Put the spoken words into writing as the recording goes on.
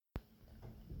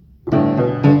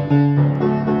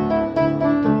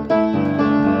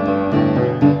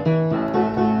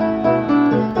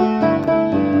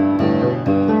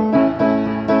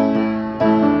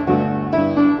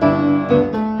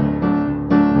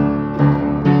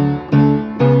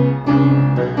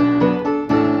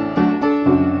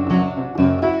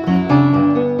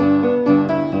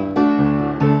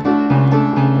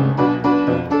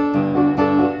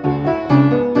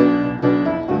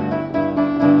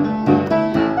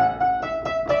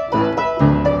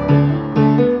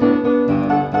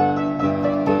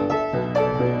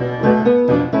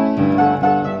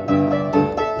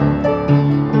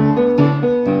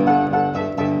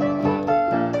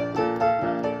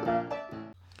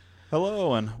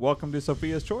Hello and welcome to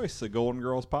Sophia's Choice, the Golden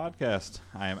Girls podcast.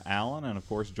 I am Alan and of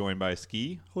course joined by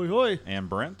Ski. Hoi hoi. And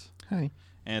Brent. Hi.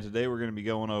 And today we're going to be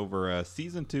going over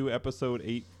Season 2, Episode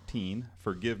 18,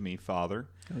 Forgive Me, Father.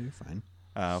 Oh, you're fine.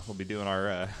 We'll be doing our...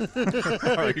 are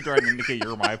you trying to indicate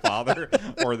you're my father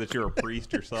or that you're a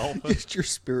priest yourself? Just your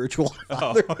spiritual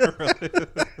father. Oh, really?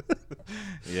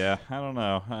 Yeah, I don't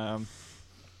know.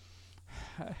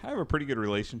 I have a pretty good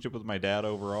relationship with my dad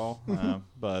overall,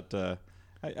 but...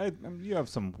 you have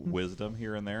some wisdom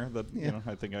here and there that you know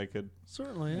I think I could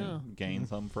certainly gain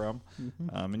some from,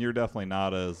 and you're definitely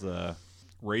not as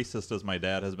racist as my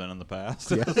dad has been in the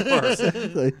past. Yeah. As far as,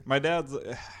 Exactly. my dad's,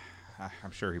 I'm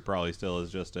sure he probably still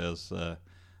is just as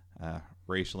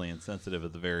racially insensitive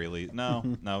at the very least. No,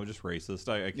 just racist.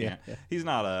 I can't. Yeah. He's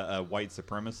not a white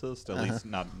supremacist, at least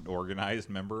not an organized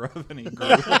member of any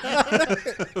group.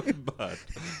 But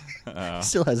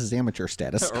Still has his amateur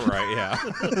status. right, yeah.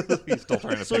 He's still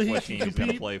trying to So pick he what can team he's going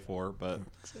to compete? play for, but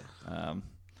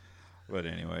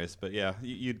anyways, but yeah,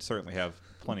 you'd certainly have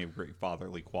plenty of great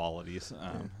fatherly qualities.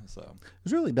 So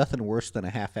There's really nothing worse than a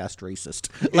half-assed racist.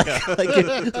 Like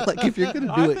if you're going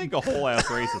to do I it, think a whole ass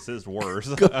racist is worse.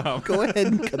 go ahead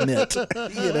and commit.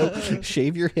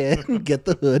 Shave your head and get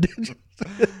the hood.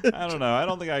 I don't know. I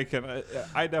don't think I can.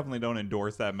 I definitely don't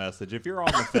endorse that message. If you're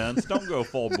on the fence, don't go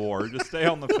full bore. Just stay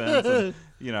on the fence. And,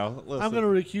 listen. I'm going to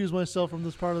recuse myself from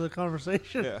this part of the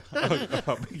conversation. Yeah,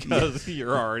 because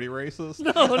you're already racist.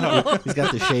 He's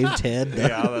got the shaved head.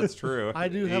 Yeah, that's true. I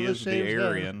do He have a is shaved the head.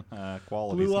 Aryan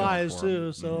quality. Blue eyes,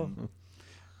 too, so.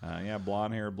 Yeah,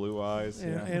 blonde hair, blue eyes.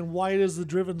 And, Yeah. and white as the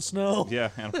driven snow. Yeah,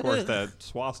 and of course that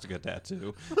swastika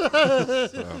tattoo.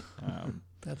 So,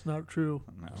 That's not true.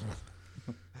 no.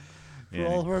 For Yeah.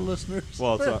 all of our listeners.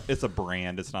 Well, it's a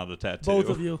brand. It's not a tattoo. Both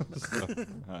of you. So,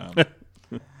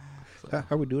 How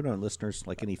are we doing on listeners?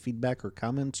 Like any feedback or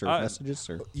comments or messages?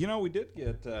 Or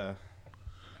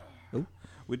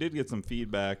we did get some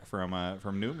feedback from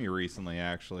Numi recently.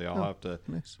 Actually, I'll have to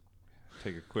nice.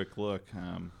 take a quick look.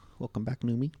 Welcome back,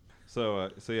 Numi. So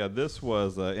yeah, this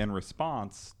was in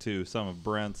response to some of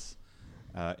Brent's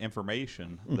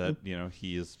information that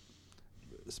he has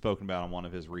spoken about on one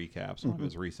of his recaps, one of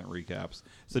his recent recaps.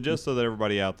 So just so that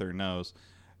everybody out there knows,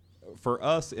 for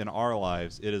us in our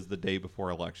lives, it is the day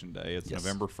before Election Day. It's Yes.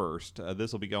 November 1st.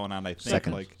 This will be going on, I think,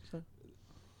 Second.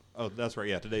 Oh, that's right.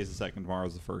 Yeah, today's the second.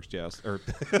 Tomorrow's the first. Yes.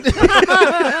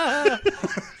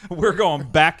 We're going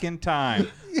back in time.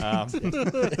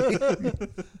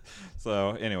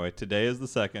 So anyway, today is the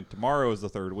second. Tomorrow is the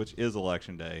third, which is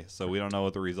Election Day. So we don't know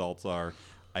what the results are.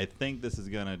 I think this is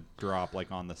going to drop like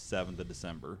on the 7th of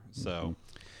December. So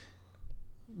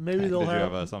Maybe they'll did you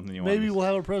have. have something you Maybe wanted we'll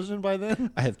have a president by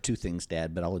then. I have two things,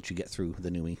 Dad, but I'll let you get through the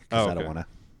Numi because Oh, I don't okay. want to.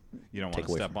 You don't want take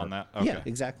to away step from on her. that? Okay. Yeah,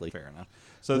 exactly. Fair enough.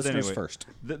 So Listeners anyway, first.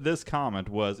 This comment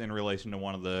was in relation to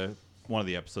one of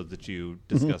the episodes that you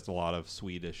discussed a lot of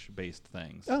Swedish-based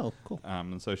things. Oh, cool.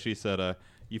 And so she said,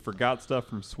 you forgot stuff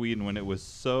from Sweden when it was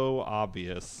so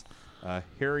obvious.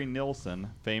 Harry Nilsson,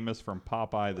 famous from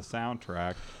Popeye the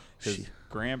soundtrack, his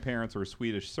grandparents were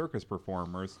Swedish circus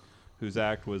performers whose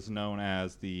act was known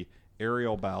as the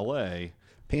Aerial Ballet.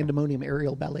 Pandemonium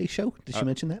Aerial Ballet Show. Did she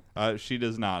mention that? She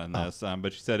does not in this,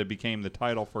 but she said it became the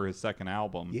title for his second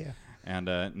album. Yeah.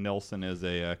 And Nilsson is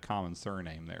a common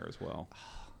surname there as well.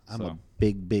 I'm a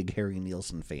big Harry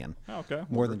Nilsson fan. Okay.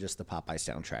 More than just the Popeye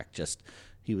soundtrack.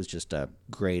 He was just a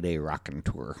grade A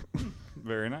raconteur.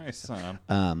 Very nice.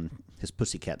 His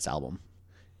Pussycats album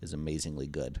is amazingly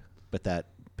good. But that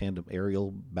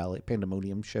Aerial Ballet,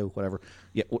 Pandemonium show, whatever.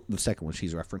 Yeah, the second one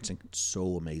she's referencing, it's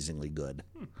so amazingly good.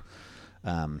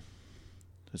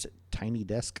 Was it Tiny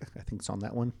Desk? I think it's on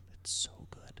that one. It's so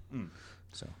good.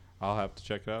 So I'll have to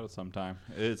check it out at some time.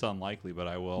 It's unlikely, but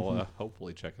I will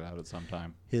hopefully check it out at some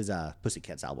time. his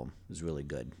Pussycats album is really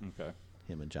good. Okay.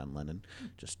 Him and John Lennon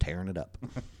just tearing it up.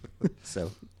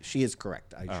 So she is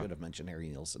correct. I should have mentioned Harry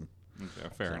Nilsson.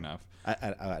 Okay, fair enough.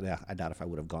 I doubt if I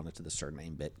would have gone into the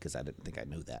surname bit because I didn't think I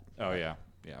knew that. Oh, yeah.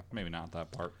 Yeah, maybe not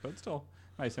that part, but still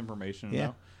nice information to Yeah.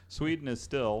 know. Sweden is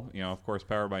still, of course,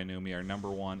 powered by Numi, our number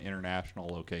one international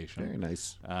location. Very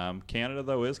nice. Canada,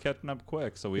 though, is catching up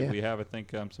quick. So we have, I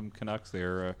think, some Canucks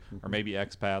there, or maybe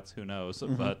expats, who knows.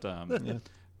 But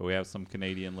we have some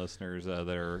Canadian listeners that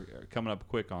are coming up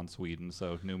quick on Sweden.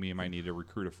 So Numi might need to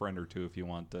recruit a friend or two if you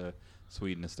want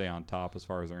Sweden to stay on top as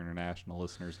far as our international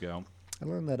listeners go. I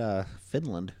learned that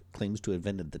Finland claims to have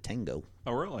invented the tango.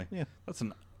 Oh, really? Yeah. That's a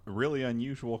really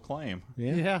unusual claim.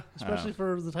 Yeah, especially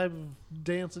for the type of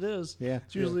dance it is. Yeah.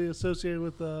 It's usually associated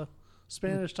with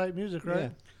Spanish type music,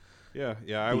 right? Yeah,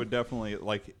 I would definitely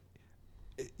like.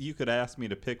 you could ask me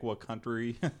to pick what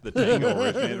country the tango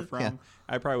originated from, Yeah.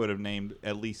 I probably would have named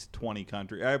at least 20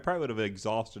 countries. I probably would have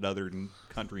exhausted other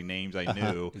country names I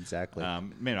knew. Exactly.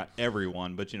 Maybe not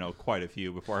everyone, but quite a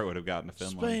few before I would have gotten to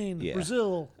Finland. Spain, Yeah.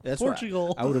 Brazil, That's where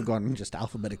Portugal. I would have gone just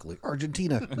alphabetically: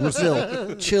 Argentina,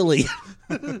 Brazil, Chile,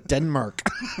 Denmark.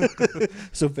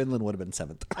 So Finland would have been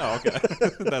 7th. Oh, okay.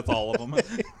 That's all of them.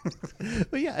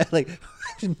 But yeah, like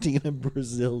Argentina,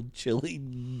 Brazil, Chile,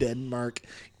 Denmark,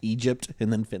 Egypt,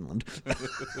 and then Finland.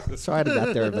 So I'd have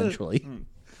got there eventually.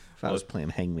 If I was playing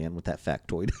Hangman with that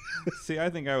factoid. See, I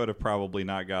think I would have probably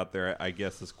not got there, I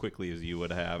guess, as quickly as you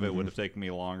would have. It would have taken me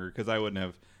longer because I wouldn't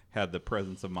have had the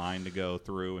presence of mind to go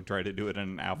through and try to do it in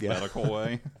an alphabetical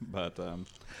way. But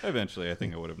eventually, I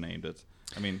think I would have named it.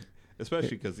 I mean,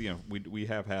 especially because, we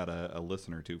have had a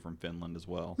listener or two from Finland as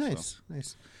well. Nice,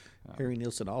 nice. Harry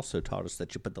Nielsen also taught us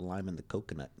that you put the lime in the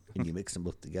coconut and you mix them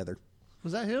both together.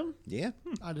 Was that him? Yeah.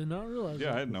 I did not realize Yeah,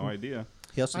 I that. had no idea.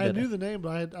 He also I did knew the name,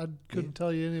 but I couldn't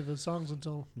tell you any of his songs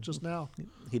until just now.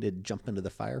 he did Jump Into the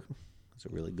Fire. It's a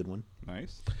really good one.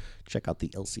 Nice. Check out the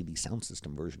LCD sound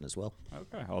system version as well.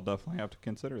 Okay, I'll definitely have to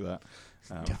consider that.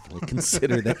 Definitely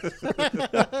consider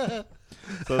that.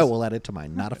 I will add it to my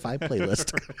Not a 5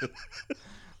 playlist.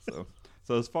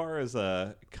 So as far as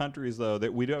countries, though,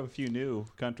 that we do have a few new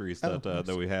countries that nice.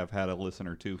 that we have had a listen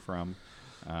or two from.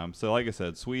 So like I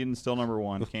said, Sweden's still number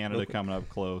one. Canada coming up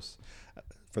close.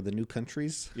 For the new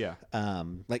countries, Yeah.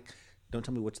 Don't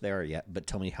tell me which they are yet, but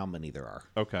tell me how many there are.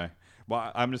 Okay.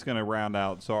 Well, I'm just going to round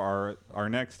out. So our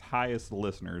next highest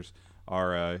listeners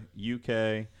are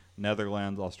UK,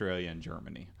 Netherlands, Australia, and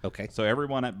Germany. Okay. So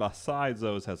everyone besides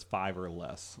those has 5 or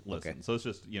less listens. Okay. So it's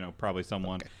just probably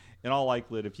someone. In all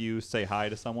likelihood, if you say hi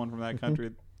to someone from that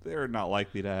country, they're not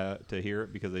likely to hear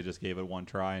it because they just gave it one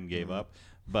try and gave up.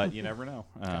 But you never know.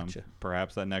 Gotcha.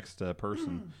 Perhaps that next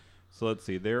person. So let's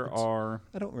see. There are.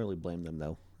 I don't really blame them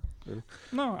though.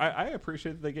 No, I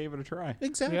appreciate that they gave it a try.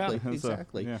 Exactly, Yeah. So,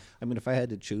 exactly. yeah. I mean, if I had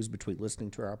to choose between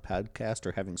listening to our podcast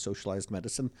or having socialized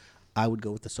medicine, I would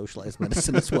go with the socialized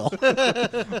medicine as well.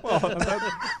 Well,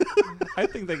 I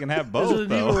think they can have Is both, it an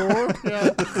though. either or?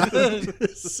 Yeah.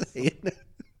 Saying.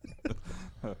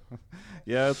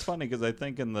 Yeah, it's funny because I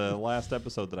think in the last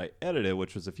episode that I edited,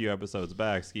 which was a few episodes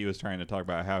back, Ski was trying to talk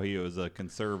about how he was a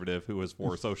conservative who was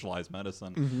for socialized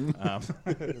medicine.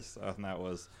 So, and that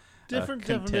was Different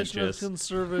definition of contentious.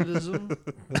 conservatism.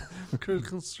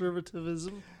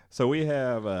 Conservatism. So we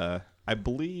have, I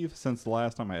believe, since the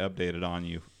last time I updated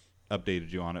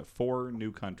you on it, 4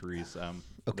 new countries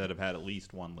that have had at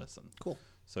least one listen. Cool.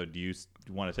 So do you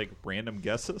want to take random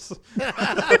guesses?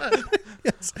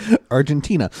 Yes.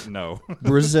 Argentina, No.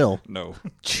 Brazil, No.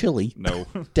 Chile, No.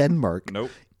 Denmark,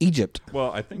 Nope. Egypt.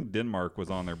 Well, I think Denmark was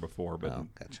on there before, but Oh,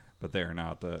 gotcha. but they are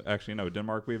not. Actually, no,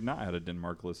 Denmark. We have not had a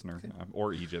Denmark listener,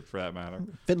 or Egypt for that matter.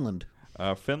 Finland,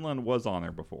 Finland was on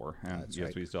there before, and That's yes,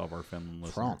 right. we still have our Finland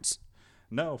listener. France,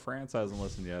 No, France hasn't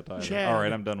listened yet either. Chad. All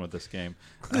right, I'm done with this game.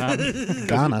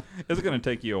 Ghana. It's going to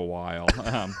take you a while.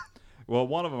 Well,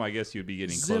 one of them, I guess you'd be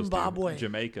getting close Zimbabwe. to.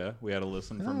 Jamaica. We had a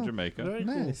listen from Oh, Jamaica. Very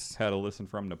cool. Nice, Had a listen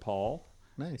from Nepal.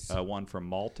 nice. One from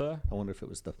Malta. I wonder if it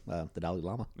was the Dalai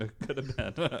Lama. It could have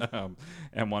been.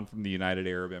 And one from the United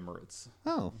Arab Emirates.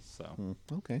 Oh, So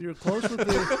okay. You're close with the.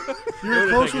 it You're would have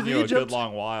close taken with you a good Egypt,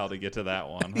 long while to get to that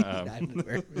one.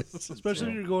 especially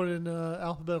if you're going in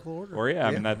alphabetical order. Or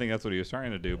I mean, I think that's what he was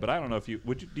trying to do. But I don't know if you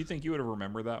would. Do you think you would have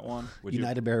remembered that one? Would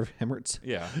United Arab Emirates.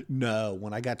 you? Yeah, No,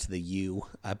 when I got to the U,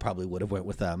 I probably would have went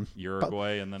with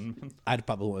Uruguay, and then I'd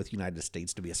probably went with United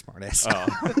States to be a smartass, oh,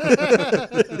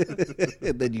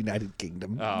 and then United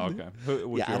Kingdom. oh, okay,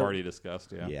 which Yeah, I you don't- already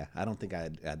discussed. Yeah, Yeah, I don't think I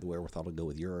had the wherewithal to go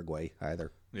with Uruguay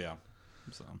either. yeah.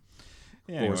 So, Or as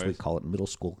we anyways, call it in middle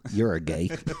school, you're a gay.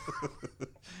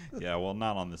 yeah. Well,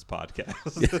 not on this podcast.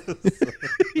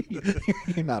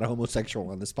 You're not a homosexual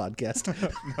on this podcast.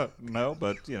 No,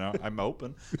 but I'm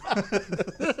open.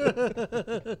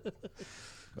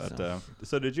 But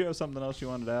so did you have something else you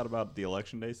wanted to add about the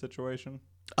election day situation?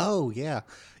 Oh yeah,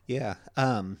 yeah.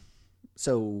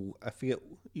 So I forget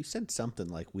you said something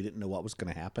like we didn't know what was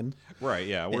going to happen. Right.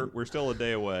 Yeah. We're still a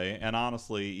day away, and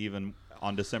honestly, even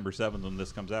on December 7th when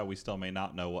this comes out, we still may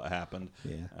not know what happened.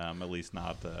 Yeah. At least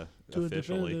not To a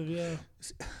officially. definitive,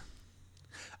 yeah.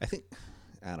 I think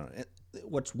I don't know.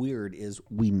 What's weird is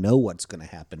we know what's going to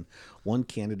happen. One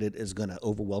candidate is going to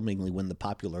overwhelmingly win the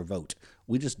popular vote.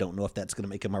 We just don't know if that's going to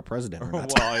make him our president or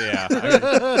not. Well,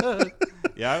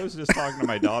 yeah. I was just talking to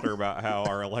my daughter about how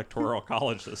our electoral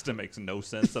college system makes no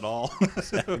sense at all.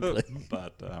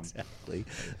 But Exactly.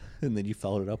 And then you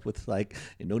followed it up with like,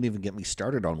 and don't even get me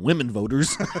started on women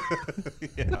voters.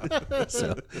 yeah.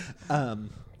 So,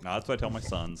 No, that's what I tell my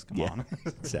sons. Come on.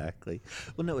 Exactly.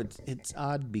 Well, no, it's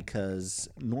odd because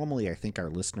normally I think our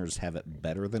listeners have it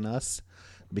better than us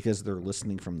because they're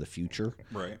listening from the future,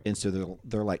 Right. And so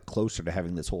they're like closer to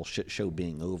having this whole shit show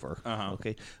being over.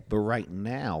 Okay, but right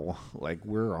now, like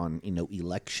we're on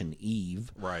election eve,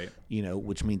 Right.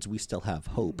 Which means we still have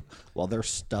hope, while they're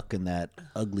stuck in that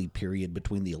ugly period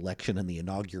between the election and the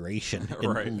inauguration,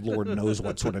 and Right. Lord knows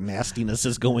what sort of nastiness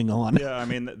is going on. Yeah, I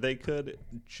mean, they could,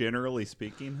 generally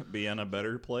speaking, be in a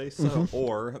better place,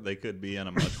 or they could be in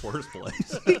a much worse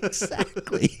place.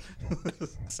 Exactly.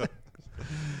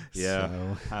 Yeah,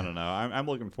 So- I don't know. I'm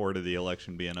looking forward to the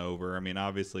election being over. I mean,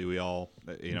 obviously, we all,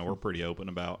 we're pretty open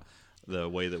about the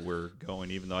way that we're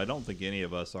going, even though I don't think any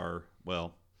of us are,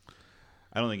 well,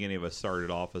 I don't think any of us started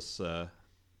off as,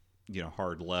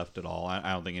 hard left at all.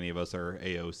 I don't think any of us are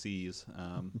AOCs.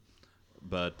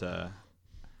 But,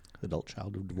 Adult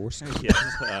child of divorce. yes,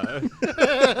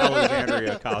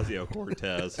 Alexandria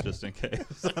Ocasio-Cortez, just in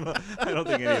case. I don't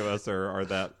think any of us are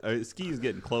that. Ski's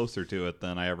getting closer to it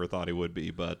than I ever thought he would be,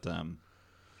 but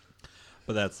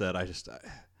that said,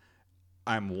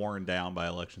 I'm worn down by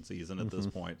election season at this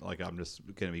point. Like, I'm just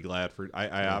gonna be glad for.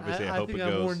 I obviously I hope think it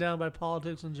I'm goes. worn down by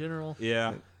politics in general.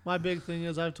 Yeah, My big thing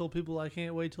is I've told people I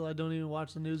can't wait till I don't even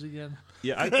watch the news again.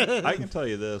 yeah. I can tell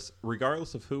you this: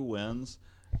 regardless of who wins.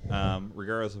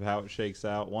 Regardless of how it shakes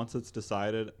out, once it's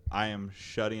decided, I am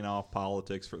shutting off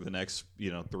politics for the next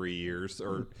 3 years,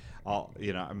 or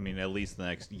at least the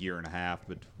next year and a half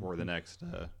before the next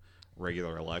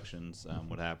regular elections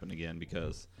would happen again,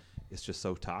 because it's just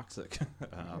so toxic.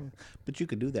 But you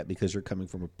could do that because you're coming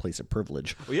from a place of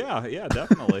privilege. Well, yeah,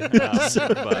 definitely.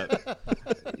 But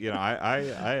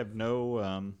I have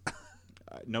no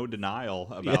denial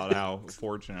about how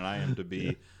fortunate I am to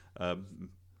be,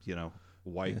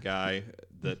 white guy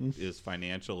that is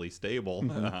financially stable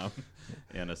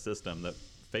in a system that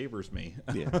favors me.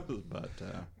 Yeah. But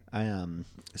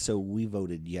So we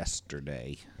voted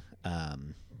yesterday.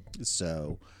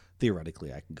 So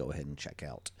theoretically, I can go ahead and check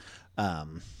out.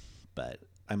 But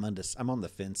I'm on the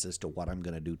fence as to what I'm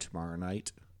going to do tomorrow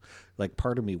night. Like,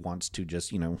 part of me wants to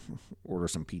just, order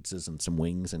some pizzas and some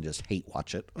wings and just hate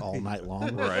watch it all night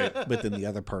long. Right. But then the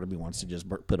other part of me wants to just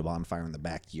put a bonfire in the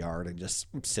backyard and just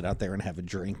sit out there and have a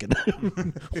drink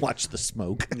and watch the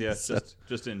smoke. yeah, So-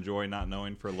 just enjoy not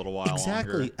knowing for a little while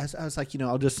Exactly. longer. I was like,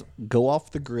 I'll just go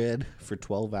off the grid for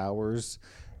 12 hours.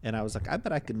 And I was like, I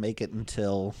bet I could make it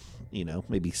until,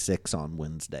 maybe 6 on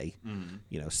Wednesday,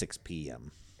 6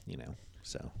 p.m.,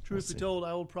 So. Truth be told,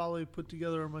 I will probably put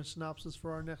together my synopsis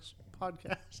for our next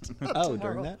podcast. Oh, tomorrow.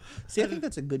 during that? See, I think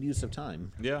that's a good use of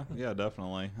time. Yeah,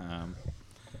 definitely.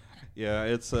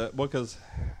 It's because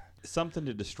something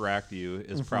to distract you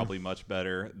is probably much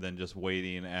better than just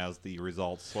waiting as the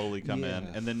results slowly come in,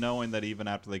 Yeah. and then knowing that even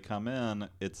after they come in,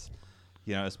 it's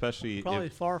especially Probably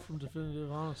if, far from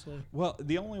definitive, honestly. well,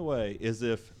 the only way is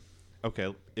if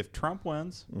Trump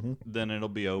wins, then it'll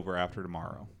be over after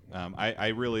tomorrow. I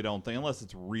really don't think, unless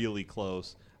it's really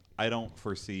close, I don't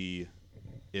foresee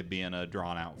it being a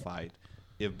drawn out fight.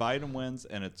 If Biden wins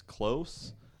and it's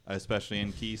close, especially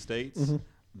in key states,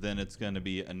 then it's going to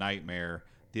be a nightmare.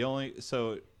 The only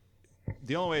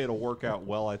way it'll work out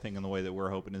well, I think, in the way that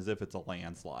we're hoping, is if it's a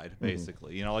landslide,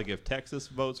 basically. Like if Texas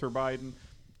votes for Biden,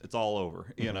 it's all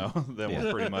over, then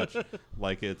we're pretty much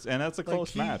like and that's a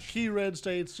close match. Key red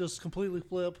states just completely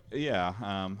flip.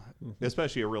 Yeah,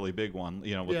 especially a really big one,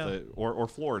 with or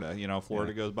Florida.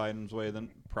 Florida goes Biden's way, then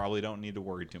probably don't need to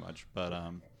worry too much. But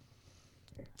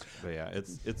yeah,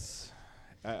 it's.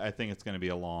 I think it's going to be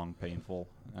a long, painful.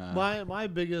 My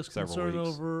biggest several concern weeks.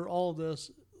 over all of this,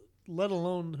 let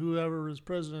alone whoever is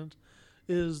president,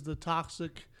 is the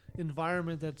toxic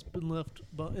environment that's been left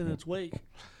in its wake.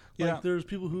 Yeah. Like, there's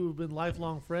people who have been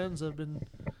lifelong friends that have been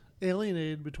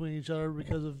alienated between each other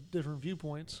because of different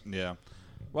viewpoints. Yeah.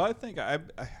 Well, I think I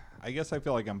guess I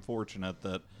feel like I'm fortunate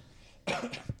that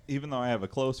even though I have a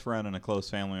close friend and a close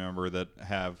family member that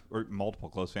have, or multiple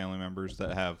close family members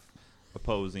that have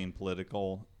opposing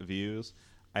political views,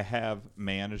 I have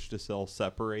managed to still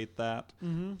separate that,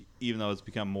 even though it's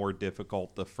become more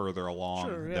difficult the further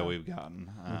along that we've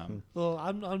gotten. Well,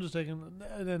 I'm just taking,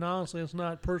 and honestly, it's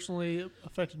not personally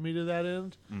affected me to that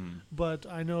end, but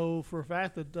I know for a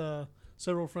fact that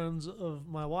several friends of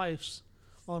my wife's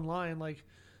online, like,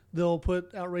 they'll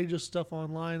put outrageous stuff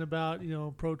online about,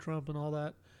 pro-Trump and all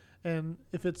that, and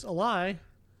if it's a lie,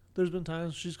 there's been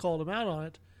times she's called them out on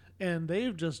it, and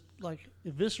they've just, like,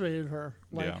 eviscerated her,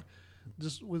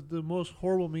 just with the most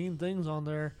horrible, mean things on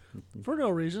there for no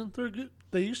reason. They're good.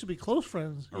 They used to be close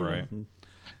friends, you know? Right.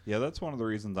 Yeah, that's one of the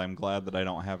reasons I'm glad that I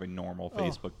don't have a normal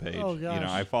Facebook page. Oh, gosh.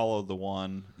 I follow the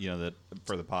one, that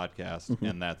for the podcast,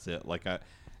 and that's it.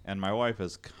 And my wife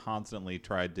has constantly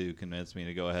tried to convince me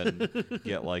to go ahead and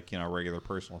get a regular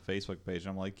personal Facebook page.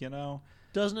 I'm like,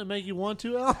 Doesn't it make you want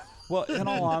to, Al? well, in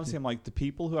all honesty, I'm like, the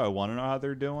people who I want to know how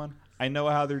they're doing, I know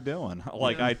how they're doing.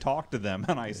 I talk to them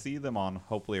and I see them on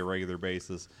hopefully a regular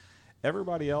basis.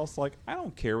 Everybody else, I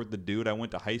don't care what the dude I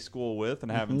went to high school with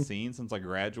and haven't seen since I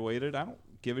graduated. I don't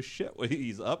give a shit what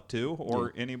he's up to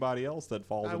or anybody else that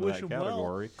falls into that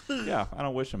category. Yeah, I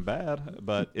don't wish him bad,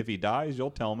 but if he dies,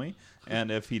 you'll tell me.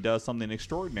 And if he does something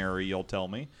extraordinary, you'll tell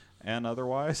me. And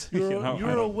otherwise,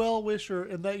 you're a well-wisher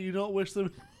in that you don't wish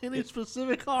them any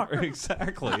specific harm.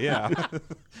 Exactly, yeah.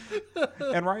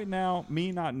 And right now,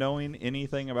 me not knowing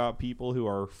anything about people who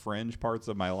are fringe parts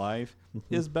of my life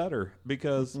is better,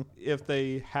 because if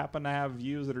they happen to have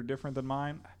views that are different than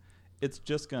mine, it's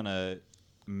just going to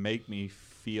make me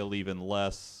feel even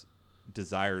less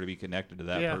desire to be connected to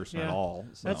that person at all.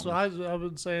 So. That's what I've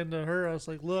been saying to her. I was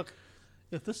like, look,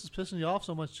 if this is pissing you off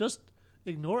so much, just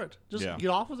ignore it. Just get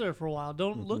off of there for a while.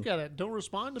 Don't look at it. Don't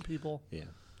respond to people. Yeah,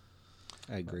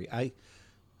 I agree. I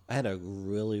had a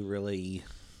really, really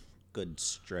good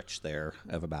stretch there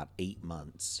of about 8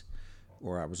 months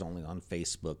where I was only on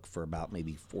Facebook for about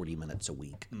maybe 40 minutes a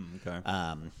week. Okay.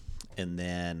 And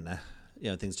then,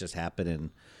 things just happened, and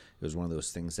it was one of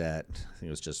those things that I think it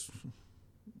was just,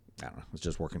 I don't know, it was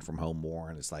just working from home more,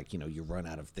 and it's like, you run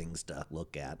out of things to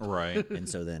look at. Right. And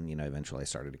so then, eventually I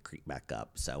started to creep back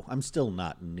up. So I'm still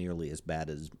not nearly as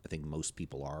bad as I think most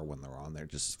people are when they're on there,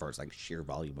 just as far as sheer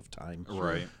volume of time.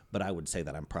 Right. But I would say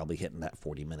that I'm probably hitting that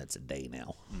 40 minutes a day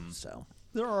now. So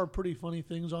there are pretty funny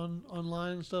things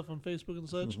online and stuff on Facebook and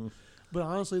such. But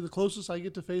honestly, the closest I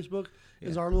get to Facebook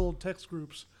is our little text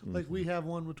groups. Like we have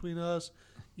one between us,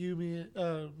 you, me,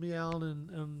 Alan,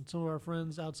 and some of our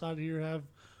friends outside of here have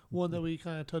one that we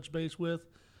kind of touch base with,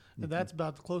 and that's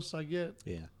about the closest I get.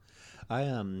 Yeah,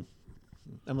 I'm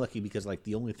lucky because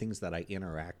the only things that I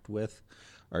interact with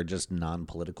are just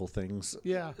non-political things.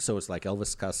 Yeah. So it's like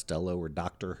Elvis Costello or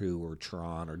Doctor Who or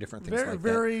Tron or different things like that.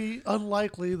 Very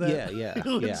unlikely that it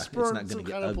would spur it's not some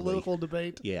get kind ugly. of political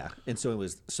debate. Yeah, and so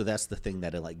that's the thing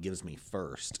that it gives me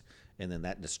first, and then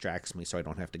that distracts me so I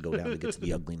don't have to go down to get to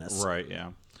the ugliness. Right.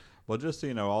 Yeah. Well, just so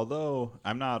you know, although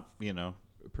I'm not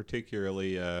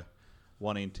particularly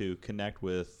wanting to connect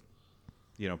with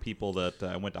people that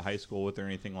I went to high school with or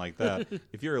anything like that,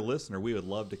 if you're a listener, we would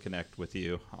love to connect with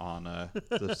you on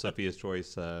the Sophia's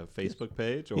Choice Facebook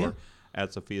page or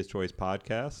at Sophia's Choice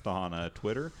Podcast on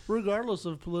Twitter, regardless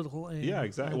of political aim. Yeah,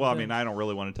 exactly. Well, I mean, I don't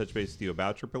really want to touch base with you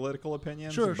about your political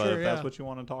opinions, but if that's what you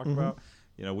want to talk about,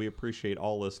 we appreciate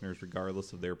all listeners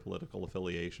regardless of their political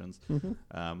affiliations.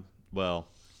 Well,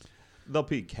 there'll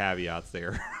be caveats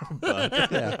there, but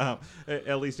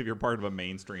at least if you're part of a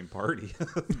mainstream party,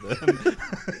 then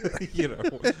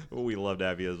we love to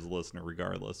have you as a listener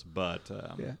regardless. But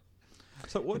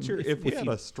so what's if we had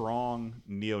a strong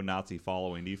neo-Nazi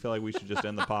following, do you feel like we should just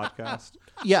end the podcast?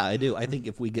 Yeah, I do. I think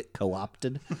if we get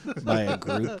co-opted by a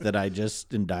group that I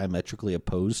just am diametrically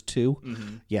opposed to,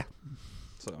 yeah.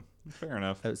 So fair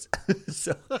enough.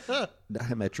 So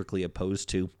diametrically opposed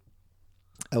to.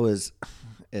 I was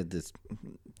at this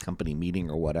company meeting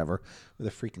or whatever where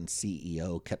the freaking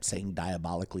CEO kept saying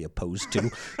diabolically opposed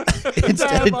to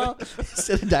instead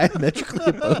of diametrically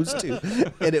opposed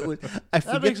to. And it was,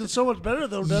 that makes it so much better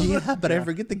though, doesn't it? Yeah, but I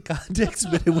forget the context,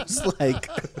 but it was like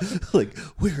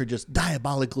we're just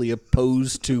diabolically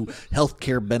opposed to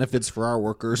healthcare benefits for our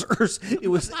workers.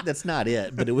 That's not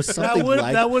it, but it was something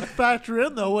that would factor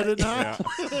in though, would it not?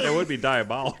 Yeah. It would be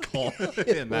diabolical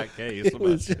in that case. It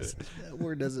was just, that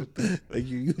word doesn't,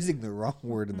 you're using the wrong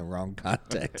word in the wrong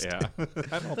context. Yeah.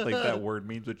 I don't think that word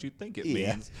means what you think it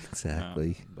means.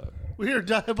 Exactly. We are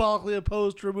diabolically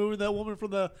opposed to removing that woman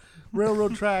from the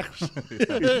railroad tracks.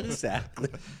 Exactly.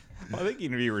 Well, I think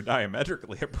even if you were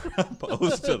diametrically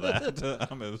opposed to that,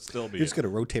 it would still be. You're just going to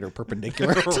rotate her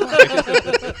perpendicular.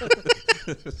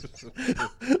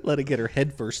 Let her get her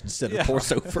head first instead of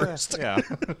torso first. Yeah.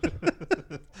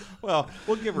 Well,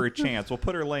 we'll give her a chance. We'll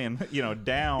put her laying,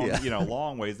 down,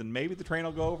 long ways, and maybe the train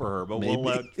will go over her. But we'll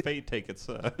let fate take its,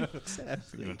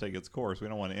 take its course. We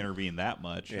don't want to intervene that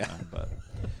much. Yeah. But,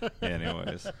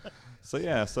 anyways,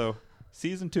 so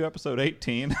season 2, episode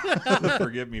 18.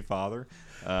 Forgive me, Father.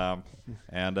 I'm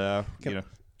sorry.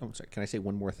 Can I say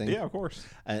one more thing? Yeah, of course.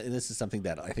 And this is something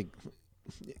that I think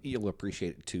you'll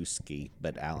appreciate it too, Ski,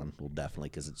 but Alan will definitely,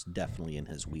 because it's definitely in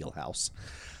his wheelhouse.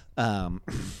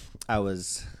 I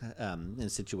was in a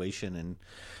situation in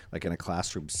a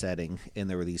classroom setting, and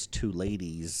there were these two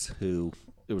ladies who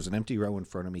there was an empty row in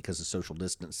front of me because of social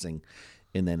distancing,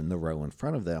 and then in the row in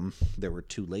front of them there were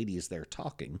two ladies there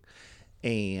talking,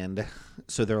 and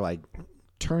so they're like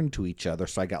turned to each other.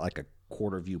 So I got like a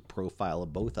quarter view profile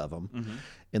of both of them,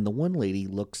 and the one lady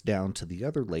looks down to the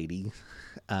other lady,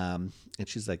 and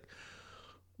she's like,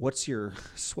 "What's your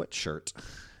sweatshirt?"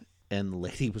 And the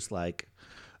lady was like,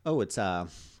 "Oh, it's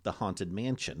the Haunted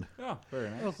Mansion." Oh, very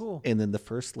nice. Oh, cool. And then the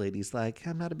first lady's like,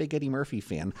 "I'm not a big Eddie Murphy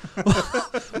fan."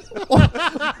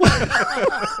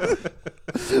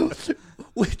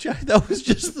 Which I thought was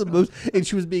just the most, and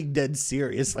she was being dead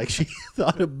serious. Like she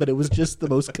thought it, but it was just the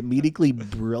most comedically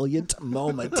brilliant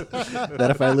moment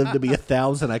that if I lived to be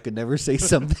 1,000, I could never say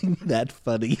something that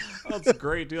funny. Oh, it's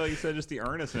great, dude. Like you said, just the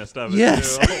earnestness of it,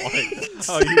 Yes. too. Like,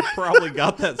 oh, you probably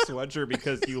got that sweatshirt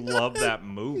because you love that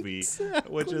movie,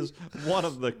 which is one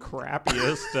of the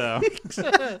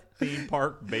crappiest theme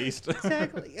park based.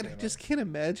 Exactly. And I just can't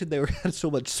imagine they had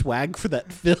so much swag for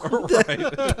that film.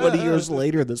 That 20 years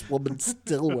later, this woman's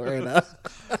still wearing a.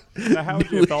 Now, how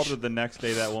would you have felt if the next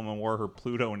day that woman wore her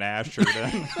Pluto Nash shirt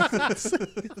in?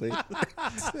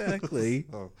 Exactly.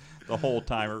 The whole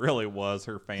time it really was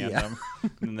her fandom.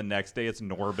 And the next day it's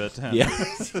Norbit. And Yeah.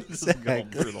 just going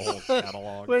through the whole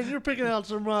catalog. Wait, you're picking out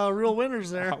some real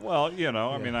winners there. Well, you know,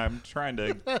 I mean, I'm trying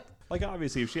to. Like,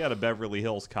 obviously, if she had a Beverly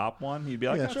Hills Cop one, you'd be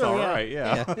like, that's Sure, all yeah. right,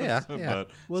 yeah. Yeah. But,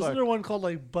 Wasn't there one called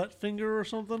like Buttfinger or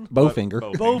something? Bowfinger.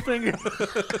 Bowfinger.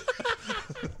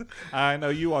 I know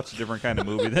you watch a different kind of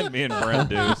movie than me and Brent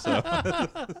do, so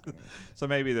so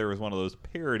maybe there was one of those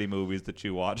parody movies that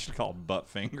you watched called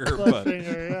Buttfinger.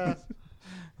 Buttfinger, yeah.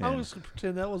 I was going to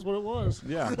pretend that was what it was.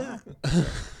 Yeah.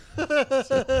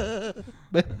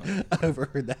 But I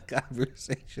overheard that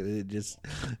conversation, and it just,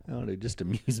 I don't know, just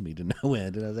amused me to no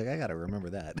end. And I was like, I got to remember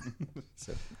that.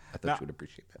 So I thought Now- you would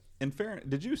appreciate that. In fairness,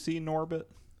 did you see Norbit?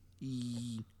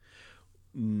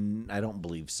 I don't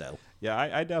believe so. Yeah,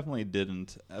 I definitely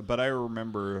didn't. But I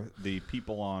remember the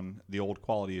people on the old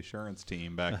quality assurance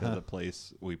team back at the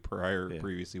place we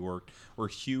previously worked were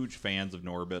huge fans of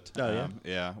Norbit. Oh, yeah?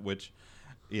 Yeah, which,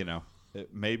 you know,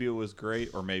 maybe it was great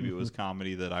or maybe it was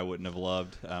comedy that I wouldn't have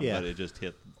loved, Yeah. but it just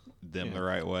hit them the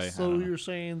right way. I So don't know. you're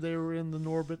saying they were in the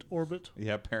Norbit orbit?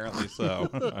 Yeah, apparently so.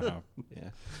 Yeah.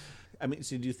 I mean,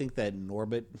 so do you think that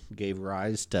Norbit gave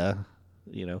rise to,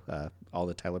 all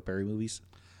the Tyler Perry movies?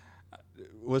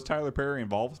 Was Tyler Perry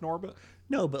involved with Norbit?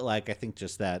 No, but like, I think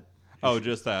just that. Oh,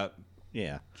 just that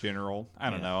Yeah. general. I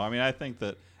don't Yeah. know. I mean, I think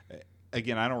that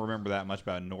again, I don't remember that much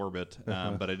about Norbit,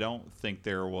 but I don't think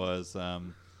there was.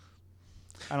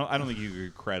 I don't think you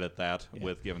could credit that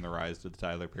with giving the rise to the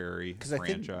Tyler Perry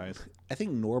franchise. I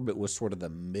think Norbit was sort of the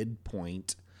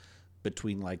midpoint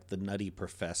between like the Nutty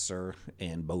Professor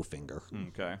and Bowfinger.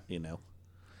 Okay,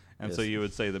 and so Yes. you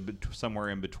would say that somewhere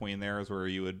in between there is where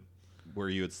you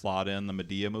would slot in the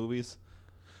Medea movies.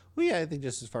 Well, yeah, I think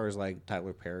just as far as like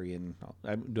Tyler Perry and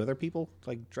do other people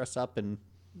like dress up in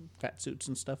fat suits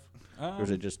and stuff, or is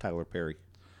it just Tyler Perry?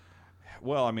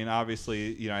 Well, I mean,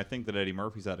 obviously, I think that Eddie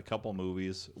Murphy's had a couple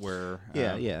movies where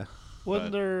Yeah.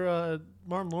 Wasn't there,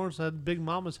 Martin Lawrence had Big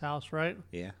Mama's House, right?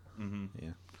 Yeah.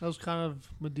 Yeah. That was kind of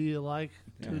Medea-like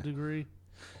to a degree.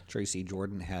 Tracy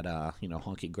Jordan had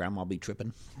Honky Grandma Be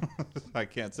Trippin' I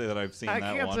can't say that I've seen I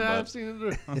that can't one. say But, I've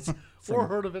seen it or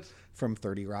heard of it. from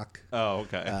 30 Rock. oh,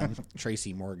 okay.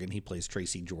 Tracy Morgan, he plays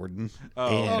Tracy Jordan.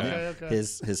 Oh, and okay.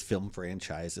 his film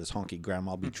franchise is Honky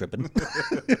Grandma Be Trippin'.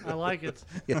 I like it.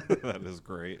 That is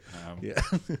great. Yeah.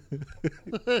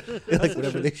 Like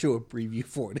whenever they show a preview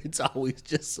for it, it's always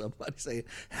just somebody saying,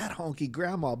 "That honky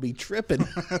grandma be tripping."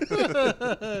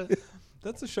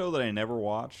 That's a show that I never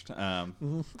watched.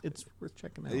 It's worth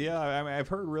checking out. Yeah, I mean, I've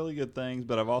heard really good things,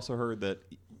 but I've also heard that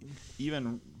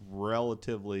even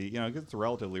relatively, it's a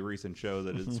relatively recent show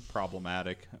that it's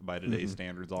problematic by today's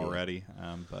standards already.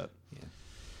 But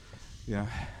yeah,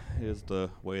 it is the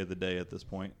way of the day at this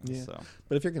point. Yeah. So.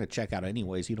 But if you're going to check out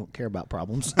anyways, you don't care about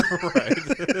problems. Right.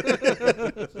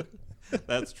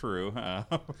 That's true.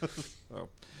 So.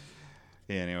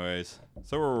 Anyways,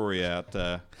 so where were we at?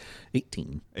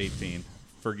 18. 18.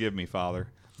 Forgive me, Father,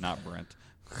 not Brent.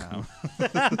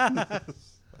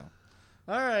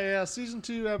 All right, yeah, Season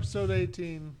 2, Episode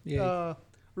 18. Yay.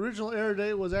 Original air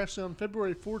date was actually on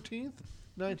February 14th,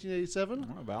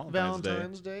 1987. Oh,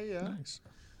 Valentine's Day, yeah. Nice.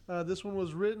 This one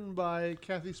was written by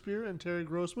Kathy Spear and Terry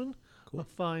Grossman. Cool. A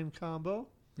fine combo.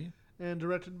 Yeah. And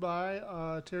directed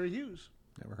by Terry Hughes.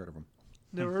 Never heard of them.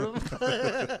 Never heard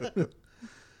of him.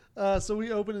 So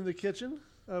we open in the kitchen.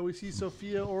 We see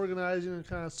Sophia organizing and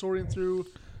kind of sorting through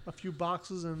a few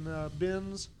boxes and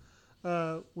bins.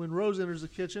 When Rose enters the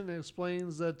kitchen and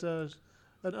explains that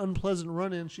an unpleasant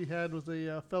run-in she had with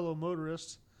a fellow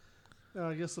motorist.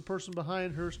 I guess the person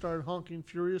behind her started honking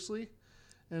furiously,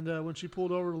 and when she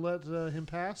pulled over to let him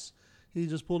pass, he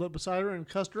just pulled up beside her and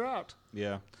cussed her out.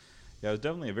 Yeah. Yeah, it was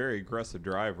definitely a very aggressive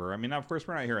driver. I mean, of course,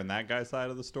 we're not hearing that guy's side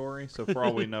of the story. So for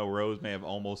all we know, Rose may have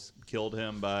almost killed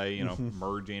him by,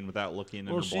 merging without looking in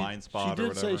her blind spot or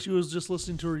whatever. She did say she was just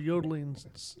listening to her yodeling.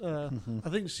 I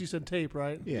think she said tape,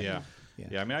 right? Yeah.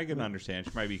 I mean, I can understand.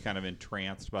 She might be kind of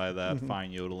entranced by that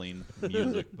fine yodeling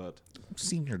music, but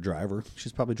Senior driver.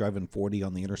 She's probably driving 40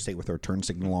 on the interstate with her turn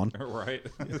signal on. right.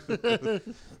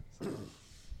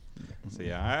 So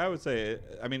yeah, I would say.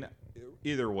 I mean,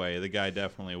 either way, the guy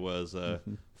definitely was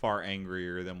far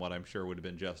angrier than what I'm sure would have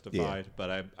been justified. Yeah.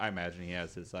 But I imagine he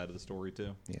has his side of the story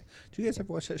too. Yeah. Do you guys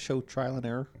ever watch that show Trial and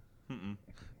Error?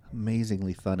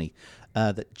 Amazingly funny.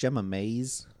 That Gemma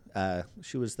Mays.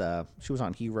 She was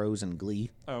on Heroes and Glee.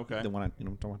 Oh, okay. The one I'm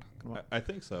talking about. I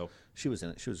think so. She was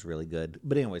in it. She was really good.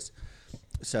 But anyways,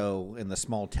 so in the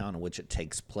small town in which it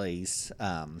takes place,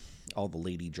 all the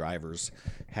lady drivers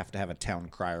have to have a town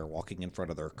crier walking in front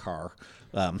of their car,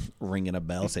 ringing a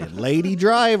bell saying, "Lady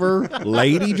driver,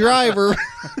 lady driver."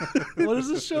 What is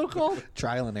this show called?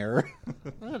 Trial and Error.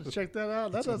 I have to check that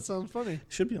out. That does sound funny.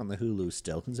 Should be on the Hulu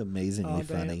still. It's amazingly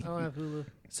funny. I don't have Hulu.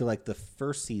 So, like the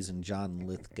first season, John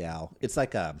Lithgow, it's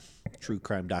like a true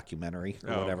crime documentary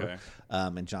or whatever. Okay.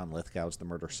 And John Lithgow is the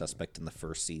murder suspect in the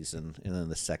first season. And then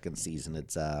the second season,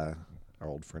 it's our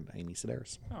old friend Amy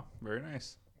Sedaris. Oh, very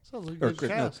nice. Sounds like a good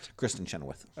cast. Kristen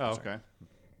Chenoweth. Oh, Sorry. okay.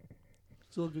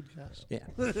 Still a good cast. Yeah.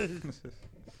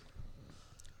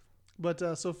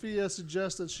 But Sophia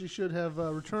suggests that she should have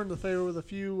returned the favor with a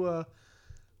few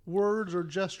words or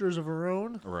gestures of her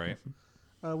own. Right.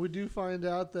 We do find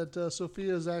out that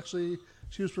Sophia is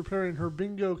she was preparing her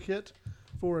bingo kit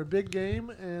for a big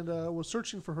game and was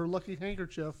searching for her lucky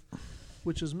handkerchief,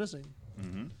 which is missing.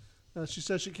 Mm-hmm. She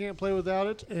says she can't play without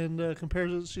it and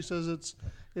compares it. She says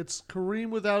it's Kareem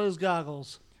without his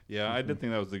goggles. Yeah, I did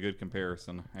think that was a good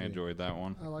comparison. I enjoyed that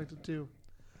one. I liked it too.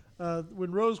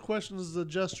 When Rose questions the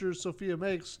gestures Sophia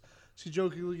makes, she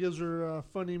jokingly gives her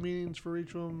funny meanings for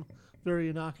each of them, very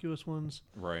innocuous ones,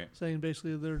 Right. saying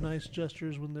basically they're nice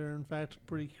gestures when they're in fact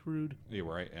pretty crude. You're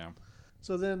right, yeah.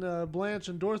 So then Blanche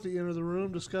and Dorothy enter the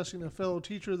room discussing a fellow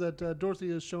teacher that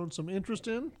Dorothy has shown some interest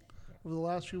in over the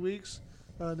last few weeks,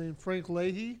 named Frank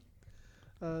Leahy.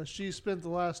 She spent the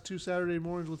last 2 Saturday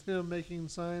mornings with him making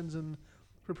signs and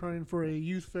preparing for a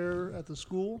youth fair at the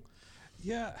school.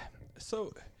 Yeah,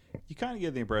 so you kind of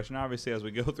get the impression, obviously, as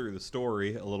we go through the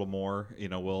story a little more,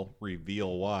 we'll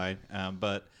reveal why.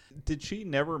 But did she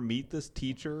never meet this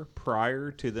teacher prior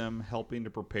to them helping to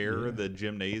prepare the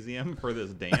gymnasium for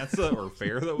this dance or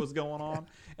fair that was going on?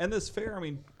 And this fair, I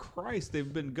mean, Christ,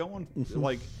 they've been going,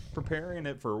 preparing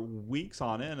it for weeks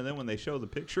on end. And then when they show the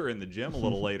picture in the gym a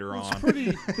little later on.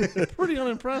 Pretty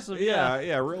unimpressive.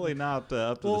 Yeah, really not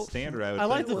up to the standard, I would I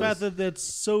like think. the fact that that's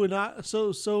so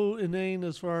inane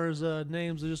as far as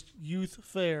names. They're just youth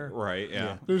fair. Right,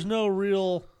 yeah. There's no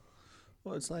real...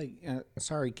 Well, it's like,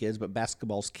 sorry, kids, but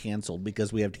basketball's canceled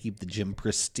because we have to keep the gym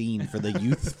pristine for the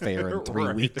youth fair in 3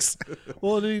 Right. weeks.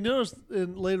 Well, did you notice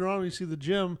later on when you see the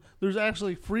gym, there's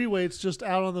actually free weights just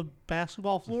out on the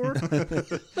basketball floor? Well,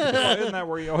 isn't that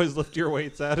where you always lift your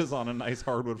weights at, is on a nice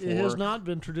hardwood floor? It has not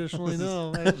been traditionally,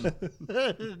 no.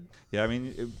 Yeah, I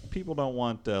mean, people don't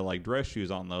want dress shoes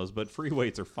on those, but free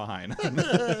weights are fine.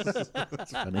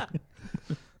 That's funny.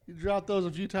 You drop those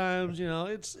a few times,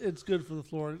 it's good for the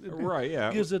floor. Right,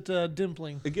 yeah. Gives it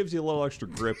dimpling. It gives you a little extra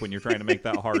grip when you're trying to make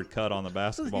that hard cut on the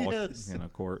basketball Yes.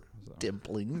 court. So.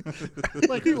 Dimpling.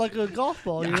 like a golf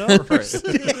ball, Right.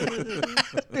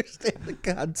 Understand the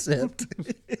concept.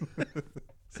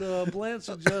 So Blanche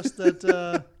suggests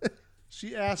that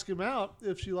she ask him out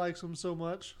if she likes him so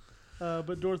much,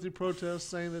 but Dorothy protests,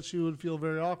 saying that she would feel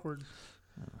very awkward.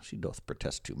 She doth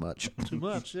protest too much. Too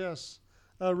much, yes.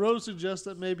 Rose suggests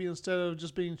that maybe instead of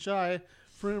just being shy,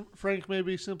 Frank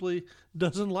maybe simply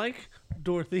doesn't like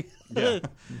Dorothy. Yeah,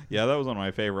 that was one of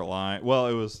my favorite lines. Well,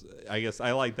 it was, I guess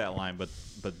I like that line, but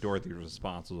Dorothy's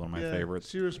response was one of my favorites.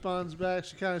 She responds back.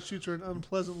 She kind of shoots her an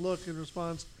unpleasant look in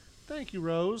response. Thank you,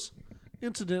 Rose.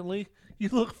 Incidentally, you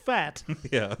look fat.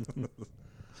 Yeah.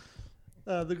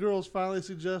 The girls finally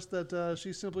suggest that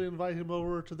she simply invite him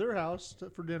over to their house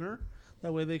for dinner.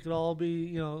 That way they could all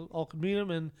be, all could meet him,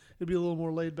 and it'd be a little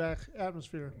more laid-back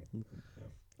atmosphere.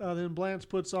 Then Blanche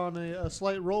puts on a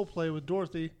slight role play with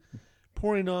Dorothy,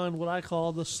 pouring on what I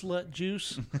call the slut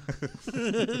juice.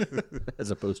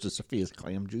 As opposed to Sophia's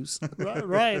clam juice.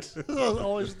 Right.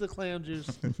 Always the clam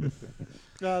juice.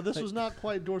 This was not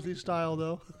quite Dorothy's style,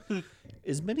 though.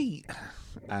 As many,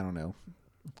 I don't know,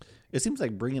 It seems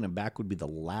like bringing him back would be the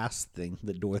last thing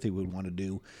that Dorothy would want to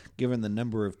do, given the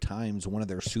number of times one of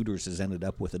their suitors has ended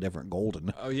up with a different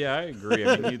Golden. Oh yeah, I agree.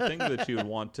 I mean, you'd think that you would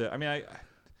want to. I mean,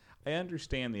 I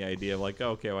understand the idea of like,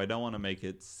 okay, well, I don't want to make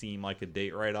it seem like a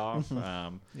date right off.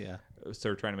 Yeah. So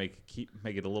we're trying to make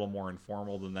it a little more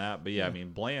informal than that. But yeah, I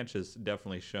mean, Blanche has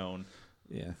definitely shown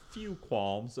Yeah. few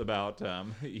qualms about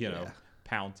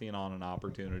pouncing on an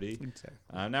opportunity.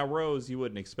 Exactly. Now Rose, you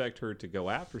wouldn't expect her to go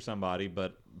after somebody,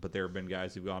 but there have been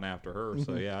guys who've gone after her.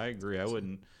 So yeah, I agree. I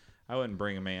wouldn't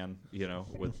bring a man,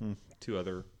 with two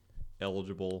other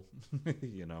eligible,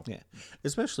 Yeah.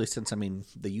 Especially since, I mean,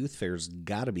 the youth fair's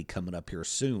got to be coming up here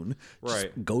soon. Just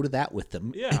Right. go to that with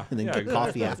them. Yeah, And then yeah, get exactly.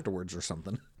 coffee afterwards or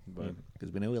something. But-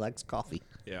 Because we know he likes coffee.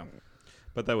 Yeah,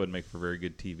 but that would make for very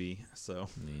good TV. So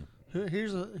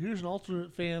Here's an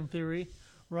alternate fan theory,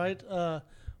 right?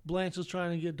 Blanche is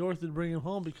trying to get Dorothy to bring him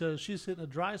home because she's hitting a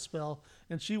dry spell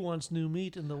and she wants new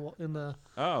meat in the.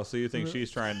 oh, so you think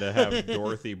she's trying to have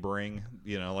Dorothy bring,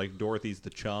 like Dorothy's the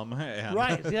chum, and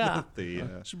Right, yeah.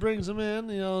 She brings him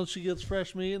in, she gets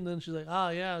fresh meat, and then she's like,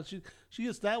 yeah. She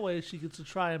gets that way. She gets to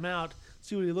try him out,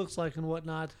 see what he looks like and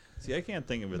whatnot. See, I can't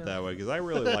think of it that way because I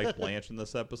really liked Blanche in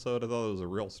this episode. I thought it was a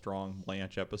real strong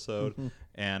Blanche episode,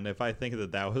 and if I think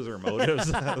that was her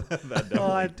motives, that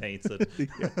definitely taints it.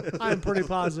 I'm pretty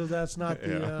positive that's not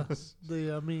Yeah.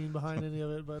 the meaning behind any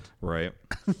of it, but Right.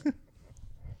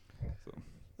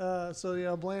 so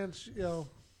yeah, Blanche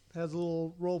has a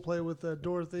little role play with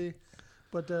Dorothy,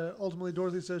 but ultimately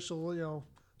Dorothy says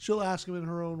she'll ask him in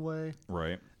her own way,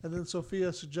 Right. and then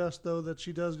Sophia suggests though that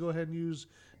she does go ahead and use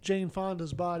Jane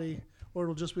Fonda's body, or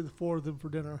it'll just be the four of them for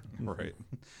dinner. Right.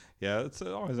 Yeah, it's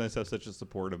always nice to have such a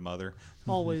supportive mother.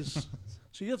 Always,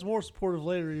 she gets more supportive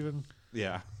later even.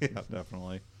 Yeah. Yeah,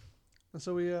 definitely. And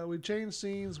so we change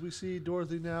scenes. We see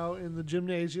Dorothy now in the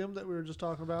gymnasium that we were just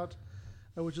talking about,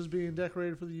 which is being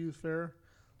decorated for the youth fair.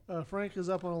 Frank is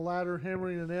up on a ladder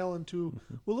hammering a nail into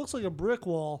what looks like a brick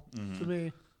wall to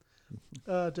me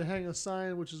to hang a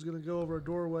sign which is going to go over a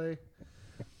doorway.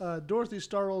 Dorothy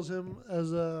startles him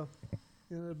as a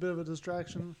bit of a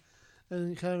distraction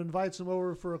and kind of invites him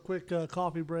over for a quick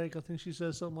coffee break. I think she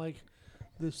says something like,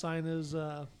 the sign is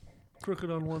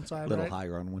crooked on one side, A little right?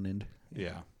 higher on one end.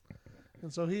 Yeah.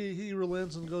 And so he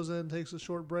relents and goes in and takes a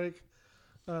short break.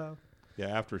 Yeah,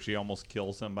 after she almost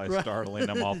kills him by Right. startling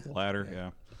him off the ladder.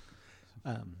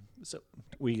 Yeah. So,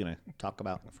 were you going to talk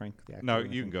about Frank the actor? No, or you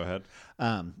anything? can go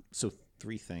ahead. So,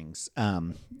 three things.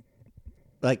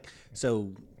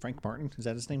 So Frank Martin, is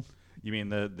that his name? You mean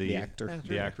the actor?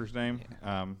 the actor's name?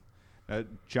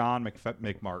 John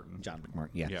McMartin. John McMartin,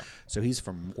 yeah. Yeah. So he's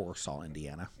from Warsaw,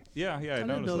 Indiana. Yeah, I I didn't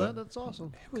noticed know that. That's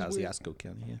awesome. Kosciuszko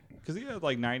County, yeah. Because he had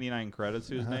like 99 credits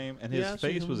to his name, and his Yeah, I've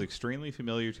seen face was him. extremely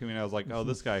familiar to me. And I was like, oh,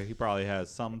 this guy, he probably has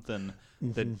something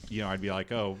that, I'd be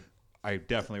like, oh, I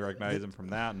definitely recognize him from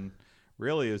that. And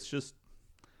really, it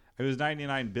was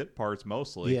 99 bit parts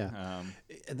mostly. Yeah.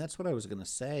 And that's what I was going to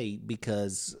say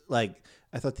because,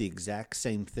 I thought the exact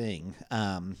same thing.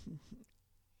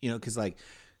 Because,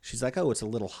 she's like, oh, it's a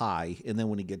little high. And then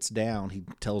when he gets down, he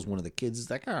tells one of the kids, he's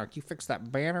like, oh, can you fix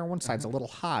that banner? One side's a little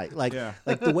high. Yeah.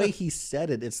 The way he said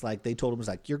it, it's like they told him, it's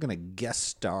like, you're going to guest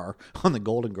star on the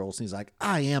Golden Girls. And he's like,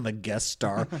 I am a guest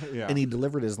star. Yeah. And he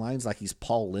delivered his lines like he's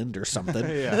Paul Lind or something.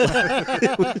 Yeah.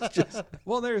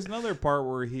 Well, there's another part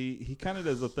where he kind of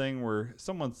does a thing where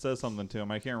someone says something to him.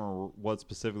 I can't remember what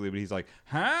specifically, but he's like,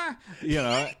 huh?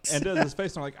 And does his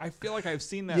face. And I'm like, I feel like I've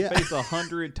seen that Yeah. face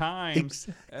 100 times.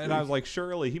 Exactly. And I was like,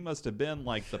 surely he must have been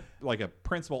like a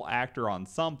principal actor on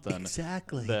something.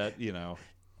 Exactly. That,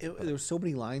 There were so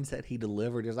many lines that he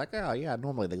delivered. He was like, oh, yeah,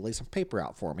 normally they lay some paper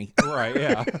out for me. Right,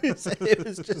 yeah. It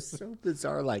was just so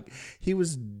bizarre. He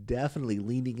was definitely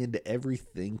leaning into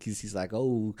everything because he's like,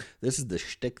 oh, this is the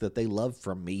shtick that they love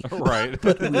from me. Right.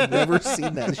 But we've never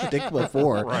seen that shtick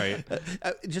before. Right.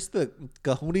 Just the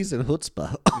cojones and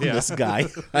chutzpah on Yeah. this guy.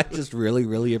 I just really,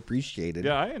 really appreciated.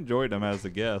 Yeah, I enjoyed him as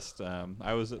a guest.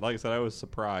 I was, like I said, I was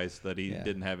surprised that he Yeah.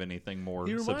 didn't have anything more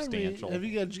He reminded me. substantial.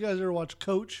 Did you guys ever watch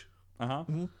Coach? Uh-huh.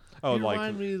 Oh, He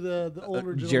reminded me of the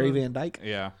older Jerry gentleman. Van Dyke.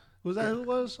 yeah. Was that who it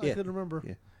was? I Yeah. couldn't remember.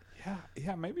 Yeah.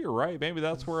 Yeah, maybe you're right. Maybe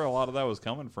that's where a lot of that was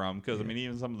coming from. Because, I mean,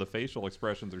 even some of the facial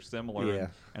expressions are similar. Yeah.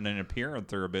 And in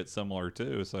appearance, they're a bit similar,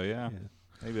 too. So, yeah.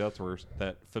 Maybe that's where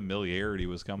that familiarity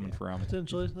was coming from.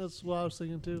 Potentially, that's what I was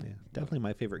thinking too. Yeah. Definitely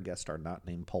my favorite guest star, not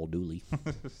named Paul Dooley.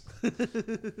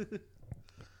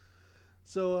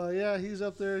 So he's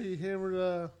up there. He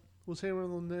was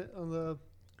hammering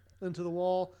into the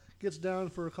wall. Gets down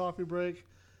for a coffee break,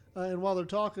 and while they're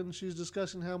talking, she's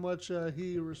discussing how much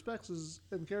he respects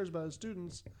and cares about his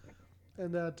students,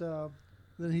 and that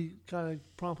Then he kind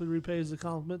of promptly repays the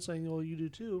compliment, saying, "Oh, you do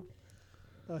too."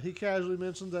 He casually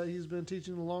mentions that he's been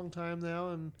teaching a long time now,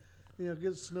 and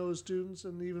gets to know his students,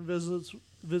 and even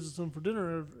visits them for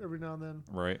dinner every now and then.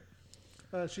 Right.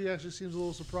 She actually seems a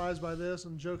little surprised by this,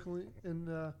 and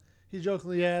he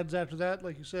jokingly adds after that,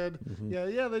 like you said,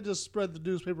 yeah, they just spread the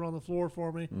newspaper on the floor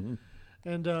for me.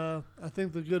 And I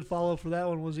think the good follow for that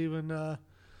one was even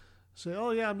say,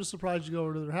 "Oh yeah, I'm just surprised you go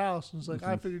over to their house." And it's like,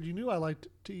 I figured you knew I liked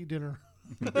to eat dinner.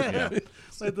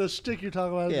 Like the shtick you're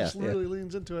talking about, just really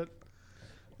leans into it.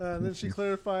 And then she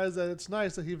clarifies that it's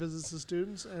nice that he visits his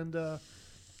students, and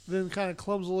then kind of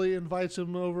clumsily invites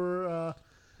him over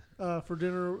for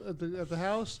dinner at the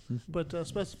house, but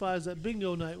specifies that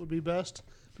bingo night would be best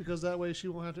because that way she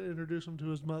won't have to introduce him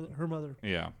to her mother.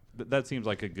 Yeah, that seems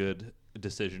like a good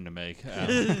decision to make,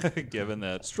 given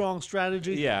that strong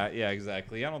strategy. Yeah,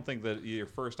 exactly. I don't think that your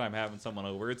first time having someone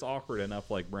over, it's awkward enough,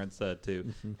 like Brent said,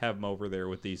 to have him over there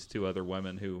with these two other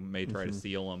women who may try to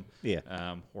steal him,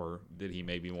 or that he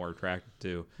may be more attracted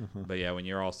to. But yeah, when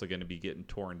you're also going to be getting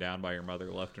torn down by your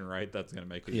mother left and right, that's going to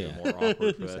make it even more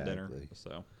awkward for that dinner.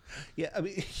 So,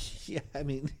 I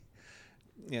mean,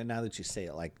 now that you say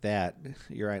it like that,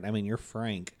 you're right. I mean, you're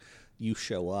frank. You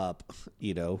show up,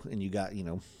 and you got,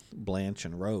 Blanche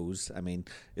and Rose. I mean,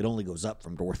 it only goes up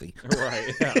from Dorothy.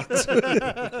 Right.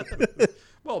 Yeah.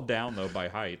 Well, down, though, by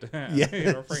height.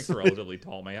 Yeah. Frank's a relatively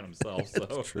tall man himself. So.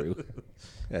 That's true.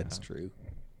 That's true.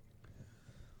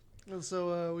 And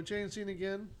so we change scene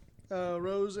again.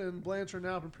 Rose and Blanche are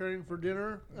now preparing for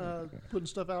dinner, putting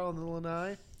stuff out on the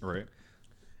lanai. Right.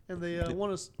 And they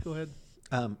want us... Go ahead.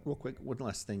 Real quick, one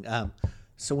last thing.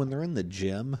 So when they're in the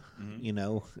gym,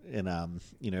 and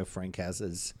Frank has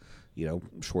his,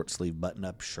 short sleeve button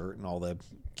up shirt, and all the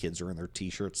kids are in their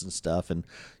t-shirts and stuff, and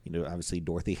obviously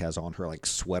Dorothy has on her like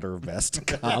sweater vest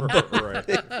combo. Right.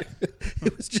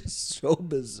 It was just so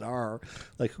bizarre.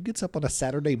 Like, who gets up on a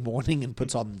Saturday morning and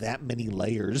puts on that many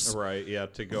layers? Right. Yeah,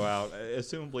 to go out,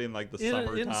 assumably in like the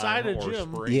summertime inside a or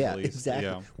gym. spring. Yeah, at least. exactly.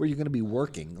 Yeah. Where you're going to be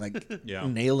working, like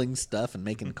nailing stuff and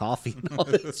making coffee and all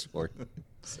that sort.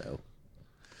 So.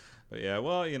 But yeah,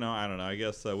 well, I don't know. I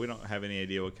guess we don't have any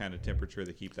idea what kind of temperature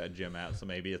they keep that gym at, so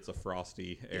maybe it's a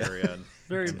frosty area. And,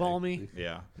 Very balmy.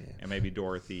 Yeah. And maybe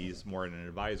Dorothy's more in an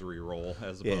advisory role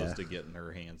as opposed to getting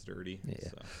her hands dirty. Yeah.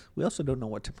 So. We also don't know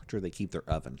what temperature they keep their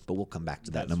oven, but we'll come back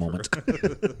to that in a moment.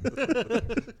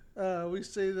 We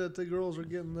say that the girls are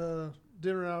getting the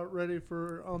dinner out ready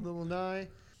for on the lanai.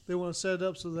 They want to set it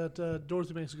up so that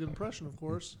Dorothy makes a good impression, of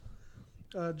course.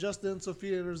 Just then,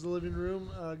 Sophia enters the living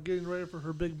room, getting ready for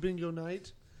her big bingo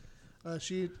night.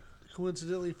 She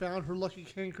coincidentally found her lucky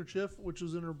handkerchief, which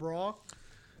was in her bra.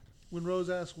 When Rose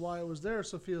asks why it was there,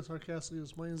 Sophia sarcastically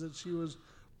explains that she was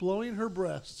blowing her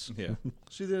breasts. Yeah.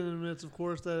 She then admits, of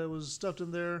course, that it was stuffed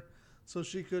in there so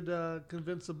she could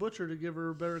convince the butcher to give her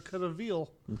a better cut of veal.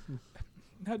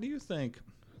 Now, do you think,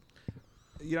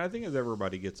 I think as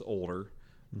everybody gets older,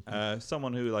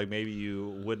 someone who like maybe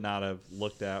you would not have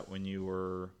looked at when you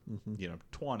were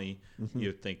 20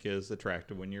 you'd think is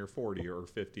attractive when you're 40 or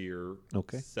 50 or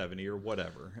 70 or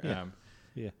whatever.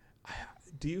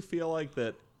 Do you feel like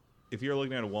that if you're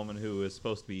looking at a woman who is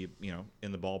supposed to be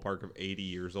in the ballpark of 80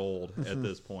 years old at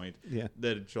this point,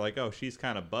 that you're like, oh, she's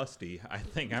kind of busty, I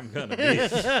think I'm gonna be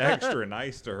extra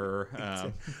nice to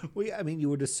her? Well, I mean, you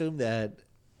would assume that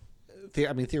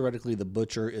theoretically, the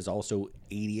butcher is also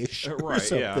 80-ish or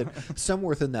something, somewhere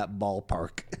within that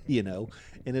ballpark,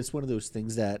 And it's one of those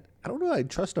things that I don't know. I'd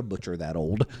trust a butcher that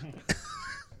old.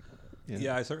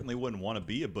 Yeah, I certainly wouldn't want to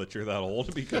be a butcher that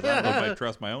old because I don't know if I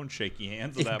trust my own shaky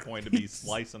hands at that point to be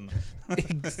slicing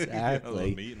exactly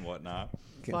the meat and whatnot.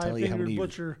 Can't tell you how many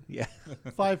butcher. Yeah,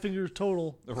 5 fingers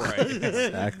total. Right.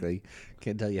 Exactly.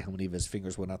 Can't tell you how many of his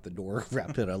fingers went out the door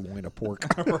wrapped in a loin of pork.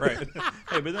 Right.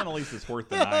 Hey, but then at least it's worth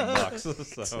the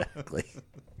 $9. So. Exactly.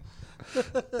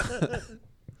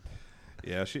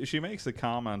 Yeah, she makes a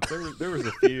comment. There was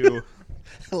a few.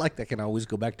 I like that. Can always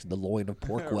go back to the loin of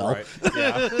pork. Well, right.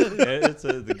 Yeah, it's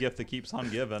the gift that keeps on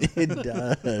giving. It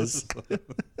does.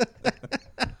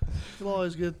 You'll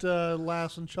always get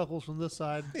laughs and chuckles from this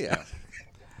side. Yeah.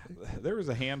 There was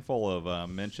a handful of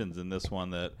mentions in this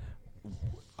one that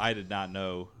I did not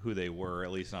know who they were,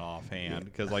 at least not offhand,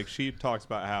 because like she talks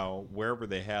about how wherever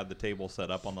they had the table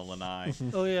set up on the lanai,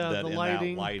 Oh yeah, that the in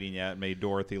lighting. that lighting, it made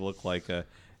Dorothy look like a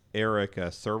Eric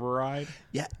Serveride.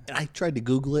 Yeah, and I tried to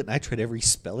Google it, and I tried every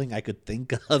spelling I could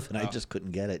think of, and I just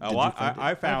couldn't get it. Did Oh, you find it?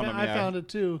 I found him. I yeah. found it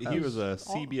too. He was a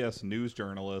CBS news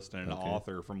journalist and an Okay.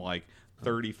 author from like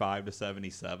 35 to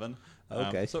 77.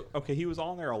 Okay. He was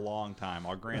on there a long time.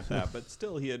 I'll grant that, but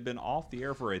still, he had been off the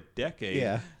air for a decade.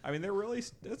 Yeah. I mean,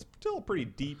 it's still a pretty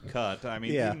deep cut. I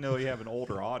mean, Yeah. even though you have an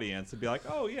older audience, it'd be like,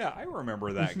 oh yeah, I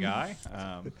remember that guy.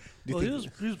 Well, he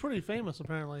was pretty famous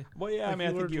apparently. Well, yeah, Like, I mean,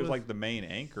 I think worked he was with- like the main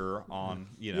anchor on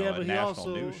yeah, a but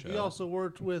national news show. he also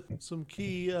worked with some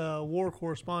key war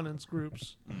correspondence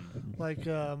groups, like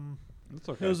It's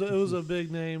okay. it was a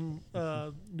big name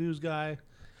news guy.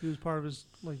 He was part of his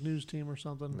like news team or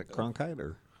something. Like Cronkite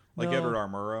or like No. Edward R.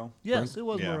 Murrow. Yes, it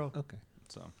was Yeah. Murrow. okay.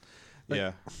 So, Like-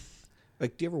 yeah.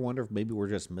 Like, do you ever wonder if maybe we're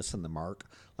just missing the mark?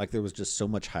 Like, there was just so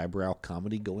much highbrow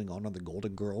comedy going on the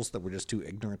Golden Girls that we're just too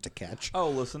ignorant to catch.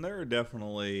 Oh, listen, there are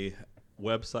definitely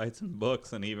websites and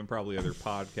books and even probably other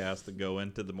podcasts that go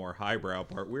into the more highbrow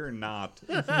part. We're not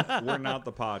the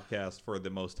podcast for the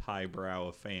most highbrow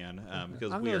of fan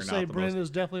because I'm we going are to say not the Brent most. is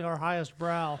definitely our highest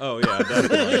brow. Oh yeah,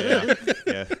 definitely.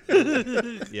 Yeah.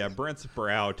 Yeah, Brent's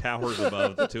brow towers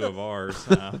above the two of ours.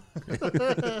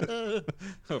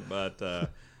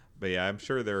 But yeah, I'm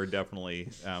sure there are definitely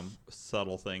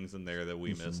subtle things in there that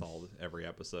we miss every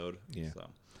episode. Yeah. So,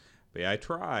 but yeah, I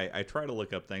try to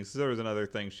look up things. There was another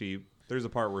thing there's a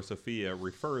part where Sophia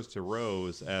refers to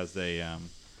Rose as a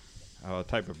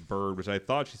type of bird, which I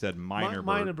thought she said minor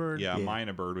bird. Yeah, Yeah.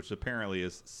 minor bird, which apparently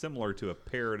is similar to a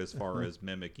parrot as far as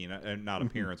mimicking, not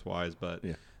appearance wise, but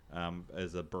Yeah.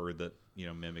 as a bird that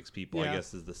mimics people. I Yeah.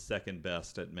 guess is the second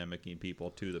best at mimicking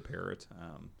people to the parrot.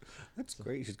 That's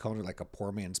great. She's calling it like a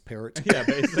poor man's parrot. Yeah,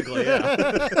 basically,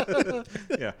 yeah.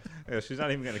 yeah. She's not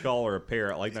even going to call her a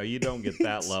parrot. Like, no, you don't get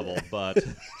that level, but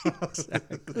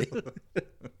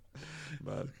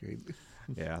but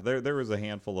yeah, there was a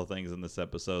handful of things in this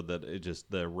episode that it just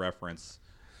the reference.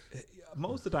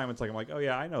 Most of the time, it's like I'm like, oh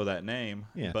yeah, I know that name.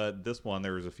 Yeah. But this one,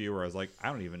 there was a few where I was like, I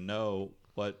don't even know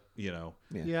what Yeah.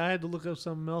 Yeah, I had to look up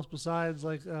something else besides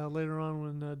like later on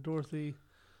when Dorothy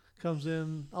comes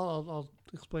in. I'll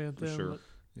explain it then. Sure.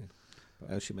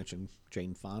 but- She mentioned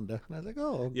Jane Fonda, and I was like,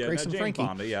 "Oh, Yeah, Grace no, and Jane Frankie."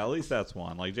 Fonda. Yeah, at least that's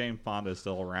one. Like Jane Fonda is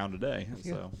still around today.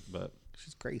 Yeah. So, but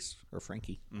She's Grace or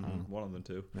Frankie. one of them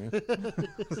too. Yeah.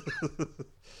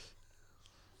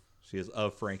 She is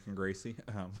of Frank and Gracie.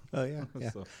 Oh yeah, yeah.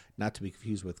 So, Not to be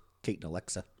confused with Kate and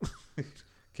Alexa.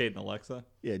 Kate and Alexa.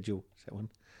 Yeah, Jill, is that one?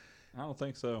 I don't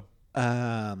think so.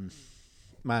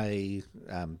 My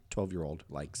 12-year-old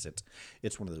likes it.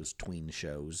 It's one of those tween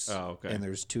shows. Oh, okay. And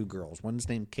there's two girls. One's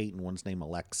named Kate and one's named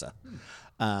Alexa.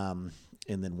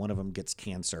 And then one of them gets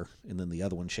cancer, and then the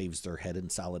other one shaves their head in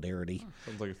solidarity.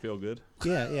 Sounds like a feel good.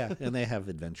 Yeah, yeah. And they have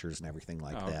adventures and everything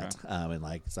like Oh, okay. that. And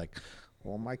like it's like,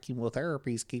 well, my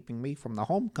chemotherapy's keeping me from the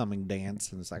homecoming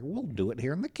dance, and it's like, we'll do it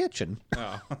here in the kitchen.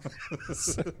 Oh.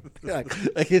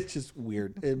 like it's just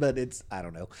weird, but it's I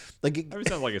don't know. Like it, I mean, it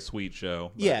sounds like a sweet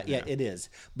show. But, yeah, it is.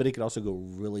 But it could also go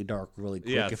really dark, really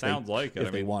quick. Yeah, it if sounds they, like it. if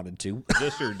I they mean- wanted to.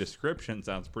 Just your description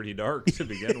sounds pretty dark to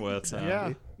begin with.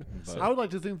 Yeah. but- I would like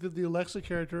to think that the Alexa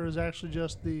character is actually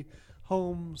just the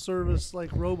home service like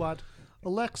robot.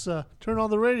 Alexa, turn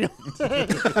on the radio.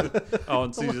 Oh,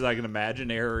 and so she's like an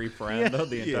imaginary friend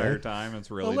the entire time. It's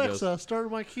really Alexa,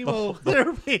 start my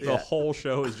chemotherapy. just the whole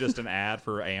show is just an ad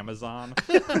for Amazon.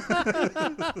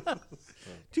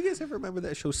 Do you guys ever remember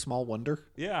that show Small Wonder?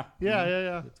 Yeah,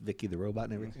 Yeah. With Vicky the robot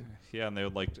and everything. yeah, and they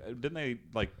would like, didn't they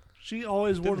like? She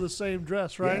always wore the same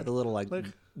dress, right? Yeah, the little like Like-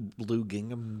 blue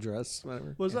gingham dress,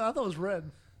 whatever. I thought it was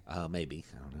red. Maybe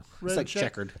I don't know. Red It's like check-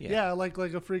 checkered. Yeah, like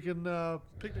a freaking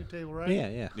picnic table, right?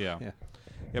 Yeah.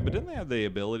 Yeah, but didn't they have the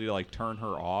ability to like turn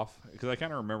her off? Because I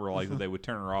kind of remember like that they would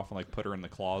turn her off and like put her in the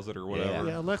closet or whatever.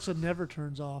 Yeah, Alexa never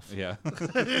turns off. Yeah,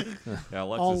 yeah.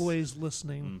 Alexa's, Always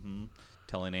listening.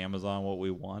 telling Amazon what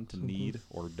we want and need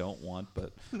or don't want,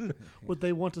 but What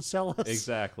they want to sell us.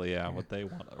 exactly, yeah, what they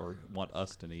want or want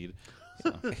us to need.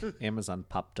 So, Amazon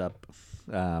popped up.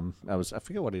 I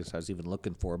forget what it is I was even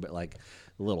looking for, but like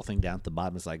the little thing down at the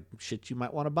bottom is like shit you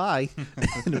might want to buy.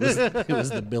 And it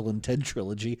was the Bill and Ted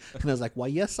trilogy, and I was like, why,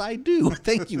 yes, I do.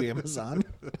 Thank you, Amazon.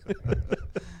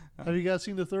 Have you guys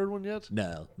seen the third one yet?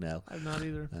 No. I've not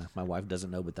either. My wife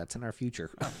doesn't know, but that's in our future.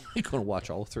 We're going to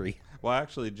watch all three. well,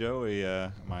 actually, Joey,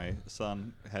 my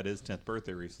son, had his 10th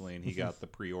birthday recently, and he got the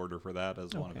pre-order for that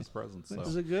as one of his presents. So.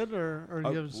 Is it good, or do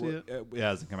you have to see it? It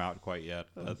hasn't come out quite yet.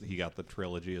 He got the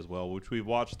trilogy as well, which we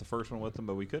watched the first one with him,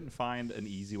 but we couldn't find an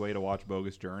easy way to watch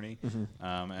Bogus Journey.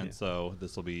 So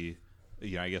this will be,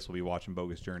 I guess we'll be watching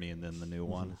Bogus Journey and then the new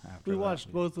one after We that.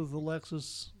 watched both of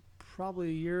Alexa's probably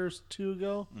a year or two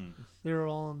ago. They were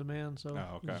all on demand. So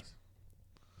Oh, okay.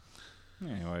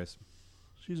 Anyways,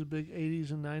 she's a big 80s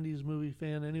and 90s movie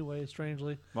fan anyway,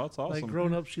 strangely. well, that's awesome. Like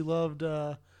growing up, she loved,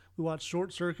 we watched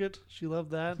Short Circuit. She loved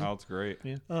that. Oh, it's great.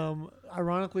 Yeah.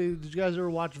 Ironically, did you guys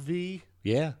ever watch V,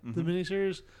 Yeah. the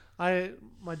miniseries?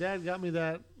 My dad got me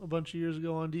that a bunch of years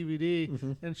ago on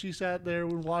DVD, and she sat there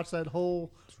and watched that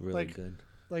whole, It's really like, good.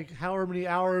 like however many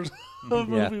hours of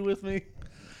movie with me.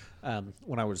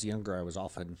 When I was younger, I was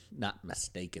often not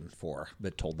mistaken for,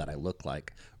 but told that I looked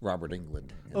like Robert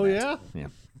Englund. in Oh, that. yeah? Yeah.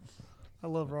 I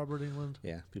love Robert Englund.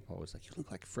 Yeah. People always like, you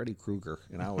look like Freddy Krueger.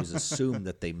 And I always assumed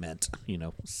that they meant,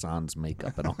 sans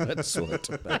makeup and all that sort.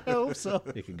 But I hope so.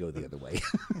 it could go the other way.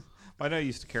 I know you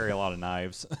used to carry a lot of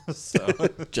knives, so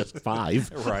Just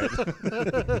 5. right.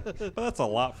 But that's a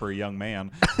lot for a young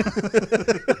man.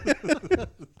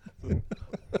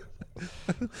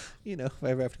 If I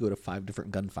ever have to go to 5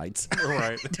 different gunfights.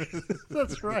 Right.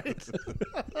 That's right.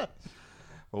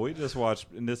 Well, we just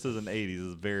watched, and this isn't 80s, this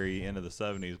is very end of the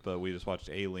 70s, but we just watched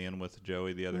Alien with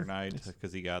Joey the other night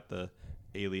because he got the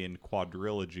Alien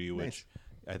quadrilogy, which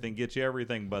I think gets you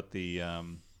everything but the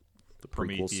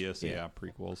Prometheus,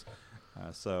 prequels.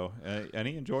 And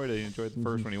he enjoyed it. He enjoyed the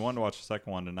first one. He wanted to watch the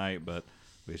second one tonight, but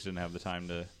we just didn't have the time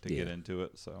to get into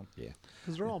it. So Yeah.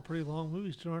 Because they're all pretty long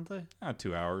movies, too, aren't they?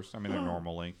 2 hours. I mean, they're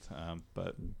normal length,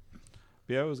 but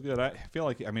yeah, it was good. I feel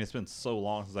like, it's been so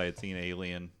long since I had seen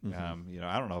Alien. I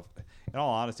don't know. In all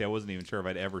honesty, I wasn't even sure if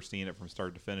I'd ever seen it from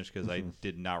start to finish because I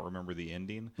did not remember the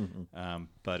ending.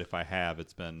 But if I have,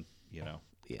 it's been,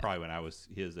 probably when I was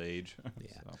his age.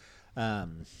 Yeah.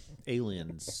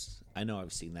 Aliens, I know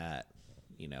I've seen that,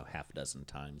 half a dozen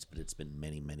times, but it's been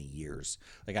many, many years.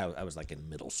 Like I was like in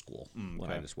middle school when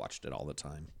I just watched it all the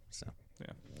time. So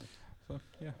yeah. So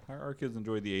yeah, our kids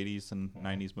enjoyed the 80s and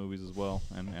 90s movies as well,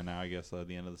 and now I guess the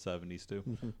end of the 70s too.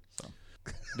 So,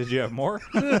 did you have more?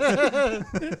 I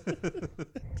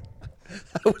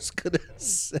was gonna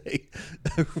say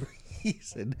the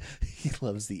reason he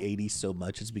loves the 80s so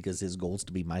much is because his goal is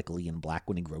to be Michael Ian Black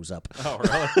when he grows up. Oh,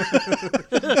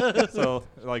 really? So,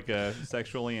 like a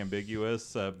sexually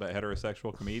ambiguous but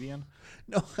heterosexual comedian?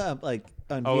 No, like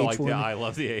on Oh, like VH1. I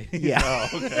love the 80s. Yeah. Oh,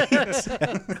 okay.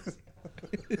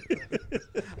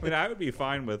 I mean, I would be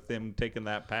fine with him taking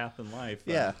that path in life.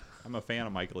 Yeah. I'm a fan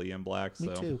of Michael Ian Black. Me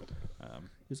So, too. He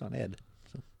was on Ed.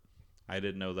 So. I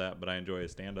didn't know that, but I enjoy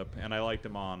his stand-up. And I liked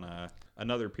him on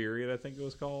Another Period, I think it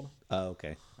was called. Oh,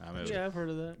 okay. It was, Yeah, I've heard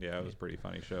of that. yeah, it was a pretty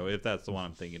funny show, if that's the one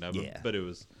I'm thinking of. Yeah. But it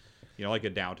was, like a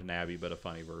Downton Abbey, but a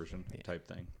funny version type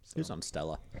thing. So. He was on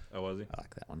Stella. Oh, was he? I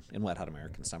like that one. In Wet Hot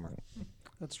American Summer.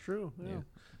 That's true. Yeah.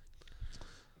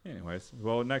 Anyways,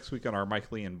 well, next week on our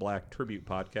Michael Ian Black tribute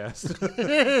podcast,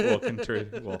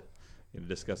 we'll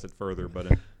discuss it further.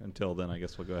 But until then, I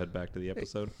guess we'll go ahead back to the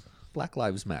episode. Black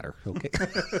Lives Matter. Okay.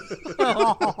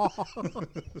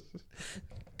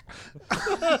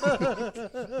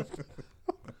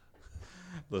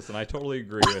 Listen, I totally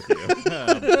agree with you.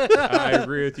 I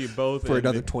agree with you both. For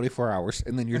another 24 hours,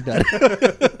 and then you're done.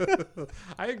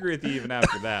 I agree with you even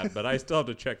after that, but I still have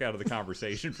to check out of the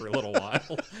conversation for a little while.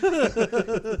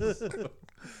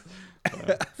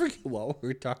 I forget what we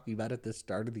were talking about at the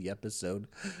start of the episode,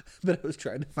 but I was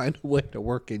trying to find a way to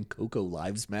work in Coco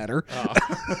Lives Matter.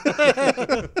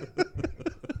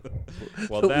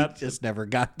 Well, But that we just never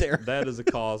got there. that is a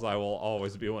cause I will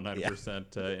always be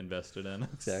 100% invested in.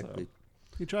 Exactly.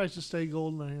 He tries to stay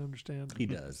golden, I understand. He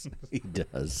does. He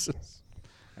does.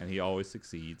 And he always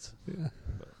succeeds.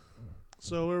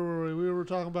 So where were we? We were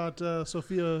talking about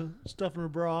Sophia stuffing her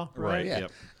bra, right? Yeah.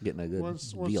 Yep. Getting a good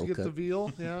Wants veal to get cut. the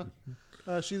veal, yeah.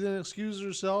 She then excuses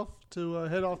herself to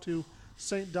head off to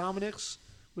St. Dominic's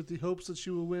with the hopes that she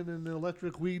will win an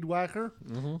electric weed whacker.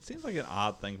 It seems like an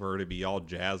odd thing for her to be all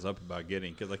jazzed up about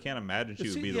getting, because I can't imagine she It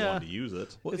would be seems- the yeah. one to use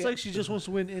it. Well, It's yeah. like she just wants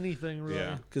to win anything, really.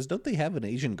 Yeah. Because don't they have an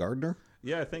Asian gardener?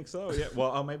 Yeah, I think so. Yeah.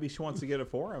 Well, maybe she wants to get it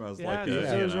for him. I was Yeah, like, 'cause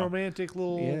there's a you know. romantic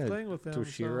little Yeah, thing with them.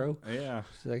 Toshiro. Yeah.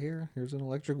 She's like, here's an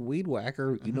electric weed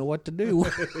whacker. You know what to do.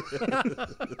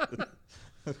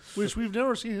 Which we've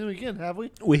never seen him again, have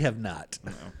we? We have not.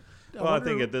 Well, I think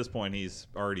wonder- at this point he's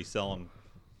already selling,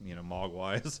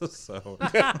 Mogwais. So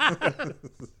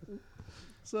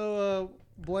So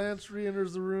Blanche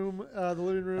re-enters the room, the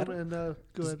living room, and go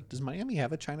ahead. Does Miami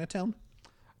have a Chinatown?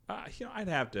 I'd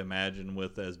have to imagine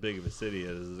with as big of a city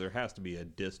as there has to be a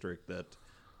district that,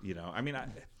 I mean, I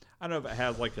don't know if it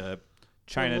has like a Little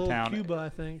Chinatown. Cuba, I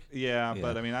think. Yeah, Yeah.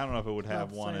 but I mean, I don't know if it would have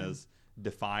Not the one same. as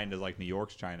defined as like New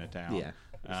York's Chinatown. Yeah.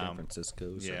 San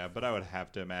Francisco. So. Yeah, but I would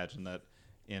have to imagine that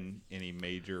in any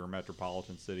major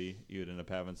metropolitan city, you'd end up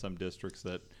having some districts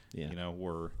that Yeah.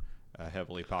 were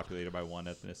heavily populated by one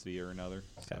ethnicity or another.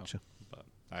 So, Gotcha. But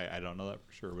I don't know that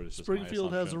for sure, but it's just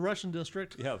Springfield my has a assumption. Russian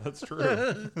district. Yeah, that's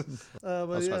true. But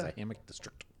Also has yeah. a hammock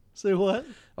district. Say what?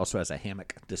 Also has a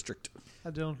hammock district. I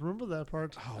don't remember that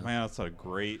part. Oh man, that's a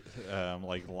great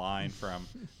like line from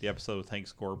the episode with Hank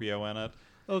Scorpio in it.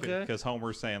 Okay. Because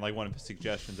Homer's saying like one of his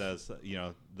suggestions as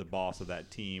the boss of that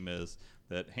team is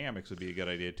that hammocks would be a good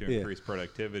idea to increase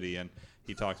productivity, and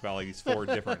he talks about like these 4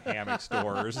 different hammock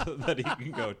stores that he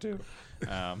can go to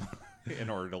in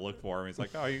order to look for them. He's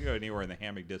like, oh, you can go anywhere in the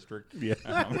hammock district. Yeah.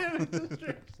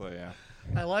 So yeah.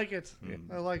 I like it.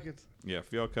 I like it. Yeah,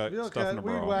 veal cut, Veal stuff in a cut,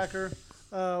 weed bra. whacker.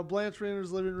 Blanche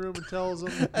enters living room and tells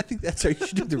him, I think that's how you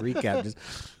should do the recap. Just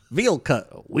veal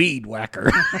cut, weed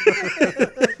whacker.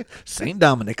 St.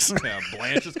 Dominic's. Yeah,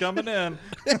 Blanche is coming in.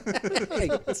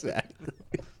 Exactly.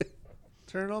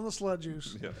 turn on the slud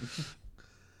juice. Yeah.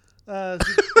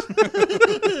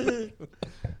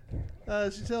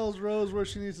 She tells Rose where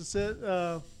she needs to sit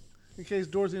in case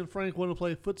Dorothy and Frank want to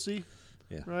play footsie.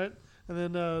 Yeah. Right? And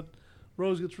then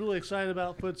Rose gets really excited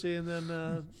about footsie, and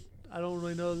then I don't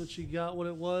really know that she got what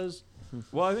it was.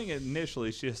 Well, I think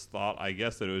initially she just thought, I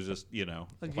guess, that it was just, A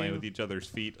playing game. with each other's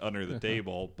feet under the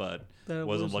table, but That it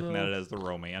wasn't was looking no- at it as the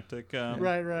romantic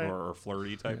Right. or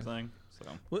flirty type thing. So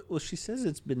Well, she says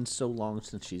it's been so long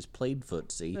since she's played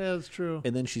footsie. Yeah, that's true.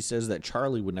 And then she says that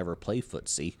Charlie would never play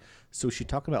footsie. So is she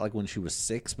talking about like when she was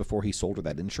 6 before he sold her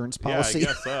that insurance policy? yeah, I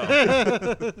guess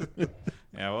so.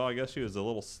 Yeah, well, I guess she was a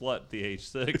little slut at the age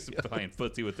 6 playing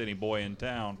footsie with any boy in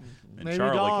town, and Maybe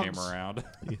Charlie dogs. came around.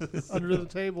 Under the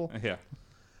table. Yeah.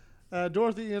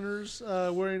 Dorothy enters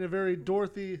wearing a very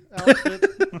Dorothy outfit,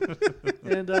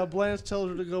 and Blanche tells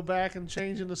her to go back and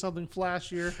change into something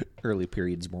flashier. Early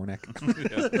periods Mornak.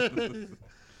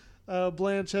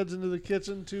 Blanche heads into the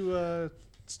kitchen to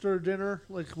stir dinner,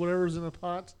 like whatever's in a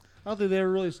pot. I don't think they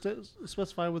ever really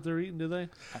specify what they're eating, do they?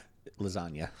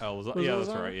 Lasagna. Oh, Was yeah, it that's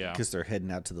lasagna? right. Yeah. Because they're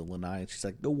heading out to the lanai, and she's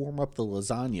like, "Go warm up the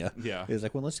lasagna." Yeah. It's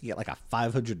like, well, unless you get like a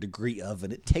 500-degree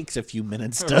oven, it takes a few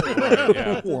minutes to Right,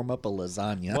 yeah. warm up a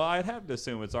lasagna. Well, I'd have to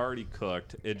assume it's already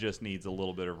cooked. It just needs a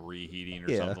little bit of reheating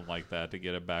or Yeah. something like that to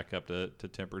get it back up to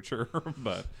temperature.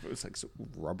 But It's like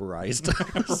rubberized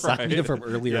lasagna from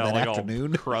earlier yeah, that like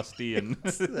afternoon. all crusty and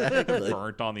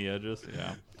burnt on the edges.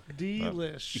 Yeah.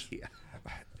 Delish. Yeah.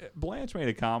 Blanche made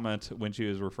a comment when she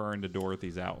was referring to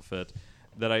Dorothy's outfit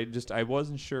that I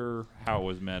wasn't sure how it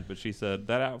was meant, but she said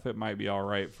that outfit might be all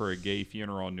right for a gay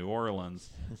funeral in New Orleans.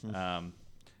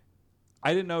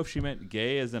 I didn't know if she meant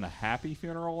gay as in a happy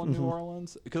funeral in New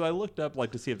Orleans, because I looked up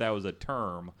to see if that was a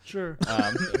term. Sure.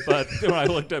 But when I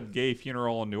looked up gay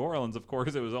funeral in New Orleans, of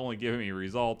course, it was only giving me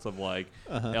results of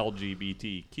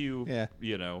LGBTQ,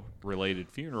 Yeah. related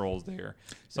funerals there.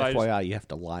 So I just, FYI, you have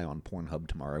to lie on Pornhub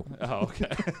tomorrow. oh, okay.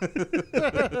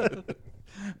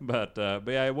 But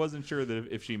yeah, I wasn't sure that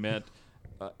if she meant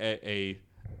a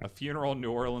funeral in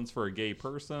New Orleans for a gay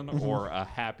person or a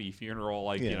happy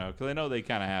funeral, because I know they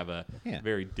kind of have a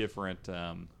very different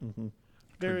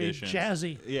Very traditions.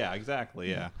 jazzy. Yeah, exactly.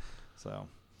 Yeah. So,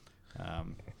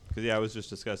 because I was just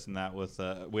discussing that with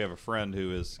we have a friend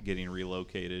who is getting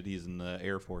relocated. He's in the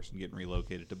Air Force and getting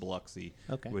relocated to Biloxi,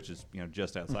 which is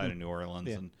just outside of New Orleans.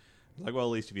 Yeah. And it's like, well,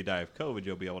 at least if you die of COVID,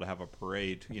 you'll be able to have a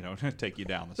parade, take you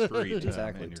down the street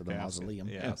Exactly, in your to the casket. mausoleum.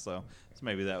 Yeah, Yeah. so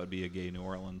maybe that would be a gay New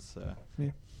Orleans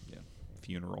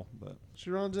funeral. But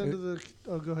She runs into the.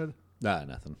 Oh, go ahead. Nah,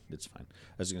 nothing. It's fine. I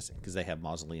was going to say, because they have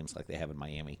mausoleums like they have in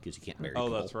Miami, because you can't marry oh,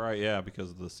 people. that's right. Yeah, because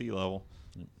of the sea level.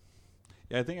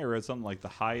 Yeah, I think I read something like the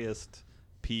highest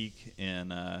peak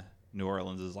in New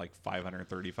Orleans is like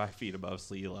 535 feet above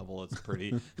sea level. It's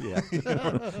pretty,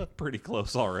 pretty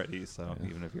close already. So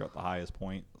even if you're at the highest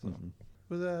point, so.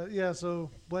 But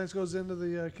so Blanche goes into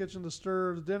the kitchen to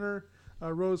stir the dinner.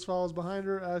 Rose follows behind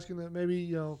her, asking that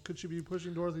maybe could she be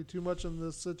pushing Dorothy too much in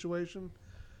this situation.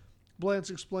 Blanche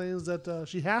explains that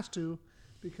she has to,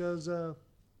 because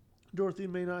Dorothy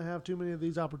may not have too many of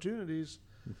these opportunities.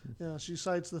 She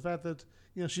cites the fact that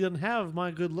she doesn't have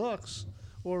my good looks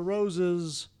or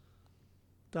Rose's ...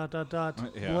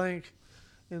 blank,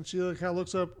 and she kind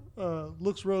of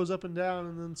looks Rose up and down,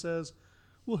 and then says,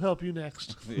 "We'll help you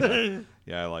next." Yeah,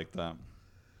 I like that.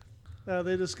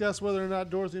 They discuss whether or not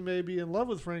Dorothy may be in love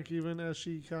with Frank, even as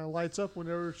she kind of lights up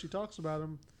whenever she talks about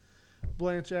him.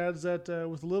 Blanche adds that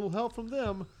with a little help from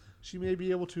them, she may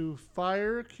be able to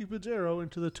fire Cupid's arrow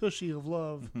into the tushy of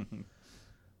love.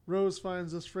 Rose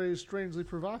finds this phrase strangely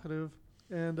provocative,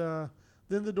 and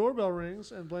then the doorbell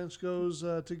rings, and Blanche goes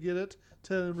to get it,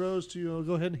 telling Rose to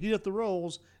go ahead and heat up the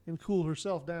rolls and cool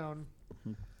herself down.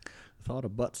 Thought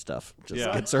of butt stuff just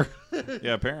Yeah. gets her.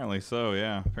 Yeah, apparently so.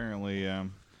 Yeah, apparently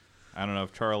I don't know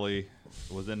if Charlie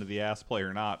was into the ass play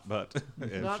or not, but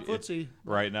Not footsie.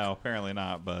 Right now, apparently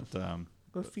not. But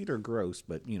Well, feet are gross,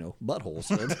 but buttholes.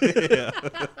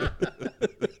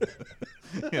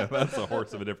 yeah, that's a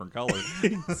horse of a different color.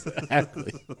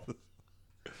 Exactly.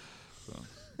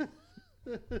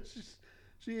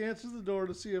 She answers the door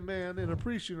to see a man in a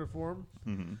priest uniform.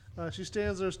 Mm-hmm. She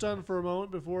stands there stunned for a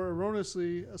moment before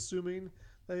erroneously assuming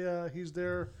that he's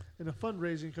there in a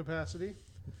fundraising capacity.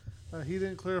 He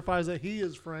then clarifies that he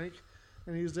is Frank,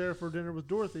 and he's there for dinner with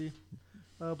Dorothy.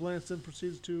 Blanche then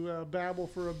proceeds to babble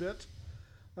for a bit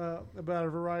about a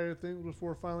variety of things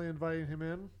before finally inviting him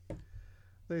in.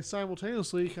 They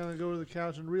simultaneously kind of go to the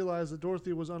couch and realize that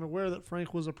Dorothy was unaware that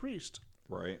Frank was a priest,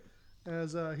 Right.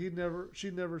 as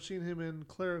she'd never seen him in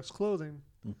cleric's clothing.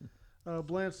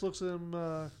 Blanche looks at him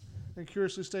and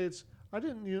curiously states, "I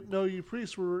didn't know you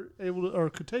priests were able to or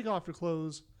could take off your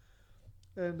clothes."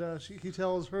 And he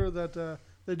tells her that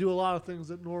they do a lot of things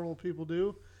that normal people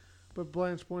do, but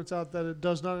Blanche points out that it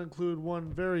does not include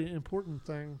one very important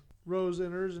thing. Rose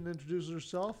enters and introduces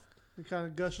herself and kind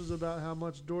of gushes about how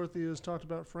much Dorothy has talked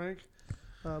about Frank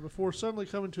before suddenly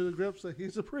coming to the grips that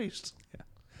he's a priest. Yeah.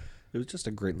 It was just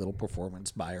a great little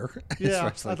performance by her. Yeah,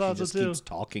 It's like I thought she so just too. keeps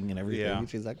talking and everything. Yeah.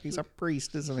 She's like, he's a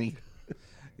priest, isn't he?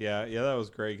 Yeah, that was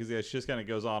great because she just kind of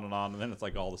goes on, and then it's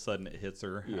like all of a sudden it hits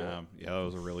her. Yeah. That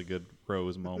was a really good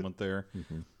Rose moment there.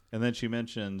 And then she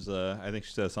mentions, I think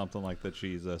she says something like that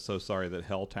she's so sorry that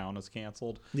Helltown is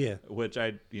canceled. Yeah. Which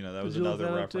that was Did you look another that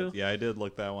up reference. too? Yeah, I did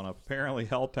look that one up. Apparently,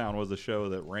 Helltown was a show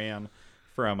that ran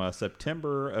from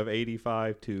September of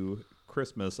 '85 to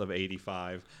Christmas of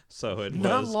 '85. So it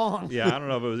Not was long. Yeah, I don't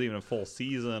know if it was even a full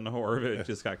season or if it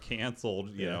just got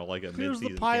canceled. Like a Here's the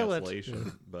mid-season pilot.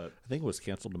 cancellation. But I think it was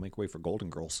canceled to make way for Golden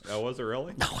Girls. oh, was it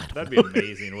really? No, I don't That'd be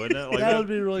amazing, wouldn't it? Like, That would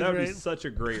be really That would be great. such a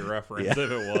great reference Yeah.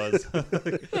 if it was,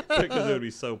 because it would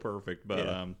be so perfect. But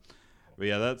Yeah. but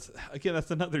yeah,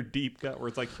 that's another deep cut where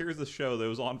it's like, here's a show that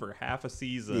was on for half a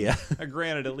season. Yeah.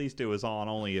 Granted, at least it was on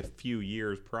only a few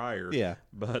years prior. Yeah.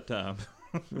 But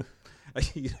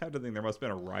you'd have to think there must have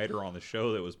been a writer on the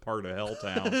show that was part of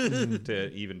Helltown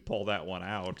to even pull that one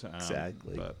out.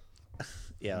 Exactly. But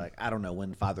Yeah, like I don't know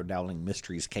when Father Dowling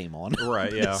Mysteries came on.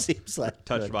 Right, yeah. It seems like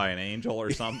Touched by an Angel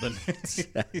or something.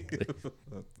 Exactly.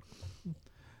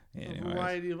 A Anyways.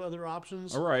 variety of other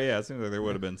options. All right, yeah, it seems like there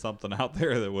would have been something out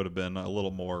there that would have been a little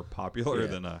more popular Yeah.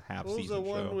 than a half What was season the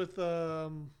one show.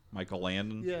 with Michael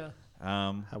Landon. yeah.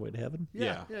 Highway to Heaven.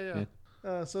 Yeah.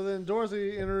 Yeah. So then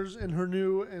Dorothy enters in her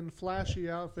new and flashy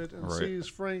outfit and Right. sees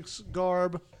Frank's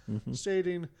garb,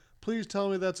 stating, "Please tell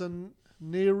me that's a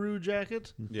Nehru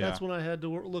jacket." Yeah. That's when I had to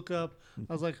look up.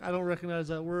 I was like, I don't recognize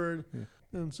that word.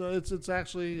 And so it's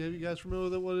actually. Have you guys familiar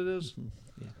with it? What it is?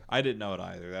 I didn't know it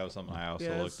either. That was something I also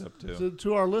it's- looked up too. So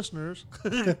to our listeners,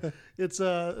 it's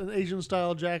an Asian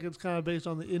style jacket. It's kind of based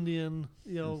on the Indian,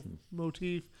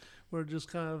 motif, where it just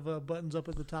kind of buttons up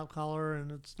at the top collar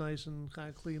and it's nice and kind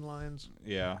of clean lines.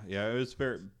 Yeah, it was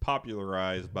very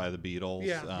popularized by the Beatles.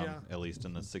 Yeah. At least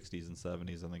in the '60s and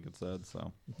 '70s, I think it said.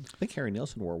 So, I think Harry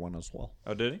Nilsson wore one as well.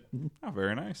 oh, did he? Oh,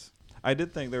 very nice. I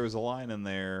did think there was a line in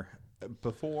there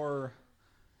before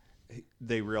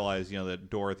they realized, that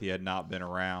Dorothy had not been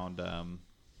around him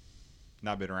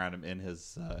in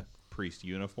his priest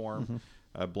uniform.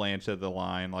 Blanche had the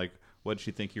line like, "What'd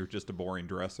she think? You were just a boring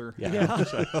dresser?" Yeah.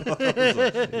 Which I thought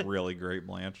was a really great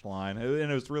Blanche line,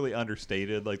 and it was really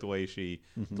understated, like the way she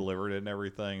delivered it and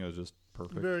everything. It was just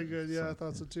perfect. Very good. Yeah, I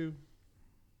thought so too.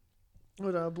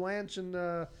 But Blanche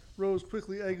and Rose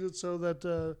quickly exit so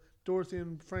that Dorothy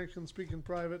and Frank can speak in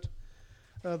private.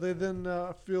 They then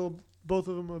feel both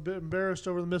of them a bit embarrassed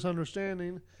over the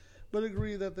misunderstanding, but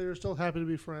agree that they are still happy to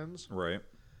be friends. Right.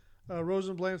 Rose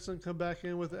and Blanche then come back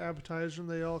in with the appetizer, and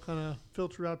they all kind of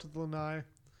filter out to the lanai.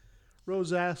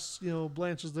 Rose asks,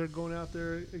 Blanche as they're going out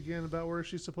there again about where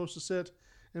she's supposed to sit,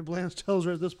 and Blanche tells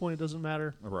her at this point it doesn't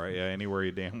matter. Right. Yeah. Anywhere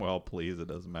you damn well please. It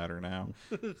doesn't matter now.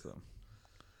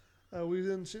 So. We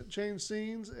then change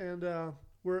scenes, and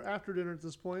we're after dinner at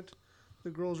this point. The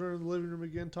girls are in the living room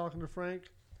again talking to Frank.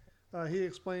 He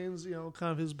explains,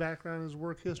 kind of his background, his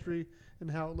work history,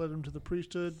 and how it led him to the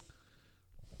priesthood.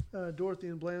 Dorothy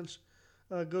and Blanche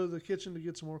go to the kitchen to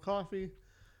get some more coffee.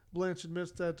 Blanche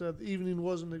admits that the evening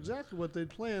wasn't exactly what they'd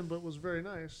planned, but was very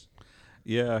nice.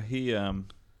 Yeah, he.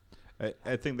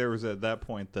 I think there was at that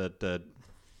point that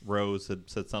Rose had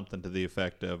said something to the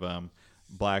effect of,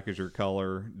 "Black is your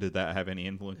color. Did that have any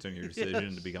influence on your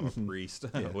decision to become a priest?"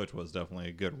 Which was definitely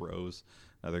a good Rose,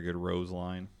 another good Rose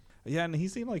line. Yeah, and he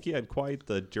seemed like he had quite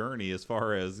the journey as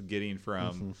far as getting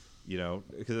from, you know,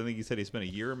 because I think he said he spent a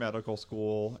year in medical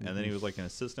school, and then he was like an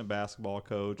assistant basketball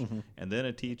coach, and then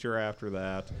a teacher after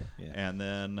that, and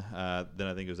then I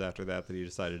think it was after that he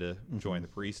decided to join the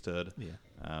priesthood.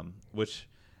 Yeah. Which,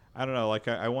 I don't know, like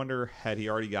I wonder, had he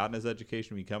already gotten his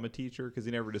education to become a teacher? Because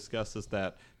he never discusses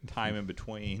that time in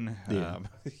between,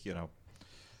 you know,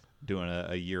 doing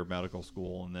a year of medical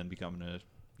school and then becoming a,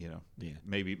 you know,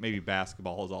 maybe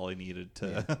basketball is all he needed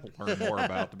to learn more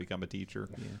about to become a teacher.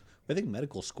 Yeah. I think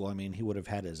medical school, I mean, he would have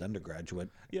had his undergraduate.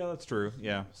 Yeah, that's true.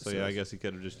 Yeah. So yeah, I guess he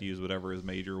could have just used whatever his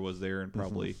major was there and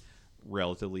probably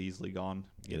relatively easily gone.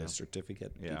 Get a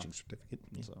certificate, teaching certificate.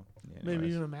 Yeah. So Maybe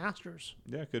even a master's.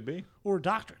 Yeah, could be. Or a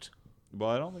doctorate. Well,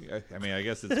 I don't think. I mean, I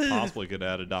guess it's possible he could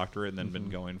have had a doctorate and then been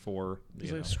going for.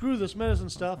 He's like, screw this medicine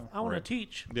stuff. I want to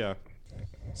teach. Yeah.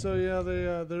 So yeah,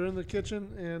 they're in the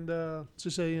kitchen, and she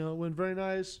say, you know, it went very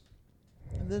nice.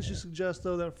 And then she suggests,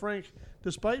 though, that Frank,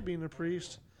 despite being a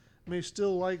priest, may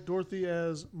still like Dorothy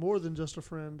as more than just a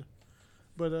friend.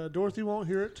 But Dorothy won't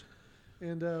hear it,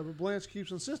 and but Blanche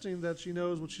keeps insisting that she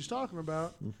knows what she's talking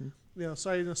about. You know,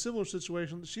 citing a similar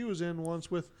situation that she was in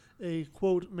once with a,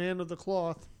 quote, man of the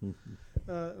cloth,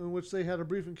 in which they had a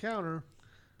brief encounter,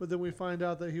 but then we find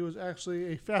out that he was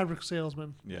actually a fabric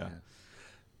salesman. Yeah.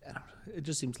 It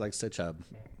just seems like such a,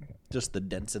 just the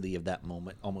density of that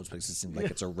moment almost makes it seem like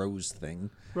it's a Rose thing.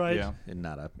 Right. Yeah. And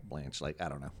not a Blanche. Like, I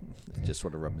don't know. It just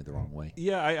sort of rubbed me the wrong way.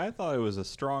 Yeah, I thought it was a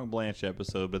strong Blanche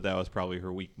episode, but that was probably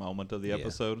her weak moment of the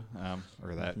episode,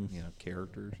 or that, you know,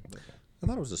 characters. But. I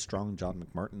thought it was a strong John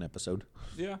McMartin episode.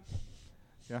 Yeah.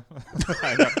 Yeah.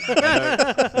 I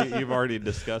know. You've already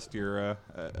discussed your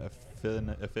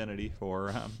affinity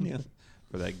for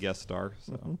that guest star,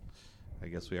 so I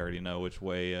guess we already know which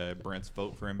way Brent's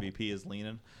vote for MVP is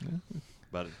leaning.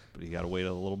 But you got to wait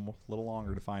a little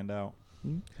longer to find out.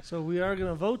 So we are going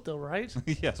to vote, though, right?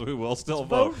 Yes, we will still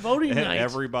vote. Voting night.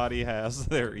 Everybody has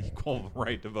their equal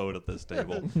right to vote at this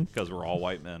table because we're all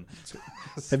white men.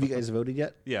 Have you guys voted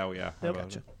yet? Yeah. Yep.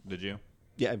 Gotcha. Did you?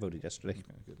 Yeah, I voted yesterday.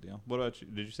 Okay, good deal. What about you?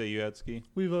 Did you say you had ski?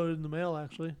 We voted in the mail,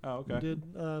 actually. Oh, okay. We did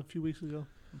a few weeks ago.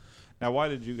 Now, why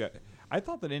did you guys? I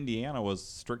thought that Indiana was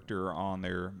stricter on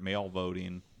their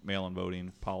mail-in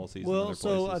voting policies. Well, than other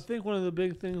so places. I think one of the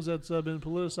big things that's been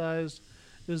politicized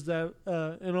is that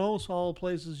in almost all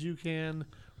places you can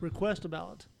request a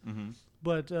ballot.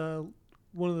 But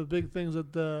one of the big things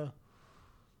that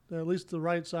at least the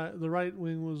right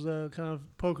wing was kind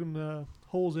of poking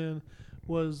holes in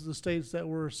was the states that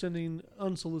were sending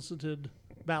unsolicited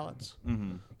ballots.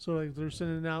 So like they're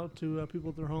sending it out to people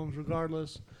at their homes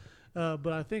regardless.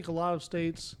 But I think a lot of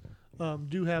states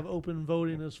do have open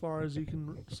voting as far as you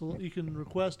can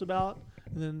request a ballot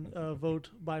and then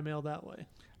vote by mail that way.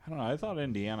 I don't know. I thought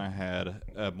Indiana had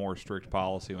a more strict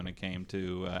policy when it came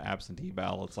to absentee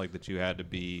ballots, like that you had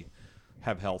to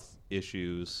have health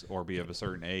issues or be of a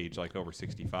certain age, like over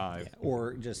 65. Yeah,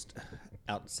 or just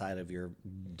outside of your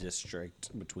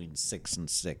district between 6 and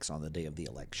 6 on the day of the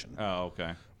election. Oh,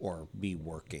 okay. Or be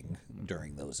working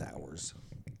during those hours.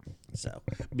 So,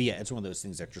 but yeah, it's one of those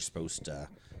things that you're supposed to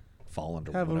fall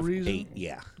under. Have a reason? 8.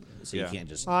 Yeah. So you can't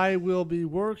just. I will be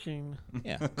working.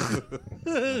 Yeah.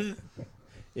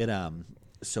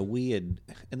 So we had,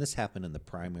 and this happened in the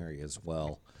primary as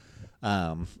well.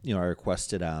 I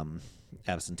requested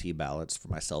absentee ballots for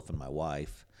myself and my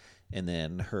wife, and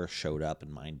then hers showed up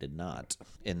and mine did not.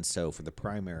 And so for the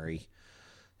primary,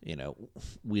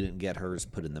 we didn't get hers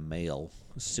put in the mail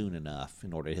soon enough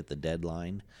in order to hit the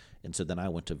deadline. And so then I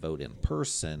went to vote in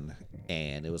person,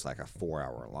 and it was like a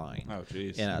 4-hour line. Oh,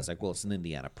 jeez. And I was like, well, it's an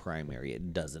Indiana primary.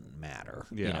 It doesn't matter.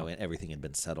 Yeah. And everything had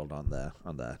been settled on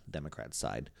the Democrat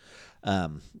side.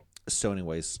 So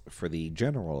anyways, for the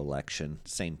general election,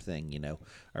 same thing,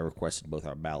 I requested both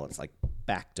our ballots like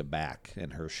back to back,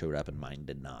 and hers showed up and mine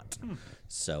did not.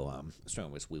 So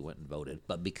anyways, we went and voted.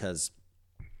 But because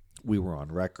we were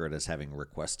on record as having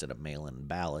requested a mail-in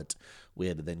ballot, we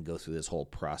had to then go through this whole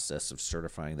process of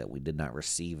certifying that we did not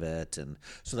receive it. And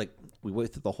so, we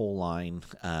wait through the whole line.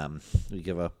 We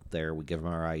give up there. We give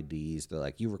them our IDs. They're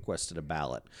like, you requested a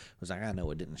ballot. I was like, I know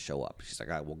it didn't show up. She's like,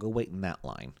 all right, well, go wait in that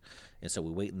line. And so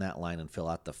we wait in that line and fill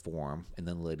out the form. And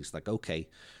then the lady's like, okay,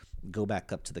 go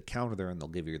back up to the counter there and they'll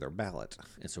give you their ballot.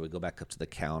 And so we go back up to the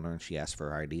counter and she asks for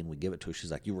her ID and we give it to her.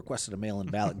 She's like, you requested a mail-in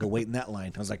ballot. Go wait in that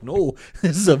line. I was like, no,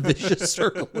 this is a vicious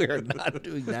circle. We are not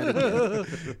doing that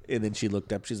again. And then she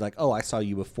looked up. She's like, oh, I saw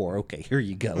you before. Okay, here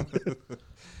you go.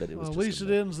 But it was at least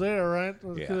it ends there, right?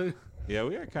 Yeah. Yeah,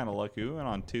 we got kind of lucky. We went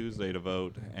on Tuesday to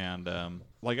vote, and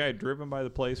I had driven by the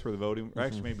place where the voting.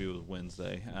 Actually, maybe it was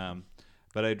Wednesday.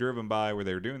 But I driven by where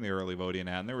they were doing the early voting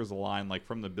at, and there was a line like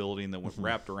from the building that went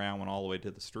wrapped around, went all the way to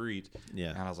the street. Yeah.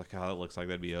 And I was like, oh, that looks like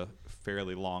that'd be a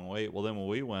fairly long wait. Well, then when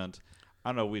we went, I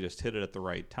don't know, we just hit it at the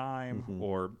right time,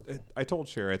 or I told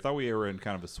Sherry I thought we were in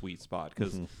kind of a sweet spot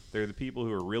because they're the people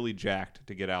who are really jacked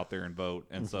to get out there and vote,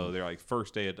 and so they're like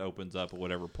first day it opens up at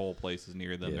whatever poll place is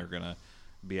near them, they're gonna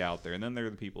be out there, and then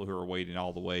they're the people who are waiting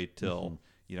all the way till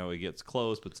it gets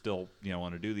close, but still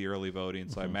want to do the early voting.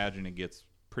 So I imagine it gets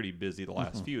pretty busy the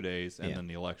last few days, and then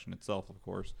the election itself, of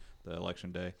course, the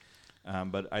election day.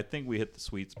 But I think we hit the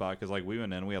sweet spot because like we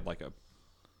went in, we had like a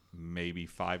maybe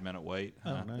 5-minute wait.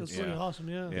 Oh, nice. That's pretty awesome,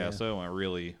 Yeah, so it went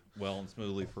really well and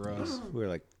smoothly for us. We were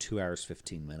like 2 hours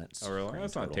 15 minutes. Oh, really?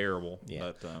 That's not terrible.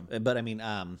 Yeah, But, but I mean,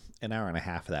 an hour and a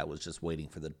half of that was just waiting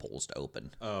for the polls to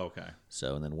open. oh, okay.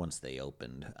 So, and then once they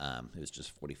opened, it was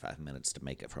just 45 minutes to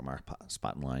make it from our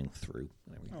spot in line through.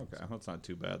 And everything. Okay, that's not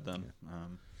too bad then.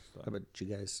 How about you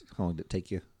guys? How long did it take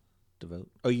you to vote?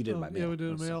 Oh, you did by mail. Yeah, we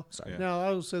did it mail. Sorry. Yeah. Now,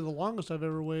 I would say the longest I've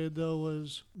ever waited, though,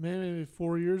 was maybe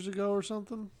 4 years ago or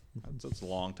something. That's a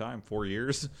long time, 4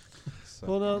 years. So,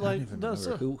 Well, no, I don't like, even no,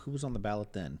 remember so, who was on the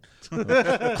ballot then.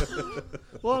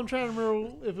 well, I'm trying to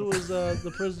remember if it was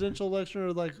the presidential election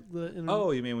or like the.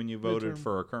 oh, you mean when you voted midterm.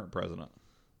 for our current president?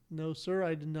 No, sir,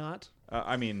 I did not.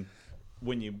 I mean,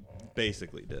 when you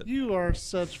basically did. You're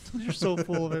so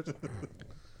full of it.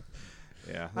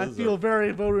 Yeah. I this is feel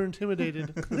very voter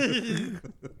intimidated.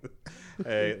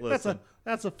 hey, listen.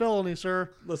 That's a felony, sir.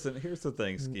 Listen, here's the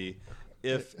thing, Ski.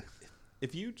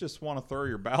 If you just want to throw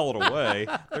your ballot away,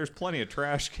 there's plenty of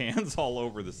trash cans all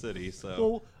over the city.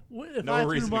 So If no I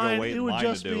threw reason to go mine, wait it in would line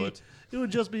just to do be it. it would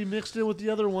just be mixed in with the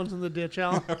other ones in the ditch.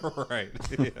 Al. right.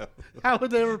 Yeah. How would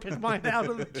they ever pick mine out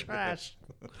of the trash?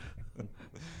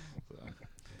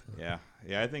 Yeah.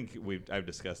 I think I've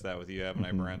discussed that with you, haven't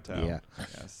I, Brent? Yeah.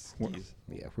 Yes.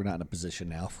 Yeah, we're not in a position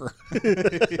now for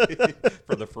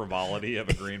For the frivolity of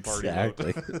a Green Party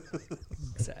exactly. vote.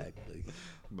 Exactly.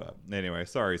 But anyway,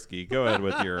 sorry, Ski. Go ahead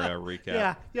with your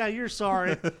recap. Yeah, you're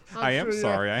sorry. I am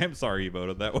sorry. I am sorry you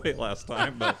voted that way last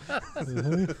time, but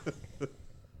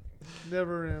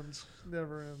Never ends.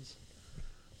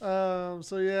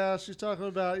 So yeah, she's talking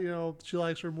about she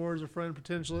likes her more as a friend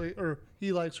potentially, or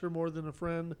he likes her more than a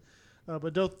friend,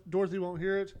 but Dorothy won't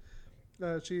hear it.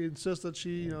 She insists that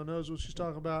she knows what she's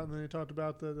talking about, and then they talked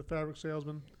about the fabric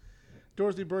salesman.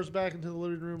 Dorothy bursts back into the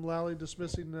living room, loudly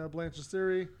dismissing Blanche's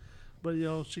theory, but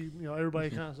everybody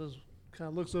kind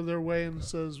of looks their way and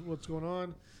says what's going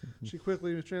on. She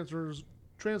quickly transfers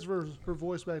her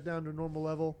voice back down to normal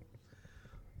level,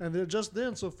 and just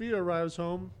then Sophia arrives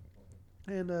home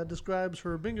and describes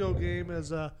her bingo game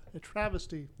as a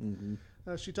travesty.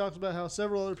 She talks about how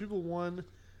several other people won,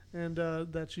 and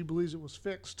that she believes it was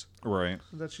fixed. right.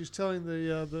 And that she's telling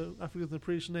the I forget the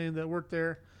priest's name that worked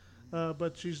there,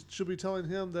 but she'll be telling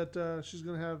him that she's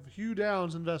going to have Hugh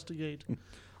Downs investigate.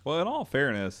 Well, in all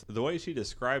fairness, the way she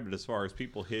described it as far as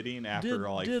people hitting after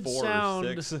Did 4 sound-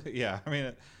 or 6, yeah, I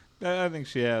mean, I think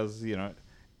she has,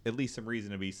 at least some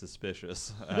reason to be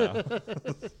suspicious.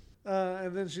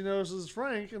 And then she notices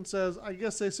Frank and says, "I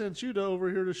guess they sent you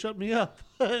over here to shut me up."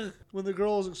 When the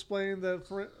girls explain that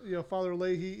Father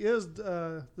Leahy is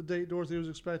the date Dorothy was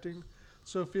expecting,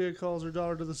 Sophia calls her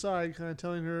daughter to the side, kind of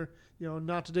telling her,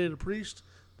 not to date a priest,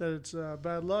 that it's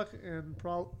bad luck, and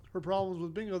her problems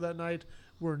with bingo that night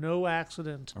were no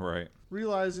accident. Right.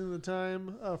 Realizing the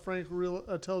time, Frank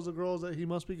tells the girls that he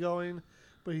must be going,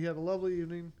 but he had a lovely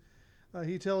evening.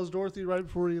 He tells Dorothy right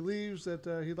before he leaves that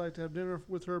he'd like to have dinner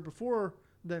with her before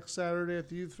next Saturday at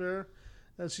the youth fair,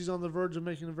 as she's on the verge of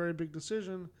making a very big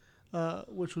decision,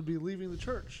 which would be leaving the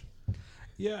church.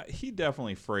 Yeah, he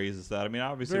definitely phrases that. I mean,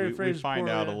 obviously, Very we phrased find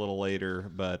poorly, out a yeah. little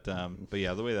later, but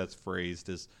yeah, the way that's phrased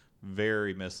is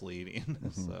very misleading.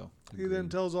 So He then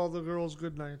tells all the girls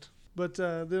good night. But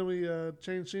then we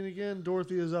change scene again.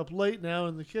 Dorothy is up late now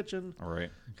in the kitchen, all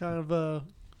right. kind of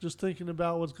just thinking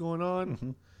about what's going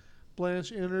on.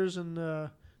 Blanche enters, and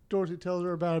Dorothy tells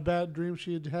her about a bad dream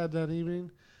she had that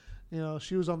evening.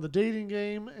 She was on the dating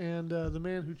game, and the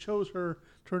man who chose her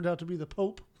turned out to be the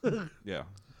Pope. Yeah.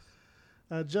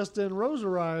 Just then, Rose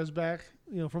arrives back,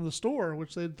 from the store,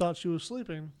 which they thought she was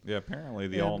sleeping. Yeah, apparently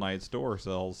the And- all-night store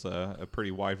sells a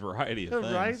pretty wide variety of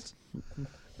things.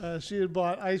 Right? She had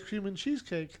bought ice cream and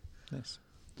cheesecake, Nice.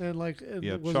 and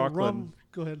Yeah, was chocolate. it rum?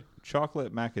 Go ahead.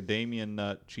 Chocolate macadamia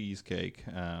nut cheesecake,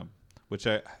 which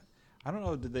I don't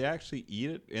know, did they actually eat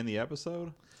it in the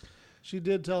episode? She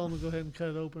did tell them to go ahead and cut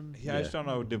it open. Yeah, I just don't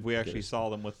know if we actually saw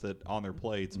them with it on their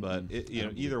plates, but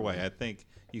either way, I think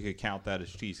you could count that as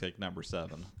cheesecake number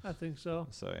 7. I think so.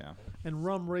 So yeah, And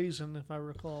rum raisin, if I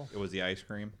recall. it was the ice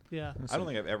cream. Yeah. I don't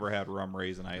think I've ever had rum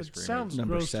raisin ice It cream. sounds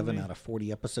Number gross to 7 me. out of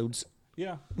 40 episodes.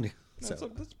 Yeah, So that's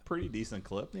a pretty decent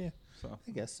clip. yeah, So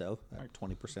I guess so.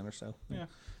 20% or so. yeah,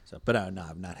 So, but no,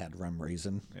 I've not had rum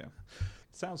raisin. yeah.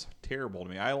 It sounds terrible to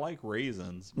me. I like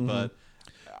raisins, but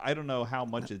I don't know how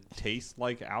much it tastes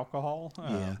like alcohol.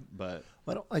 Yeah. But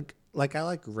I don't like I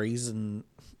like raisin.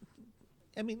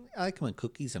 I mean, I like them in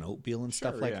cookies and oatmeal and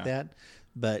stuff Sure, like yeah. that.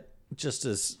 But just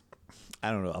as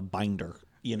I don't know, a binder,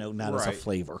 not as a Right.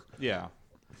 flavor. yeah.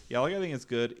 Yeah, like I think it's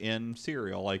good in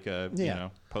cereal, like a Yeah.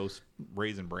 Post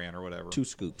Raisin Bran or whatever. 2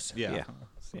 scoops. Yeah. Yeah.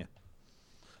 So- Yeah.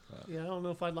 Yeah, I don't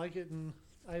know if I'd like it in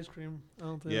ice cream. I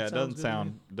don't think Yeah, it it doesn't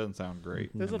sound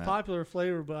great. It's in a that. popular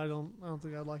flavor, but I don't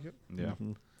think I'd like it. Yeah.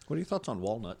 What are your thoughts on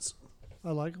walnuts?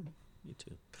 I like them. Me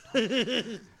too.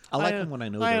 I like them when I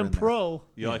know they're I am in there. pro.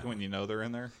 You like it when you know they're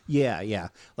in there? Yeah.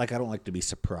 Like I don't like to be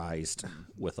surprised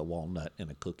with a walnut in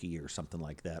a cookie or something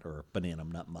like that, or a banana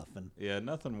nut muffin. Yeah,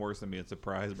 nothing worse than being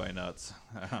surprised by nuts.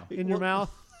 In your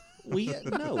mouth.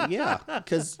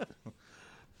 Because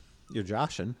you're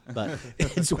joshing, but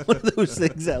it's one of those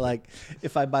things that, like,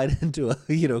 if I bite into a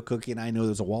cookie and I know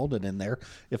there's a walnut in there,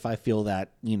 if I feel that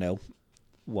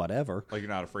whatever. Like you're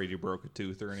not afraid you broke a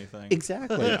tooth or anything.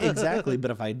 Exactly.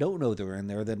 But if I don't know they're in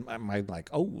there, then am I like,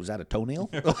 oh, was that a toenail?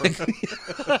 Like,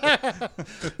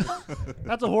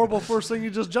 That's a horrible first thing you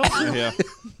just jumped to. Yeah.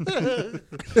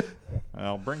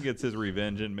 Well, Brent gets his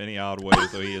revenge in many odd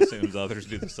ways, so he assumes others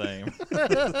do the same.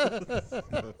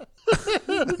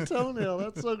 Toenail.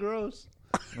 That's so gross.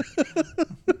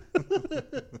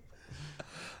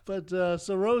 But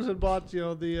so Rose had bought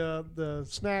the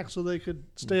snacks so they could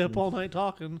stay up all night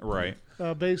talking. Right.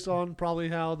 Based on probably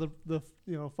how the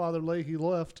Father Leahy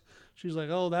left. She's like,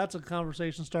 oh, that's a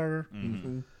conversation starter.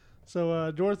 Mm-hmm.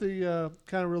 So Dorothy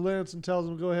kind of relents and tells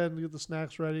him to go ahead and get the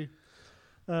snacks ready.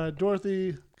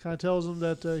 Dorothy kind of tells him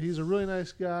that he's a really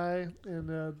nice guy and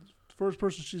the first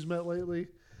person she's met lately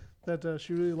that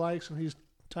she really likes, and he's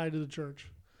tied to the church.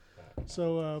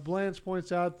 So Blanche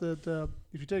points out that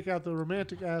if you take out the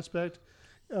romantic aspect,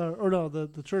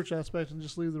 the church aspect, and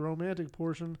just leave the romantic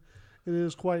portion, it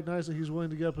is quite nice that he's willing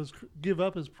to give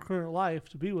up his current life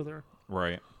to be with her.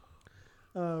 Right.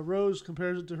 Rose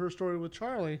compares it to her story with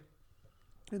Charlie,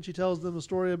 and she tells them a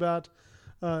story about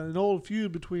an old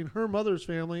feud between her mother's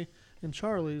family and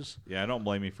Charlie's. Yeah, I don't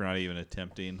blame you for not even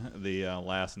attempting the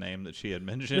last name that she had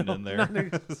mentioned in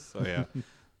there. So yeah.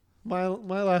 My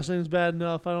last name's bad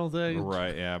enough, I don't think.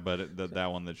 Right, yeah, but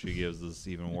that one that she gives is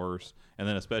even worse. And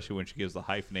then especially when she gives the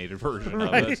hyphenated version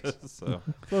Right. of it. So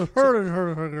But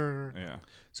her. yeah.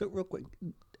 so real quick,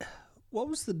 what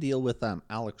was the deal with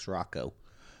Alex Rocco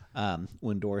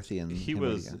when Dorothy and He him were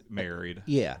was together? married.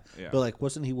 Yeah, Yeah. but like,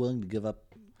 wasn't he willing to give up,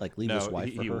 like, leave his No,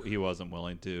 wife for her? he wasn't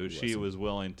willing to. She wasn't. was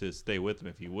willing to stay with him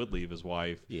if he would leave his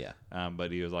wife. Yeah.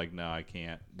 But he was like, no, I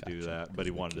can't do Gotcha, that. But 'cause he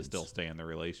of the wanted to kids. still stay in the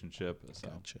relationship. So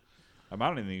Gotcha. I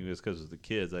don't even think it was because of the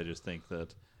kids. I just think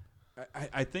that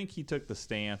I think he took the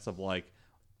stance of like,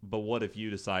 but what if you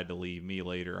decide to leave me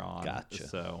later on? Gotcha.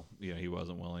 So he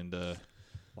wasn't willing to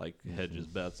like hedge his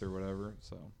bets or whatever.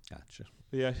 So Gotcha.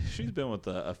 yeah, she's been with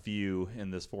a few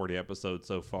in this 40 episodes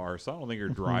so far. So I don't think her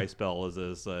dry spell is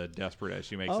as desperate as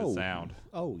she makes it sound.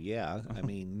 Oh, yeah. I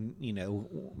mean,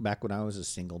 back when I was a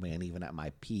single man, even at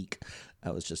my peak,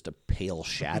 I was just a pale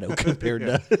shadow compared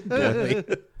to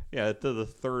Dorothy. Yeah, to the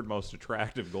third most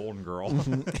attractive Golden Girl.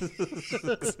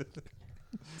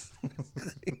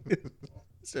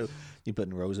 So you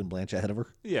putting Rose and Blanche ahead of her?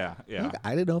 yeah. Okay,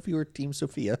 I didn't know if you were Team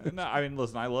Sophia. No, I mean,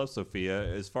 listen, I love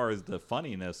Sophia. As far as the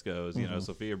funniness goes,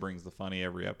 Sophia brings the funny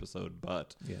every episode,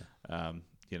 but,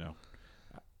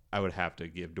 I would have to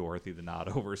give Dorothy the nod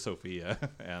over Sophia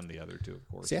and the other two, of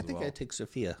course. See, I as think well. I'd take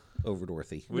Sophia over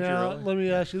Dorothy. Would you Now, really? let me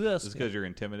ask you this. Just because you're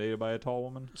intimidated by a tall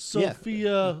woman?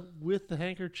 Sophia with the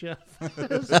handkerchief.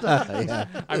 Yeah.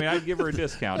 I mean, I'd give her a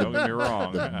discount. Don't get me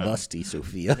wrong. Musty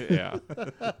Sophia. Yeah.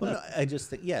 Well, no, I just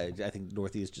think, I think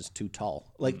Dorothy is just too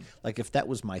tall. Like if that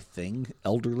was my thing,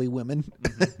 elderly women,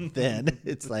 then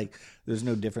it's like there's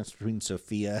no difference between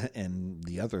Sophia and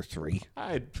the other three.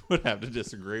 I would have to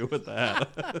disagree with that.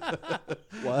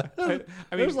 What? I mean,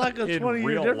 There's like a in 20-year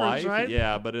real difference, life, right?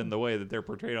 yeah, but in the way that they're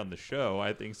portrayed on the show,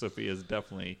 I think Sophia is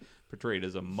definitely portrayed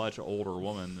as a much older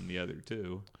woman than the other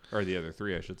two, or the other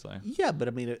three, I should say. Yeah, but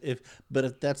I mean, if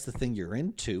that's the thing you're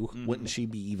into, wouldn't she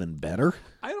be even better?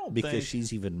 I don't Because think.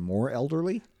 she's even more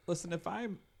elderly. Listen, if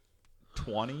I'm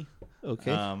 20,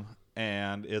 Okay.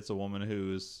 and it's a woman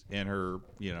who's in her,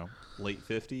 late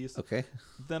 50s, Okay.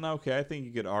 then okay, I think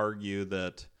you could argue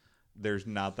that there's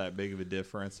not that big of a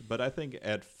difference. But I think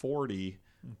at 40,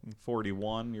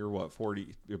 41, you're what,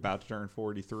 40? You're about to turn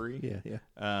 43. Yeah.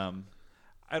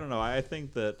 I don't know. I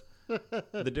think that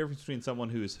the difference between someone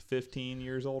who's 15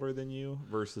 years older than you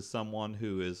versus someone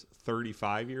who is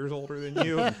 35 years older than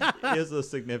you is a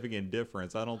significant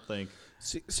difference. I don't think.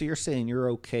 So you're saying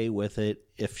you're okay with it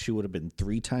if she would have been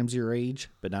 3 times your age,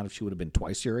 but not if she would have been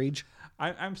twice your age?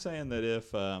 I'm saying that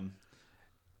if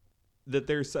that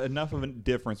there's enough of a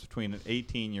difference between an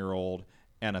 18-year-old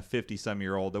and a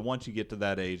 50-some-year-old that once you get to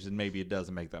that age, then maybe it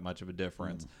doesn't make that much of a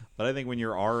difference. But I think when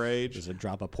you're our age, There's a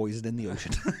drop of poison in the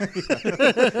ocean.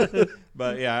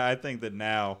 but yeah, I think that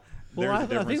now there's Well, a I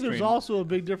difference think there's between. also a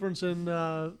big difference in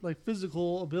like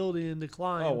physical ability and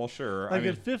decline. Oh well, sure. Like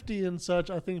at 50 and such,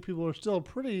 I think people are still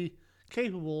pretty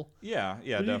capable. yeah,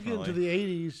 When definitely. you get into the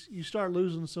 80s, you start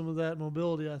losing some of that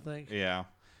mobility, I think. Yeah.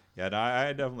 No,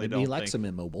 I definitely Maybe don't he likes think.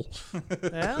 them immobile.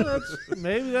 Yeah,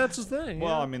 maybe that's his thing.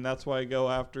 Well, yeah. I mean, that's why I go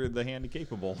after the handy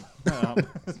capable.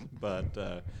 But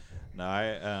no,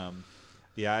 I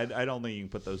don't think you can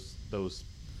put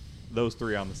those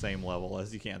three on the same level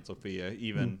as you can Sophia.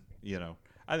 Even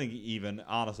I think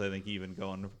honestly, I think even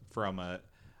going from an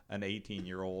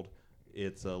 18-year-old,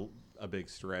 it's a big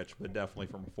stretch. But definitely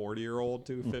from a 40-year-old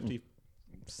to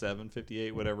 57,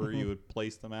 58, whatever you would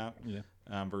place them at. Yeah.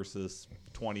 Versus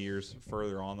 20 years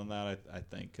further on than that, I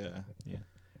think. Yeah.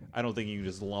 I don't think you can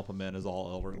just lump them in as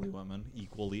all elderly women,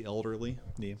 equally elderly.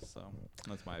 Yeah. So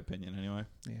that's my opinion, anyway.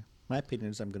 Yeah. My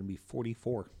opinion is I'm going to be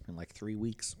 44 in like 3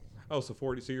 weeks. Oh, so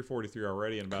 40. So you're 43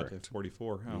 already, and about to hit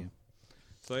 44. Oh. Yeah.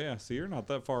 So yeah, so you're not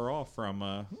that far off from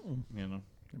I'm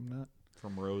not.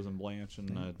 from Rose and Blanche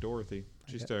and Dorothy.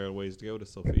 She's still got a ways to go to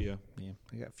Sophia. Yeah.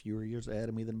 I got fewer years ahead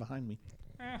of me than behind me.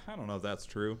 I don't know if that's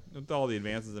true. With all the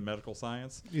advances in medical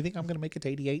science, You think I'm going to make it to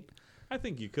 88? I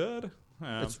think you could.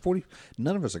 It's 40.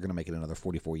 None of us are going to make it another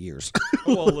 44 years.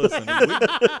 Well, listen,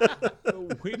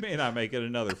 we may not make it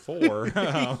another 4.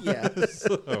 Yeah.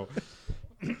 So,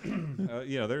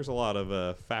 there's a lot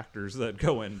of factors that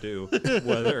go into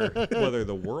whether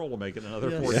the world will make it another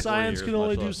 44 years. Science can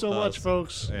only much do less so much, us.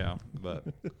 folks. Yeah, but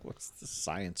What's the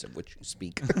science of which you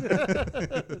speak?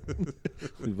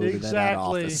 We voted that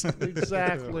out of Exactly. office.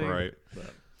 Exactly. right.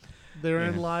 But,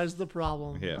 Therein lies the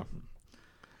problem. yeah.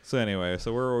 So anyway,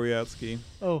 so where were we at, Ski?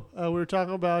 Oh, we were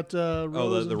talking about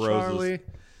Rose the and roses. Charlie,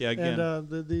 Yeah, again. and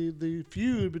the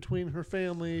feud between her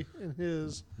family and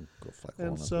his. Girl Fleckle And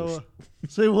no so, cursor.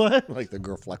 say what? Like the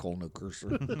girl Fleckle no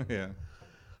cursor. yeah.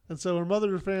 And so her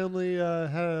mother's family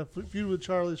had a feud with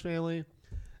Charlie's family,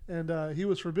 and he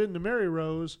was forbidden to marry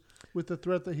Rose with the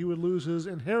threat that he would lose his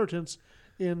inheritance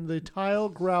in the tile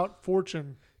grout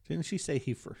fortune. Didn't she say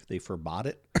they forbade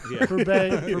it? Yeah.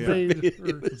 Forbade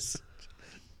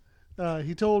her.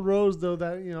 He told Rose, though,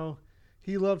 that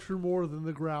he loved her more than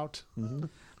the grout.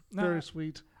 Very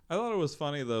sweet. I thought it was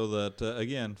funny, though, that,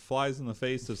 again, flies in the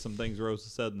face of some things Rose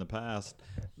has said in the past,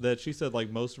 that she said, like,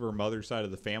 most of her mother's side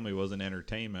of the family was in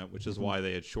entertainment, which is why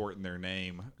they had shortened their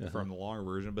name from the longer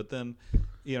version. But then,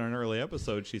 in an early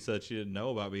episode, she said she didn't know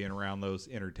about being around those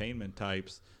entertainment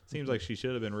types. Seems like she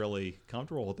should have been really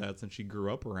comfortable with that since she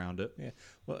grew up around it. Yeah.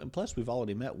 Well, and plus we've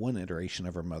already met one iteration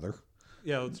of her mother.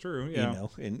 Yeah, that's true. Yeah.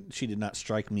 And she did not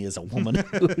strike me as a woman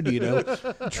who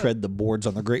would, tread the boards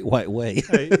on the Great White Way.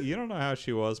 Hey, you don't know how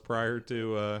she was prior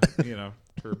to, her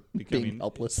becoming Being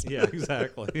helpless. Yeah,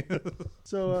 exactly.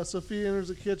 So Sophia enters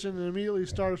the kitchen and immediately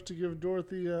starts to give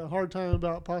Dorothy a hard time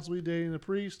about possibly dating a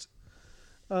priest.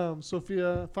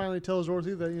 Sophia finally tells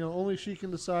Dorothy that only she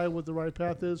can decide what the right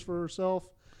path is for herself,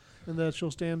 and that she'll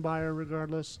stand by her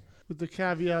regardless, with the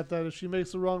caveat that if she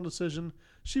makes the wrong decision,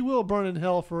 she will burn in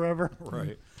hell forever.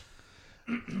 Right.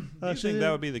 Do you think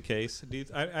that would be the case?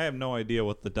 I have no idea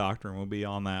what the doctrine will be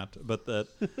on that, but do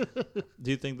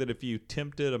you think that if you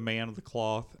tempted a man of the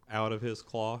cloth out of his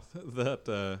cloth,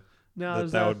 that Now, that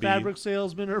is that that would be fabric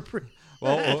salesman or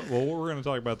well, we're going to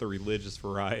talk about the religious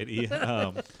variety.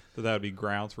 That would be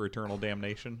grounds for eternal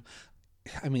damnation.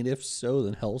 I mean, if so,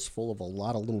 then hell's full of a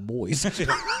lot of little boys.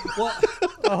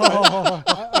 Well,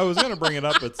 I was going to bring it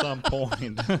up at some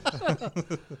point. I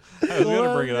was going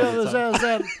to bring it up. Is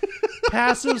that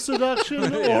passive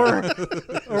seduction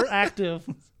or active?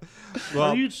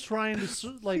 Well, Are you trying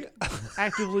to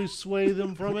actively sway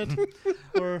them from it,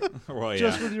 or well,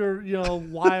 just yeah. with your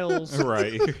wiles?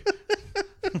 Right.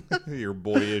 Your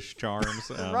boyish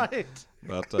charms. Right.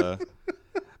 But,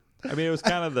 I mean, it was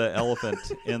kind of the elephant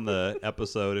in the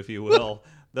episode, if you will,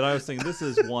 that I was thinking this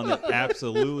is one that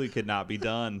absolutely could not be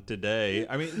done today.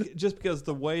 I mean, just because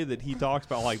the way that he talks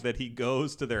about like that he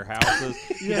goes to their houses,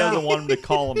 he doesn't want him to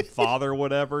call him father or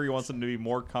whatever. He wants him to be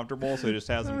more comfortable, so he just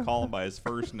has him call him by his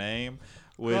first name.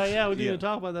 Which, we didn't even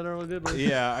talk about that earlier, did we?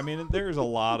 Yeah, I mean, there's a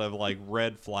lot of like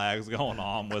red flags going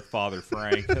on with Father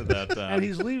Frank that, and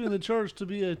he's leaving the church to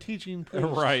be a teaching priest.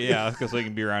 Right? Yeah, because he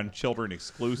can be around children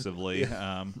exclusively.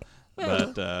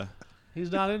 But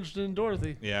he's not interested in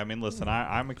Dorothy. yeah, I mean, listen,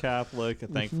 I'm a Catholic.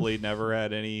 Thankfully, never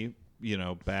had any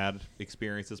bad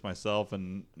experiences myself,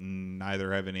 and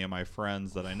neither have any of my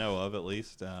friends that I know of, at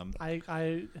least.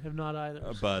 I have not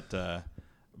either.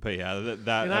 But yeah,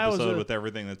 that episode with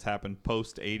everything that's happened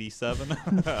post 87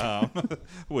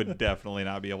 would definitely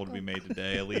not be able to be made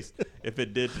today. At least if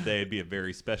it did today, it'd be a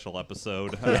very special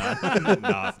episode,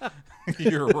 not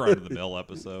your run of the mill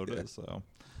episode. Yeah. So,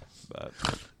 but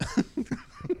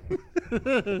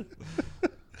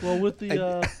well, with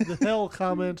the hell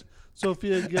comment,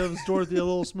 Sophia gives Dorothy a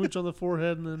little smooch on the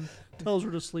forehead and then tells her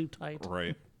to sleep tight.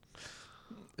 Right.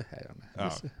 I don't know. I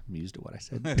was amused at what I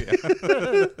said.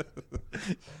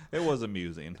 It was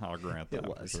amusing. I'll grant that. It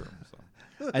was. For sure, so.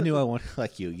 I knew I wanted,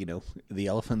 like the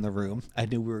elephant in the room. I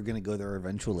knew we were going to go there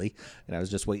eventually, and I was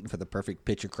just waiting for the perfect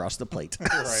pitch across the plate.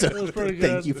 Right. So It was pretty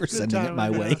good. thank you for Good sending it timing, my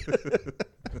way.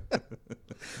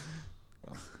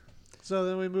 So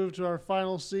then we move to our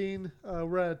final scene.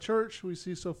 We're at a church. We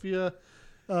see Sophia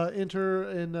enter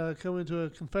and come into a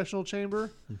confessional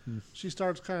chamber. Mm-hmm. She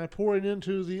starts kind of pouring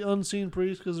into the unseen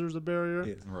priest because there's a barrier.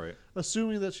 Yeah. Right.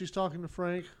 Assuming that she's talking to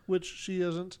Frank, which she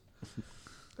isn't.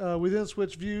 We then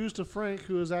switch views to Frank,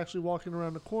 who is actually walking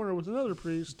around the corner with another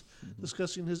priest,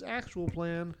 discussing his actual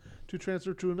plan to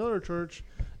transfer to another church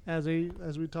as we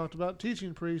talked about,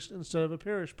 teaching priest instead of a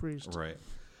parish priest. Right.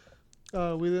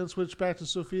 We then switch back to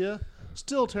Sophia,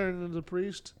 still tearing into the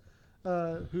priest,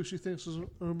 who she thinks was,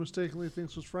 or mistakenly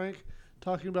thinks was Frank,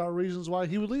 talking about reasons why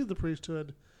he would leave the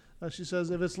priesthood. She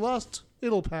says, if it's lust,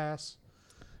 it'll pass.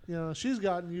 She's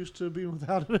gotten used to being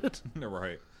without it.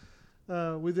 Right.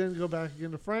 We then go back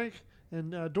again to Frank,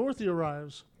 and Dorothy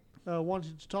arrives,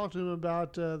 wanting to talk to him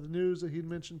about the news that he'd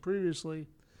mentioned previously.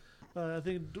 I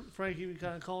think Frank even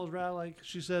kind of calls her out, like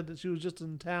she said that she was just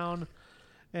in town,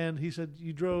 and he said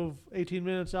you drove 18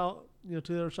 minutes out, to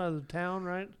the other side of the town,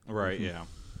 right? Right. Yeah.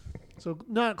 So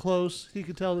not close. He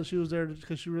could tell that she was there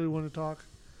because she really wanted to talk.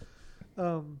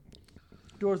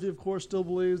 Dorothy, of course, still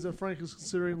believes that Frank is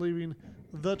considering leaving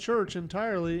the church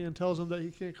entirely and tells him that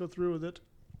he can't go through with it.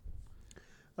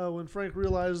 When Frank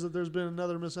realizes that there's been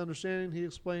another misunderstanding, he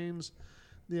explains,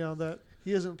 that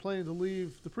he isn't planning to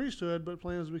leave the priesthood, but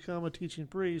plans to become a teaching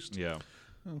priest. Yeah.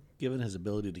 Well, given his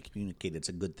ability to communicate, it's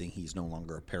a good thing he's no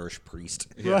longer a parish priest.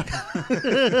 Yeah.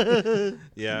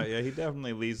 Yeah. He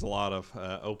definitely leaves a lot of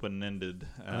open-ended.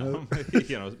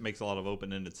 Makes a lot of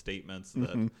open-ended statements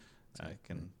that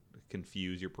can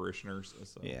confuse your parishioners.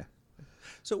 So. Yeah.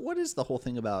 So, what is the whole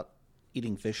thing about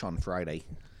eating fish on Friday?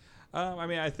 I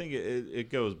mean, I think it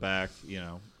goes back,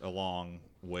 a long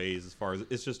ways as far as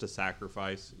it's just a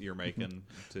sacrifice you're making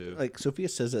to. Like Sophia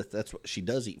says that's what she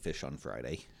does, eat fish on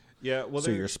Friday. Yeah, well, so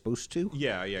you're supposed to?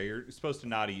 Yeah, you're supposed to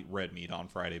not eat red meat on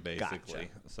Friday, basically. Gotcha.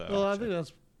 So, well, I think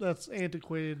that's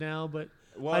antiquated now, but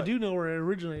I do know where it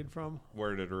originated from.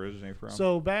 Where did it originate from?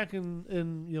 So back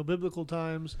in biblical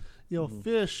times,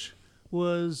 fish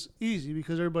was easy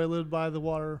because everybody lived by the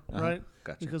water, right?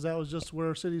 Gotcha. Because that was just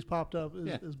where cities popped up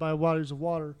is by bodies of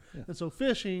water, and so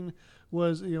fishing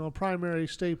was a primary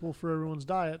staple for everyone's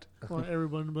diet. Well, not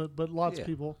everyone, but lots of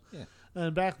people. Yeah.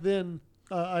 And back then,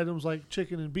 items like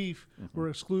chicken and beef were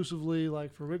exclusively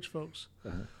like for rich folks.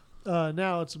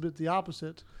 Now it's a bit the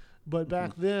opposite. But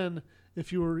back then,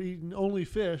 if you were eating only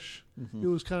fish, it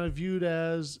was kind of viewed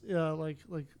as like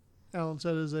Alan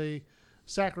said, as a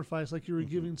sacrifice, like you were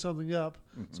giving something up.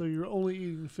 So you're only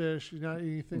eating fish. You're not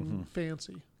eating anything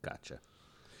fancy. Gotcha.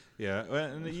 Yeah,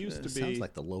 and it used to be. Sounds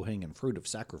like the low-hanging fruit of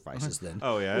sacrifices. Then.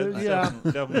 Oh yeah, it's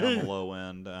definitely on the low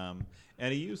end.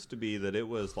 And it used to be that it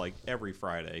was like every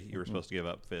Friday you were supposed to give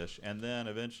up fish, and then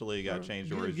eventually it got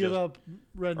changed where give up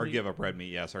red meat. Give up red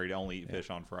meat. Yeah, sorry, to only eat fish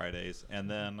on Fridays, and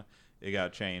then it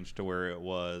got changed to where it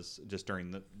was just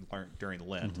during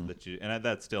Lent and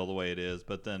that's still the way it is.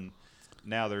 But then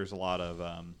now there's a lot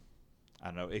of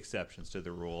exceptions to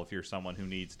the rule. If you're someone who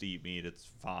needs to eat meat, it's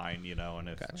fine, and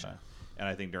if and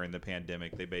I think during the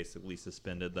pandemic they basically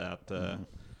suspended that.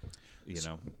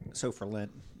 So for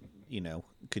Lent,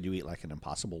 could you eat like an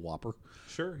Impossible Whopper?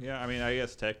 Sure. Yeah. I mean, I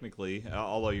guess technically,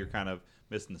 although you're kind of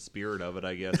missing the spirit of it,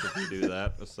 I guess, if you do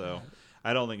that. So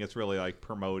I don't think it's really like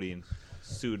promoting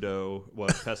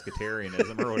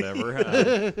pescatarianism or whatever.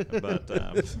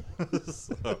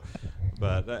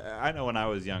 But I know when I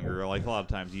was younger, like a lot of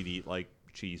times you'd eat like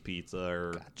cheese pizza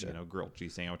or grilled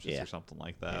cheese sandwiches or something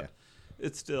like that. Yeah.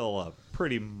 It's still a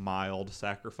pretty mild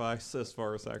sacrifice as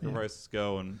far as sacrifices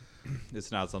go, and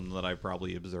it's not something that I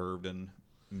probably observed in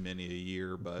many a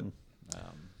year. But I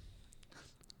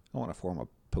want to form a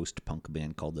post-punk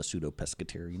band called the Pseudo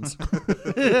Pescatarians.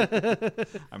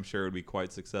 I'm sure it would be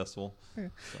quite successful.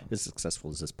 As successful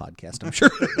as this podcast, I'm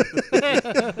sure.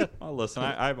 Well, listen,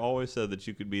 I've always said that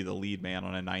you could be the lead man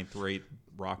on a ninth-rate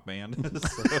rock band.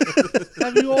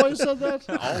 Have you always said that?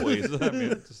 Always. I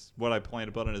mean, it's just what I plan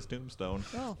to put on his tombstone.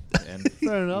 Oh, In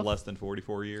fair enough. less than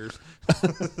 44 years.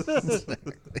 I'm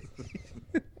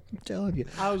telling you.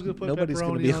 I was going to put Nobody's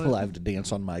going to pepperoni be on it. alive to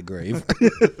dance on my grave.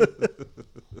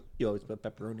 You always put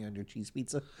pepperoni on your cheese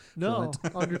pizza? No,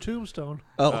 on your tombstone.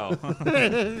 Oh.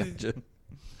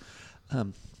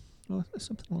 Oh. Well,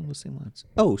 something along the same lines.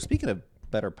 Oh, speaking of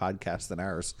better podcasts than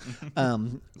ours,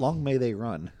 Long May They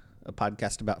Run, a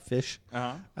podcast about fish.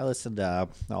 Uh-huh. I listened to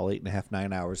all 8.5,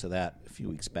 9 hours of that a few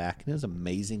weeks back, and it was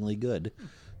amazingly good.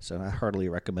 So I heartily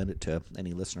recommend it to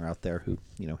any listener out there who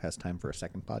has time for a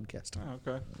second podcast. Oh,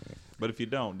 okay. But if you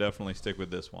don't, definitely stick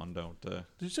with this one. Don't. Did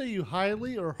you say you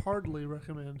highly or hardly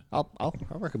recommend? I'll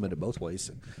recommend it both ways.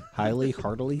 Highly,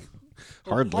 heartily,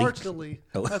 hardly. Heartily.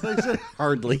 Oh. I thought you said,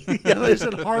 Hardly. yeah, they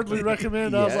said hardly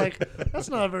recommend. I was Yeah. like, that's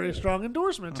not a very strong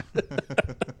endorsement.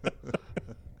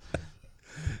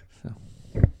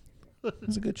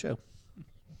 It's a good show.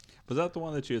 Was that the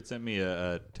one that you had sent me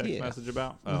a text Yeah. message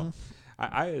about? Oh.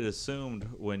 I had assumed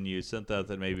when you sent that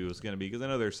maybe it was going to be, because I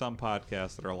know there's some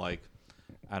podcasts that are like,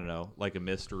 I don't know, like a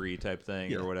mystery type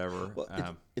thing or whatever.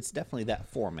 Well, it's definitely that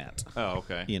format. Oh,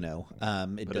 okay. It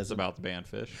But it's doesn't. about the band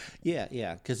Fish.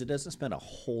 Yeah, because it doesn't spend a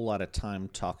whole lot of time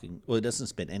talking. Well, it doesn't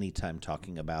spend any time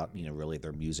talking about really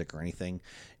their music or anything.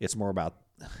 It's more about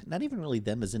not even really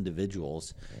them as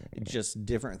individuals, just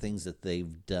different things that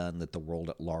they've done that the world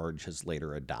at large has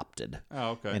later adopted.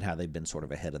 Oh, okay. And how they've been sort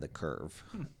of ahead of the curve.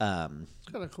 It's kind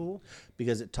of cool.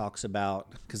 Because it talks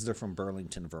about, because they're from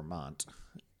Burlington, Vermont.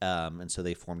 And so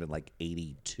they formed in like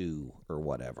 82 or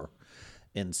whatever.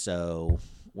 And so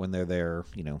when they're there,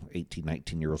 18,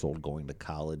 19 years old, going to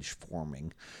college,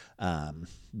 forming,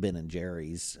 Ben and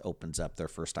Jerry's opens up their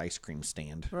first ice cream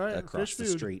stand Right, across fish the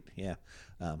food. street. Yeah.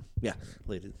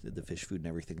 The fish food and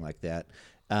everything like that.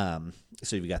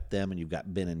 So you've got them and you've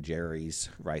got Ben and Jerry's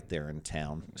right there in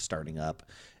town starting up.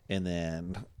 And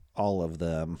then all of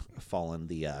them fall in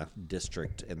the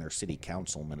district, and their city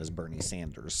councilman is Bernie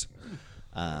Sanders.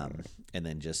 And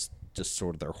then just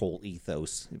sort of their whole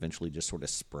ethos eventually just sort of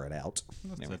spread out.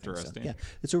 That's and everything. interesting. So, yeah,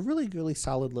 it's a really, really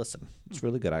solid listen. It's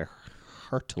really good. I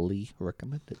heartily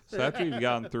recommend it. So after you've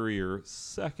gotten through your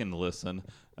second listen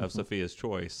of Sophia's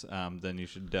Choice, then you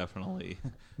should definitely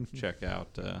check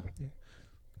out.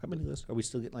 How many listens? Are we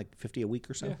still getting like 50 a week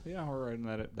or so? Yeah, we're right in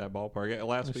that ballpark. Yeah,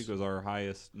 last week was our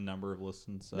highest number of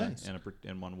listens Nice.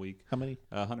 in 1 week. How many?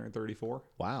 134.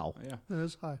 Wow. Yeah. It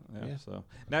is high. Yeah, so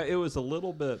now it was a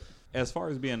little bit, as far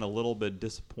as being a little bit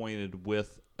disappointed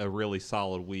with a really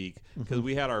solid week, because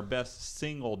we had our best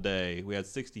single day. We had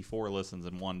 64 listens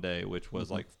in one day, which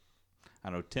was like, I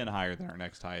don't know, 10 higher than our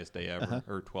next highest day ever,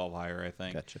 or 12 higher, I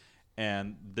think. Gotcha.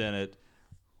 And then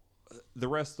the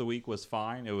rest of the week was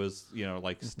fine. It was,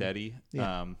 like steady.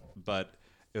 Yeah. But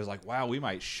it was like, wow, we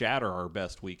might shatter our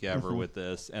best week ever with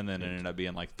this. And then it ended up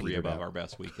being like 3 Petered above out. our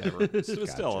best week ever. So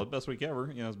it's still the best week ever,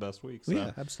 it's best week. So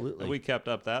Yeah, absolutely. if we kept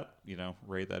up that,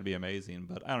 rate, that'd be amazing.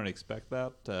 But I don't expect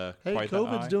that Hey, quite that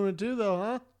COVID's high. doing it too, though,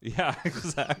 huh? Yeah,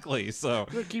 exactly. So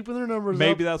They're keeping their numbers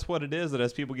maybe up. that's what it is, that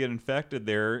as people get infected,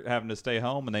 they're having to stay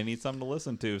home and they need something to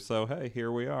listen to. So, hey,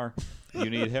 here we are. You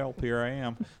need help. Here I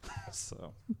am.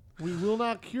 So, We will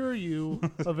not cure you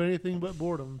of anything but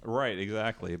boredom. right,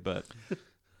 exactly. But,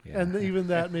 And even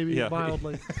that, maybe Yeah.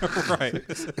 mildly. right.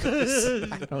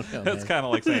 I don't know, That's man. kind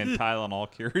of like saying Tylenol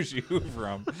cures you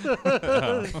from,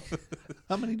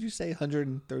 How many did you say?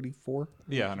 134?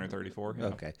 134. Yeah.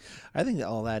 Okay. I think that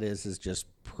all that is just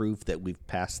proof that we've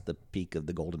passed the peak of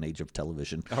the golden age of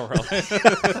television. Oh, really?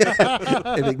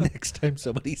 I think next time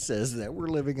somebody says that we're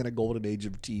living in a golden age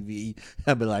of TV,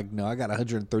 I'll be like, no, I got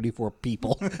 134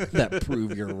 people that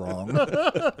prove you're wrong.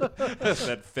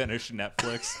 That Finnish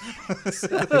Netflix.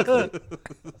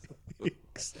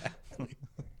 Exactly.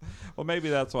 Well, maybe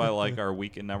that's why like our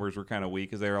weekend numbers were kind of weak,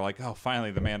 because they were like, oh,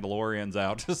 finally the Mandalorian's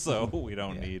out, so we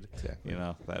don't need exactly.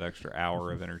 that extra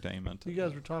hour of entertainment. You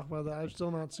guys were talking about that. I've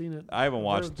still not seen it. I haven't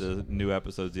watched Heard's- the new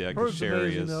episodes yet because Heard's Sherry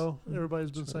amazing, is. though.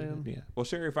 Everybody's been saying. Yeah. Well,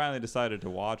 Sherry finally decided to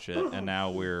watch it, and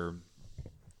now we're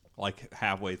like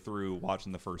halfway through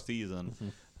watching the first season.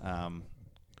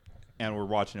 and we're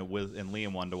watching it with, and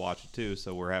Liam wanted to watch it too,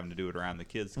 so we're having to do it around the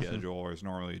kids' schedule, whereas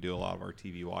normally we do a lot of our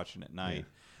TV watching at night.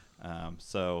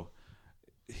 So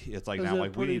it's like Is now, it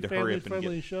like a we need to hurry up and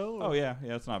family-friendly get. show? Or? Oh yeah,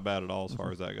 it's not bad at all as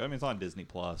far as that goes. I mean, it's on Disney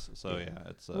Plus, so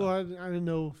it's. Well, I didn't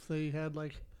know if they had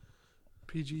like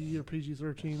PG or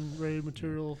PG-13 rated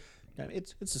material. I mean,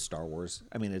 it's a Star Wars.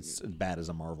 I mean, it's as bad as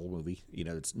a Marvel movie.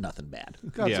 It's nothing bad.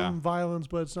 Got Yeah. some violence,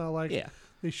 but it's not like Yeah.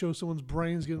 they show someone's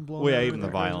brains getting blown well, out. yeah, or even the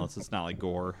anything crazy. violence, it's not like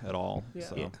gore at all. Yeah.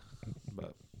 So, Yeah.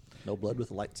 but No blood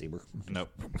with a lightsaber. nope.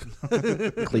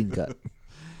 Clean cut.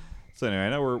 So anyway, I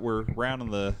know we're rounding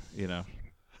the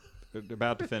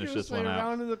about to finish You this say one out.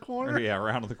 around in the corner. Yeah,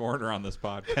 around the corner on this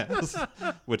podcast,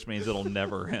 which means it'll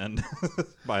never end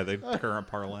by the current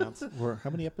parlance. How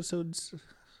many episodes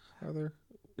are there?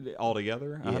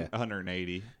 Altogether, Yeah.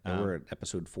 180. We're at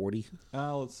episode 40.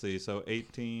 Let's see. So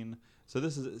 18. So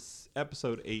this is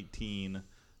episode 18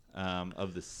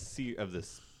 of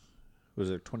this. Was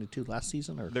there 22 last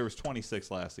season? Or There was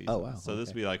 26 last season. Oh, wow, So this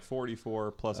okay. would be like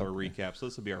 44 plus our recap. So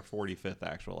this would be our 45th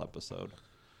actual episode.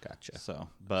 Gotcha. So,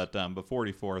 but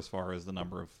 44 as far as the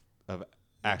number of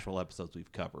actual episodes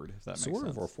we've covered, if that makes Sort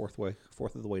sense. of, or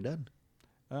fourth of the way done.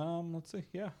 Let's see.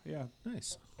 Yeah.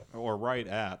 Nice. Or right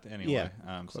at, anyway.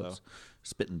 Yeah. So, Close.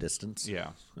 Spitting distance.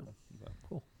 yeah.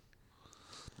 Cool.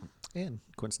 And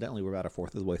coincidentally, we're about a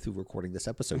fourth of the way through recording this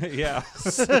episode. Yeah.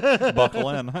 Buckle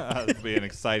in. It'll be an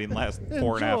exciting last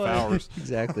 4.5 hours.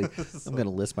 Exactly. I'm going to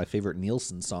list my favorite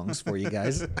Nielsen songs for you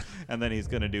guys. And then he's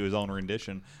going to do his own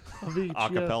rendition, Of each, a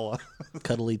cappella.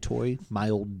 Cuddly Toy, My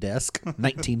Old Desk,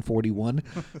 1941.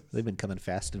 They've been coming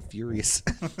fast and furious.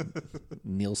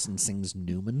 Nielsen sings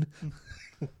Newman.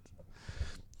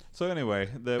 So anyway,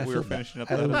 we were feel finishing up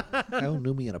bad. that. I owe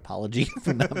Numi an apology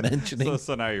for not mentioning.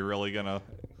 So now you're really going to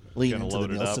Lean gonna into load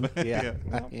the it Nielsen. up. Yeah,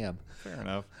 Well, I am. fair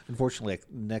enough. Unfortunately,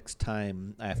 next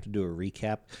time I have to do a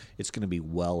recap, it's going to be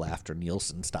well after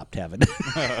Nielsen stopped having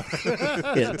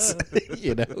hits.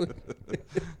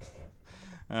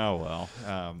 Oh, well.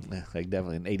 Like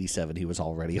definitely in '87, he was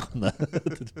already on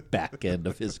the back end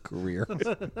of his career.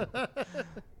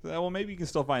 Well, maybe you can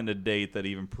still find a date that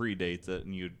even predates it,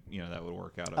 and that would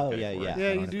work out okay. Oh, yeah, for yeah. you. Yeah, I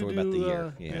don't you have to do worry about the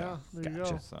year. yeah, there you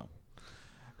Gotcha. go. So,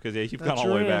 because you've That's gone all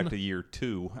the way your back in. to year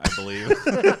 2, I believe.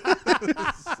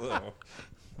 So,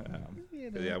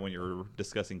 when you were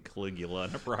discussing Caligula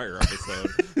in a prior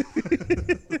episode,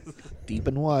 Deep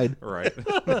and wide. right?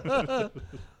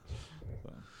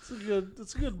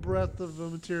 It's a good breadth of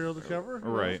material to cover.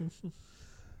 Right.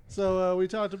 So we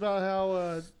talked about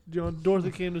how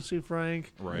Dorothy came to see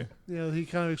Frank. Right. He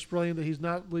kind of explained that he's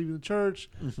not leaving the church,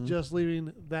 just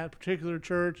leaving that particular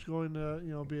church, going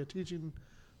to be a teaching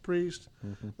priest.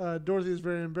 Dorothy is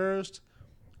very embarrassed,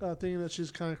 thinking that she's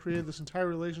kind of created this entire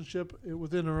relationship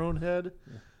within her own head.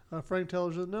 Frank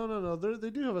tells her, no, they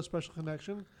do have a special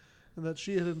connection, and that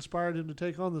she had inspired him to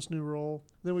take on this new role.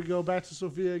 Then we go back to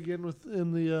Sophia again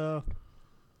in the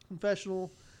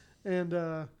confessional,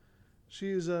 and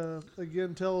she's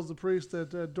again tells the priest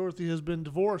that Dorothy has been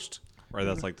divorced. Right.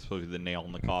 That's like supposed to be the nail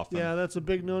in the coffin. Yeah, that's a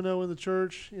big no-no in the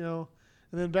church, And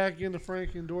then back into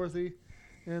Frank and Dorothy,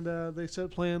 and they set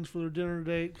plans for their dinner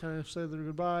date, kind of say their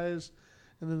goodbyes,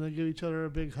 and then they give each other a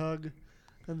big hug.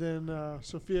 And then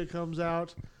Sophia comes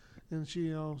out, and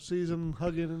she sees them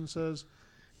hugging and says,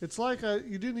 "It's like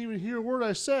you didn't even hear a word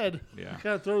I said." Yeah. She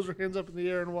kind of throws her hands up in the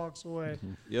air and walks away.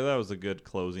 Yeah, that was a good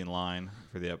closing line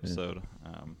for the episode.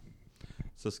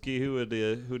 So, Ski, who'd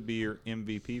be your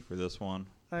MVP for this one?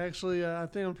 I think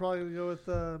I'm probably going to go with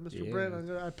Mr. Yeah.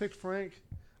 Brent. I picked Frank.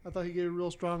 I thought he gave a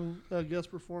real strong guest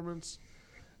performance.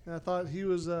 And I thought he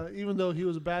was, even though he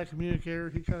was a bad communicator,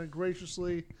 he kind of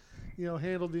graciously,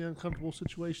 handled the uncomfortable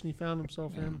situation he found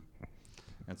himself in.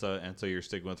 And so you're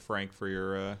sticking with Frank for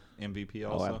your MVP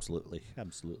also? Oh, absolutely.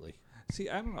 See,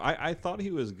 I don't know. I thought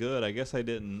he was good. I guess I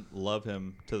didn't love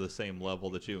him to the same level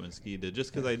that you and Ski did,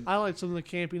 just because I liked some of the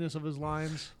campiness of his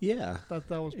lines. Yeah. Thought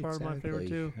that was part of my favorite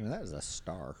too. I mean, that was a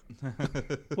star.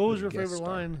 What was your Guest favorite star.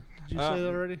 line? Did you say that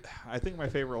already? I think my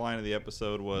favorite line of the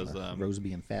episode was Rose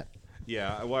being fat.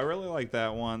 yeah. Well, I really like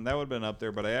that one. That would have been up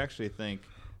there, but I actually think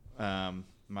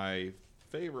my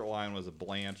favorite line was a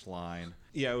Blanche line.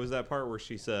 Yeah, it was that part where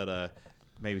she said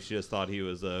maybe she just thought he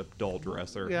was a doll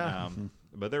dresser. Yeah.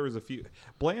 But there was a few.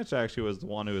 Blanche actually was the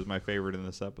one who was my favorite in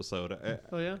this episode.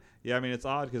 Oh yeah. Yeah, I mean it's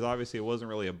odd because obviously it wasn't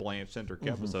really a Blanche-centric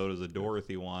episode; it was a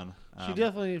Dorothy one. She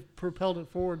definitely propelled it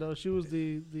forward, though. She was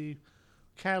the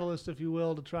catalyst, if you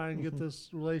will, to try and get this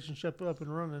relationship up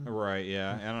and running. Right,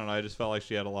 yeah. I don't know. I just felt like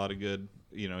she had a lot of good,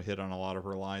 hit on a lot of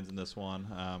her lines in this one.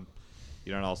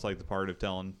 And also like the part of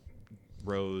telling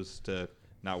Rose to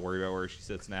not worry about where she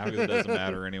sits now because it doesn't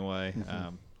matter anyway.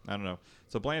 I don't know.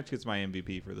 So Blanche gets my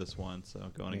MVP for this one.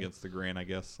 So going against the grain, I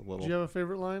guess a Do little. you have a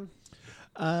favorite line?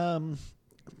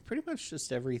 Pretty much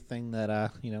just everything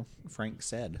that Frank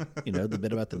said. The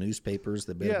bit about the newspapers,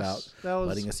 the bit Yes, about that was-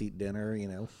 letting us eat dinner.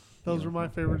 Those were my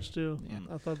favorites too. Yeah.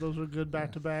 I thought those were good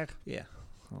back to back. Yeah,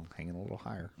 well, hanging a little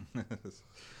higher.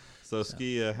 So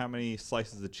Ski, how many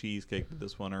slices of cheesecake did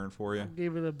this one earn for you? I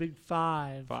gave it a big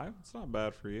 5. 5. It's not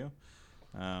bad for you.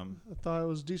 I thought it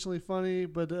was decently funny,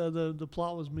 but the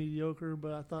plot was mediocre.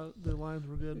 But I thought the lines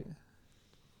were good.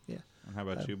 Yeah. And how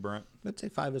about you, Brent? I'd say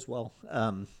 5 as well.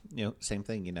 Same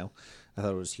thing. I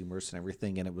thought it was humorous and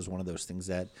everything, and it was one of those things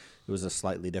that it was a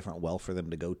slightly different well for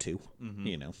them to go to.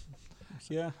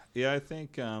 Yeah. I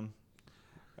think. I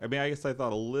guess I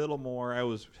thought a little more. I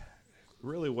was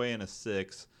really weighing a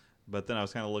 6, but then I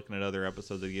was kind of looking at other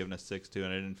episodes I'd given a 6 to,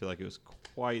 and I didn't feel like it was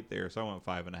quite there, so I went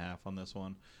 5.5 on this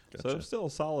one. Gotcha. So it's still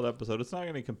a solid episode. It's not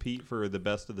going to compete for the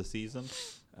best of the season,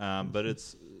 but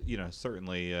it's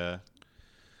certainly a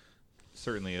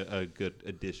good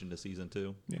addition to season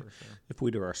 2. Yeah. For sure. If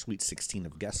we do our Sweet 16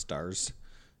 of guest stars,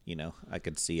 I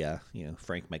could see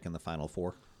Frank making the Final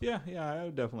 4. Yeah, I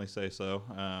would definitely say so.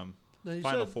 Now, you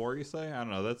Final said- 4, you say? I don't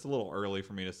know. That's a little early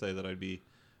for me to say that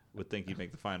would think he'd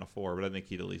make the Final 4, but I think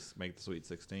he'd at least make the Sweet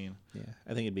 16. Yeah,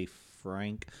 I think it'd be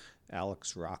Frank,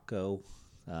 Alex Rocco,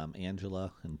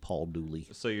 Angela, and Paul Dooley.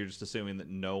 So you're just assuming that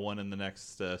no one in the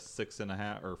next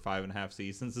 6.5 or 5.5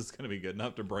 seasons is going to be good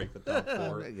enough to break the top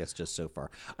 4? I guess just so far.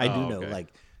 I do know, okay.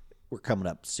 we're coming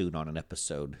up soon on an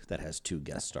episode that has 2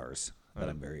 guest stars that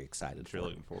I'm very excited Which you're for.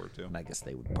 looking forward to. And I guess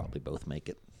they would probably both make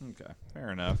it. Okay,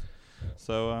 fair enough.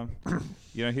 So,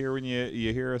 here when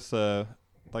you hear us, like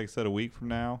I said, a week from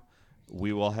now,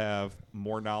 we will have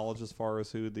more knowledge as far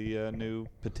as who the new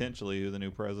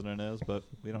president is, but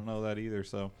we don't know that either.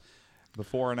 So,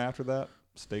 before and after that,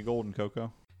 stay golden,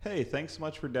 Coco. Hey, thanks so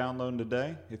much for downloading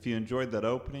today. If you enjoyed that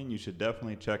opening, you should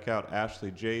definitely check out Ashley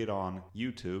Jade on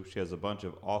YouTube. She has a bunch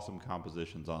of awesome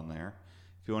compositions on there.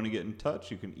 If you want to get in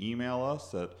touch, you can email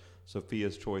us at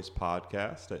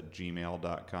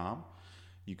sophiaschoicepodcast@gmail.com.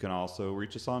 You can also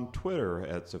reach us on Twitter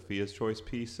at Sophia's Choice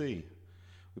PC.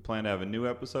 We plan to have a new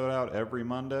episode out every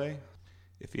Monday.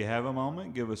 If you have a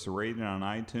moment, give us a rating on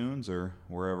iTunes or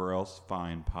wherever else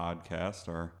fine podcasts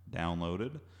are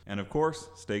downloaded. And of course,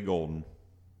 stay golden.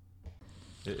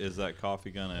 Is that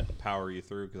coffee going to power you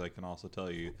through? Because I can also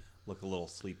tell you look a little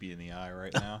sleepy in the eye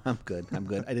right now. I'm good.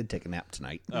 I did take a nap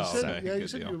tonight. Oh, You said- okay. Yeah, you Good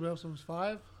said deal. you were up since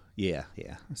 5. Yeah.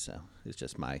 So it's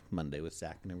just my Monday with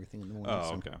Zach and everything in the morning. Oh,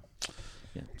 so, okay.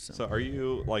 Yeah. So are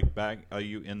you back? Are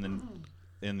you in the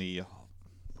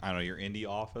I don't know, your indie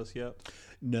office yet?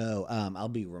 No, I'll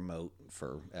be remote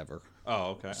forever.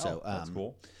 Oh, okay. So, that's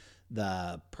cool.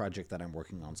 The project that I'm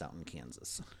working on is out in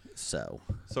Kansas. So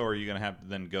So are you going to have to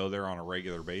then go there on a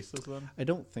regular basis then? I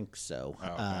don't think so.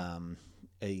 Oh,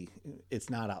 okay. It's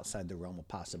not outside the realm of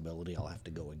possibility. I'll have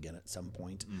to go again at some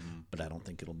point, but I don't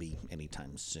think it'll be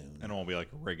anytime soon. And it won't be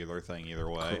like a regular thing either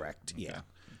way. Correct. Okay. Yeah.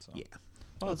 So, Yeah.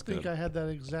 well, I that's think good. I had that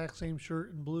exact same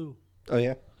shirt in blue Oh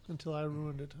yeah. until I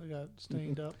ruined it. I got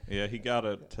stained up. Yeah, he got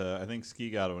it. I think Ski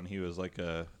got it when he was like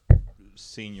a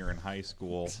senior in high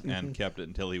school and kept it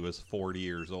until he was 40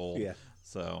 years old. Yeah.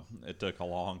 So it took a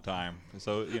long time.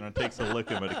 So, it takes a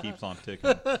licking, but it keeps on ticking.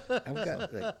 I've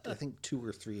got I think 2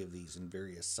 or 3 of these in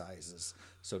various sizes.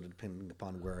 So depending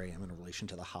upon where I am in relation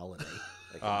to the holiday,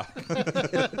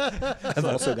 I've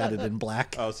also got it in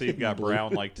black. Oh, so you've got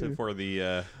brown for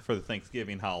the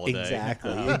Thanksgiving holiday.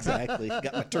 Exactly.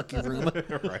 Got my turkey room.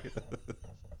 Right.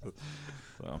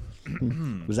 So,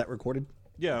 Was that recorded?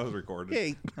 yeah, it was recorded.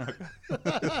 Hey.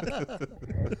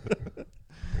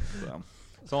 So,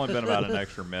 it's only been about an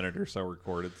extra minute or so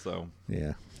recorded, so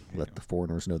Yeah. Let the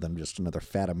foreigners know that I'm just another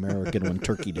fat American when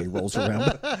Turkey Day rolls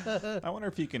around. I wonder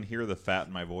if you can hear the fat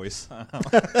in my voice. I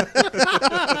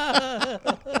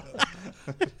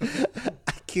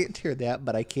can't hear that,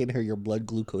 but I can hear your blood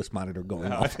glucose monitor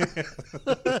going off.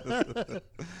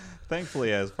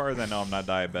 Thankfully, as far as I know, I'm not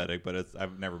diabetic, but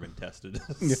I've never been tested.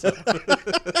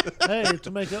 Hey,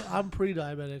 I'm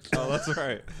pre-diabetic. So. Oh, that's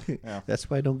right. Yeah. That's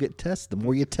why I don't get tested. The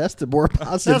more you test, the more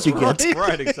positives you get. right.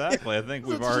 Right, exactly. I think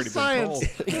we've That's already just been told.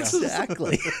 science.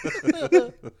 Exactly.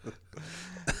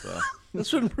 So,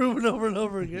 That's been proven over and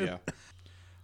over again. yeah.